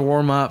 4 hours of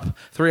warm-up,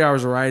 3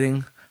 hours of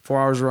writing,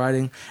 4 hours of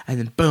writing, and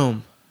then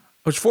boom.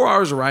 Which 4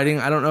 hours of writing,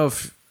 I don't know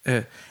if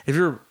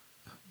you're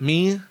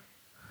me,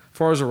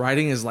 4 hours of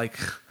writing is like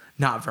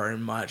not very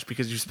much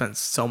because you spent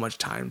so much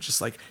time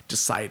just like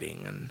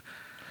deciding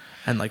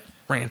and like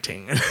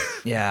ranting.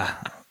 Yeah.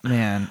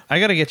 Man,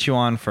 I got to get you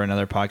on for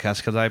another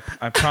podcast because I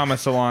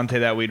promised Alante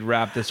that we'd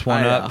wrap this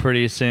one up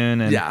pretty soon.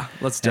 And, yeah,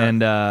 let's do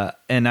it.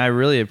 And I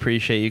really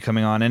appreciate you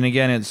coming on. And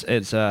again, it's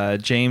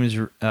James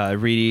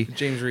Reedy.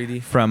 James Reedy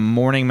from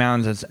Morning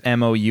Mountains. It's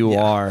Mourning.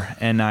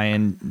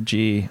 I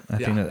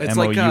think that's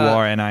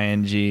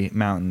Mourning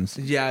Mountains.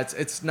 Yeah,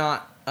 it's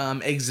not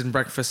eggs and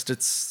breakfast.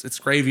 It's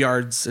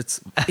graveyards.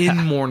 It's in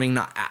morning,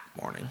 not at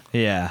morning.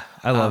 Yeah,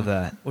 I love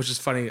that. Which is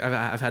funny.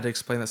 I've had to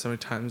explain that so many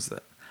times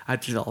that I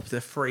developed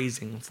the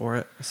phrasing for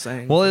it.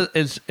 Saying, well,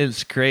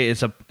 it's great.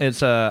 It's a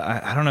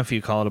I don't know if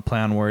you call it a play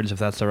on words if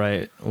that's the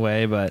right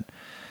way, but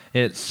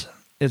it's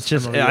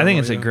just I think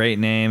it's a great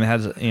name. It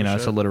has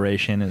it's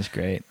alliteration. It's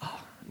great.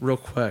 Oh, real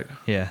quick,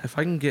 yeah. If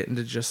I can get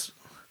into just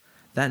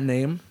that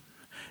name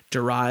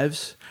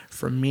derives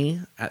from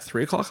me at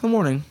 3 o'clock in the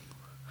morning,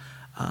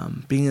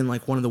 being in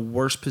like one of the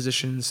worst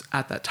positions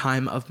at that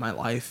time of my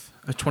life.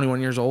 I was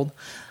 21 years old,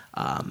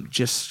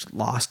 just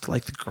lost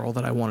like the girl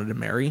that I wanted to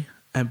marry.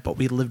 But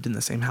we lived in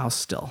the same house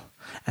still.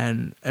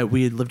 And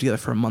we had lived together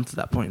for a month at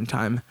that point in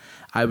time.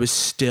 I was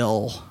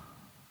still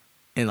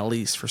in a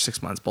lease for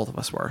 6 months. Both of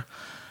us were.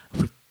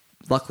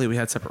 Luckily, we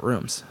had separate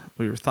rooms.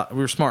 We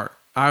were smart.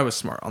 I was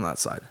smart on that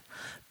side.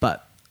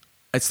 But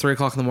it's 3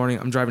 o'clock in the morning.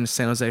 I'm driving to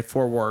San Jose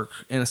for work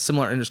in a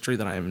similar industry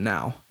that I am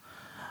now.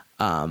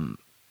 And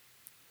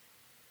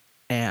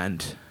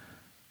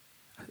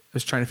I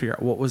was trying to figure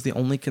out what was the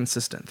only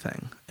consistent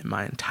thing in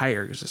my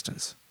entire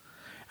existence.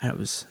 And it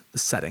was the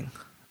setting.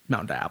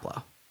 Mount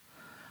Diablo.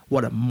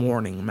 What a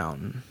morning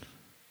mountain.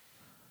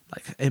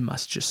 Like, it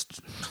must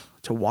just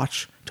to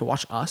watch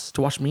us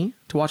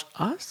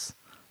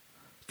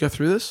go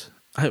through this.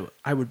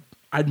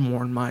 I'd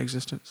mourn my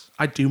existence.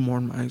 I do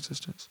mourn my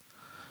existence.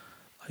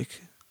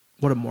 Like,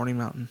 what a morning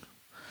mountain.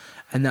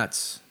 And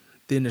that's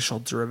the initial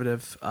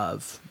derivative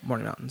of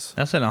Morning Mountains.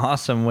 That's an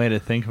awesome way to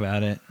think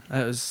about it.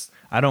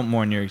 I don't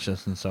mourn your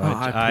existence, so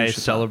I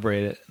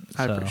celebrate it.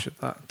 So. I appreciate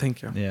that.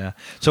 Thank you. Yeah.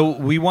 So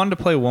we wanted to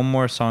play one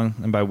more song,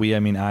 and by we I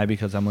mean I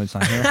because Emily's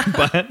not here.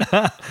 But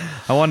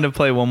I wanted to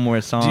play one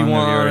more song. Do you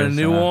want a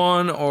new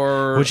one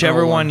or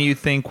whichever one you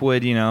think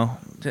would,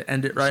 to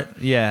end it right?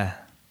 Yeah.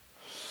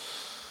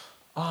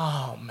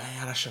 Oh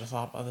man, I should have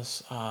thought about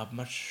this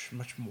much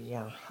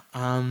more.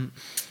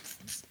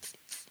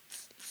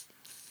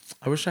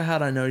 I wish I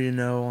had I Know You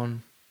Know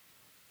on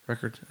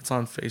record. It's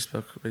on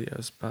Facebook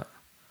videos, but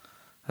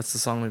that's the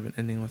song we've been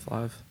ending with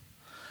live.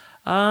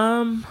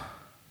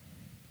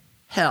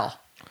 Hell,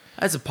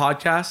 that's a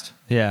podcast.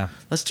 Yeah.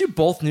 Let's do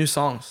both new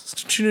songs.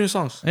 Let's do 2 new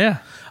songs. Yeah.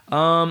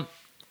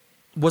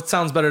 What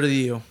sounds better to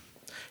you?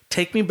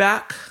 Take Me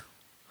Back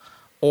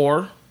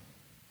or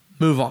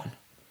Move On?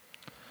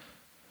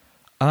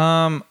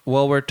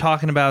 Well, we're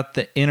talking about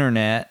the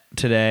internet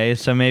today,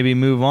 so maybe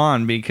Move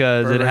On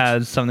because it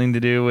has something to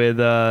do with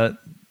the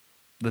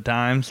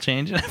times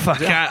changing.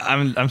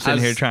 I'm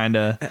sitting here trying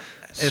to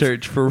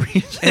search for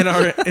reasons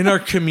in our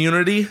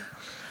community.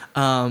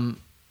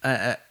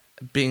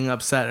 Being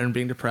upset and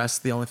being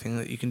depressed, the only thing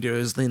that you can do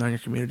is lean on your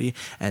community,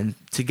 and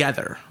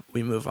together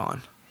we move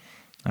on.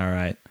 All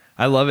right,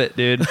 I love it,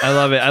 dude. I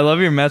love it. I love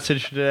your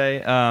message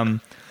today.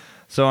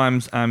 So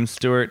I'm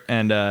Stuart,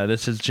 and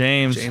this is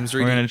James. James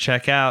Reedy. We're gonna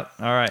check out.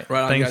 All right.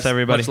 Thanks,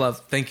 everybody. Much love.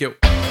 Thank you.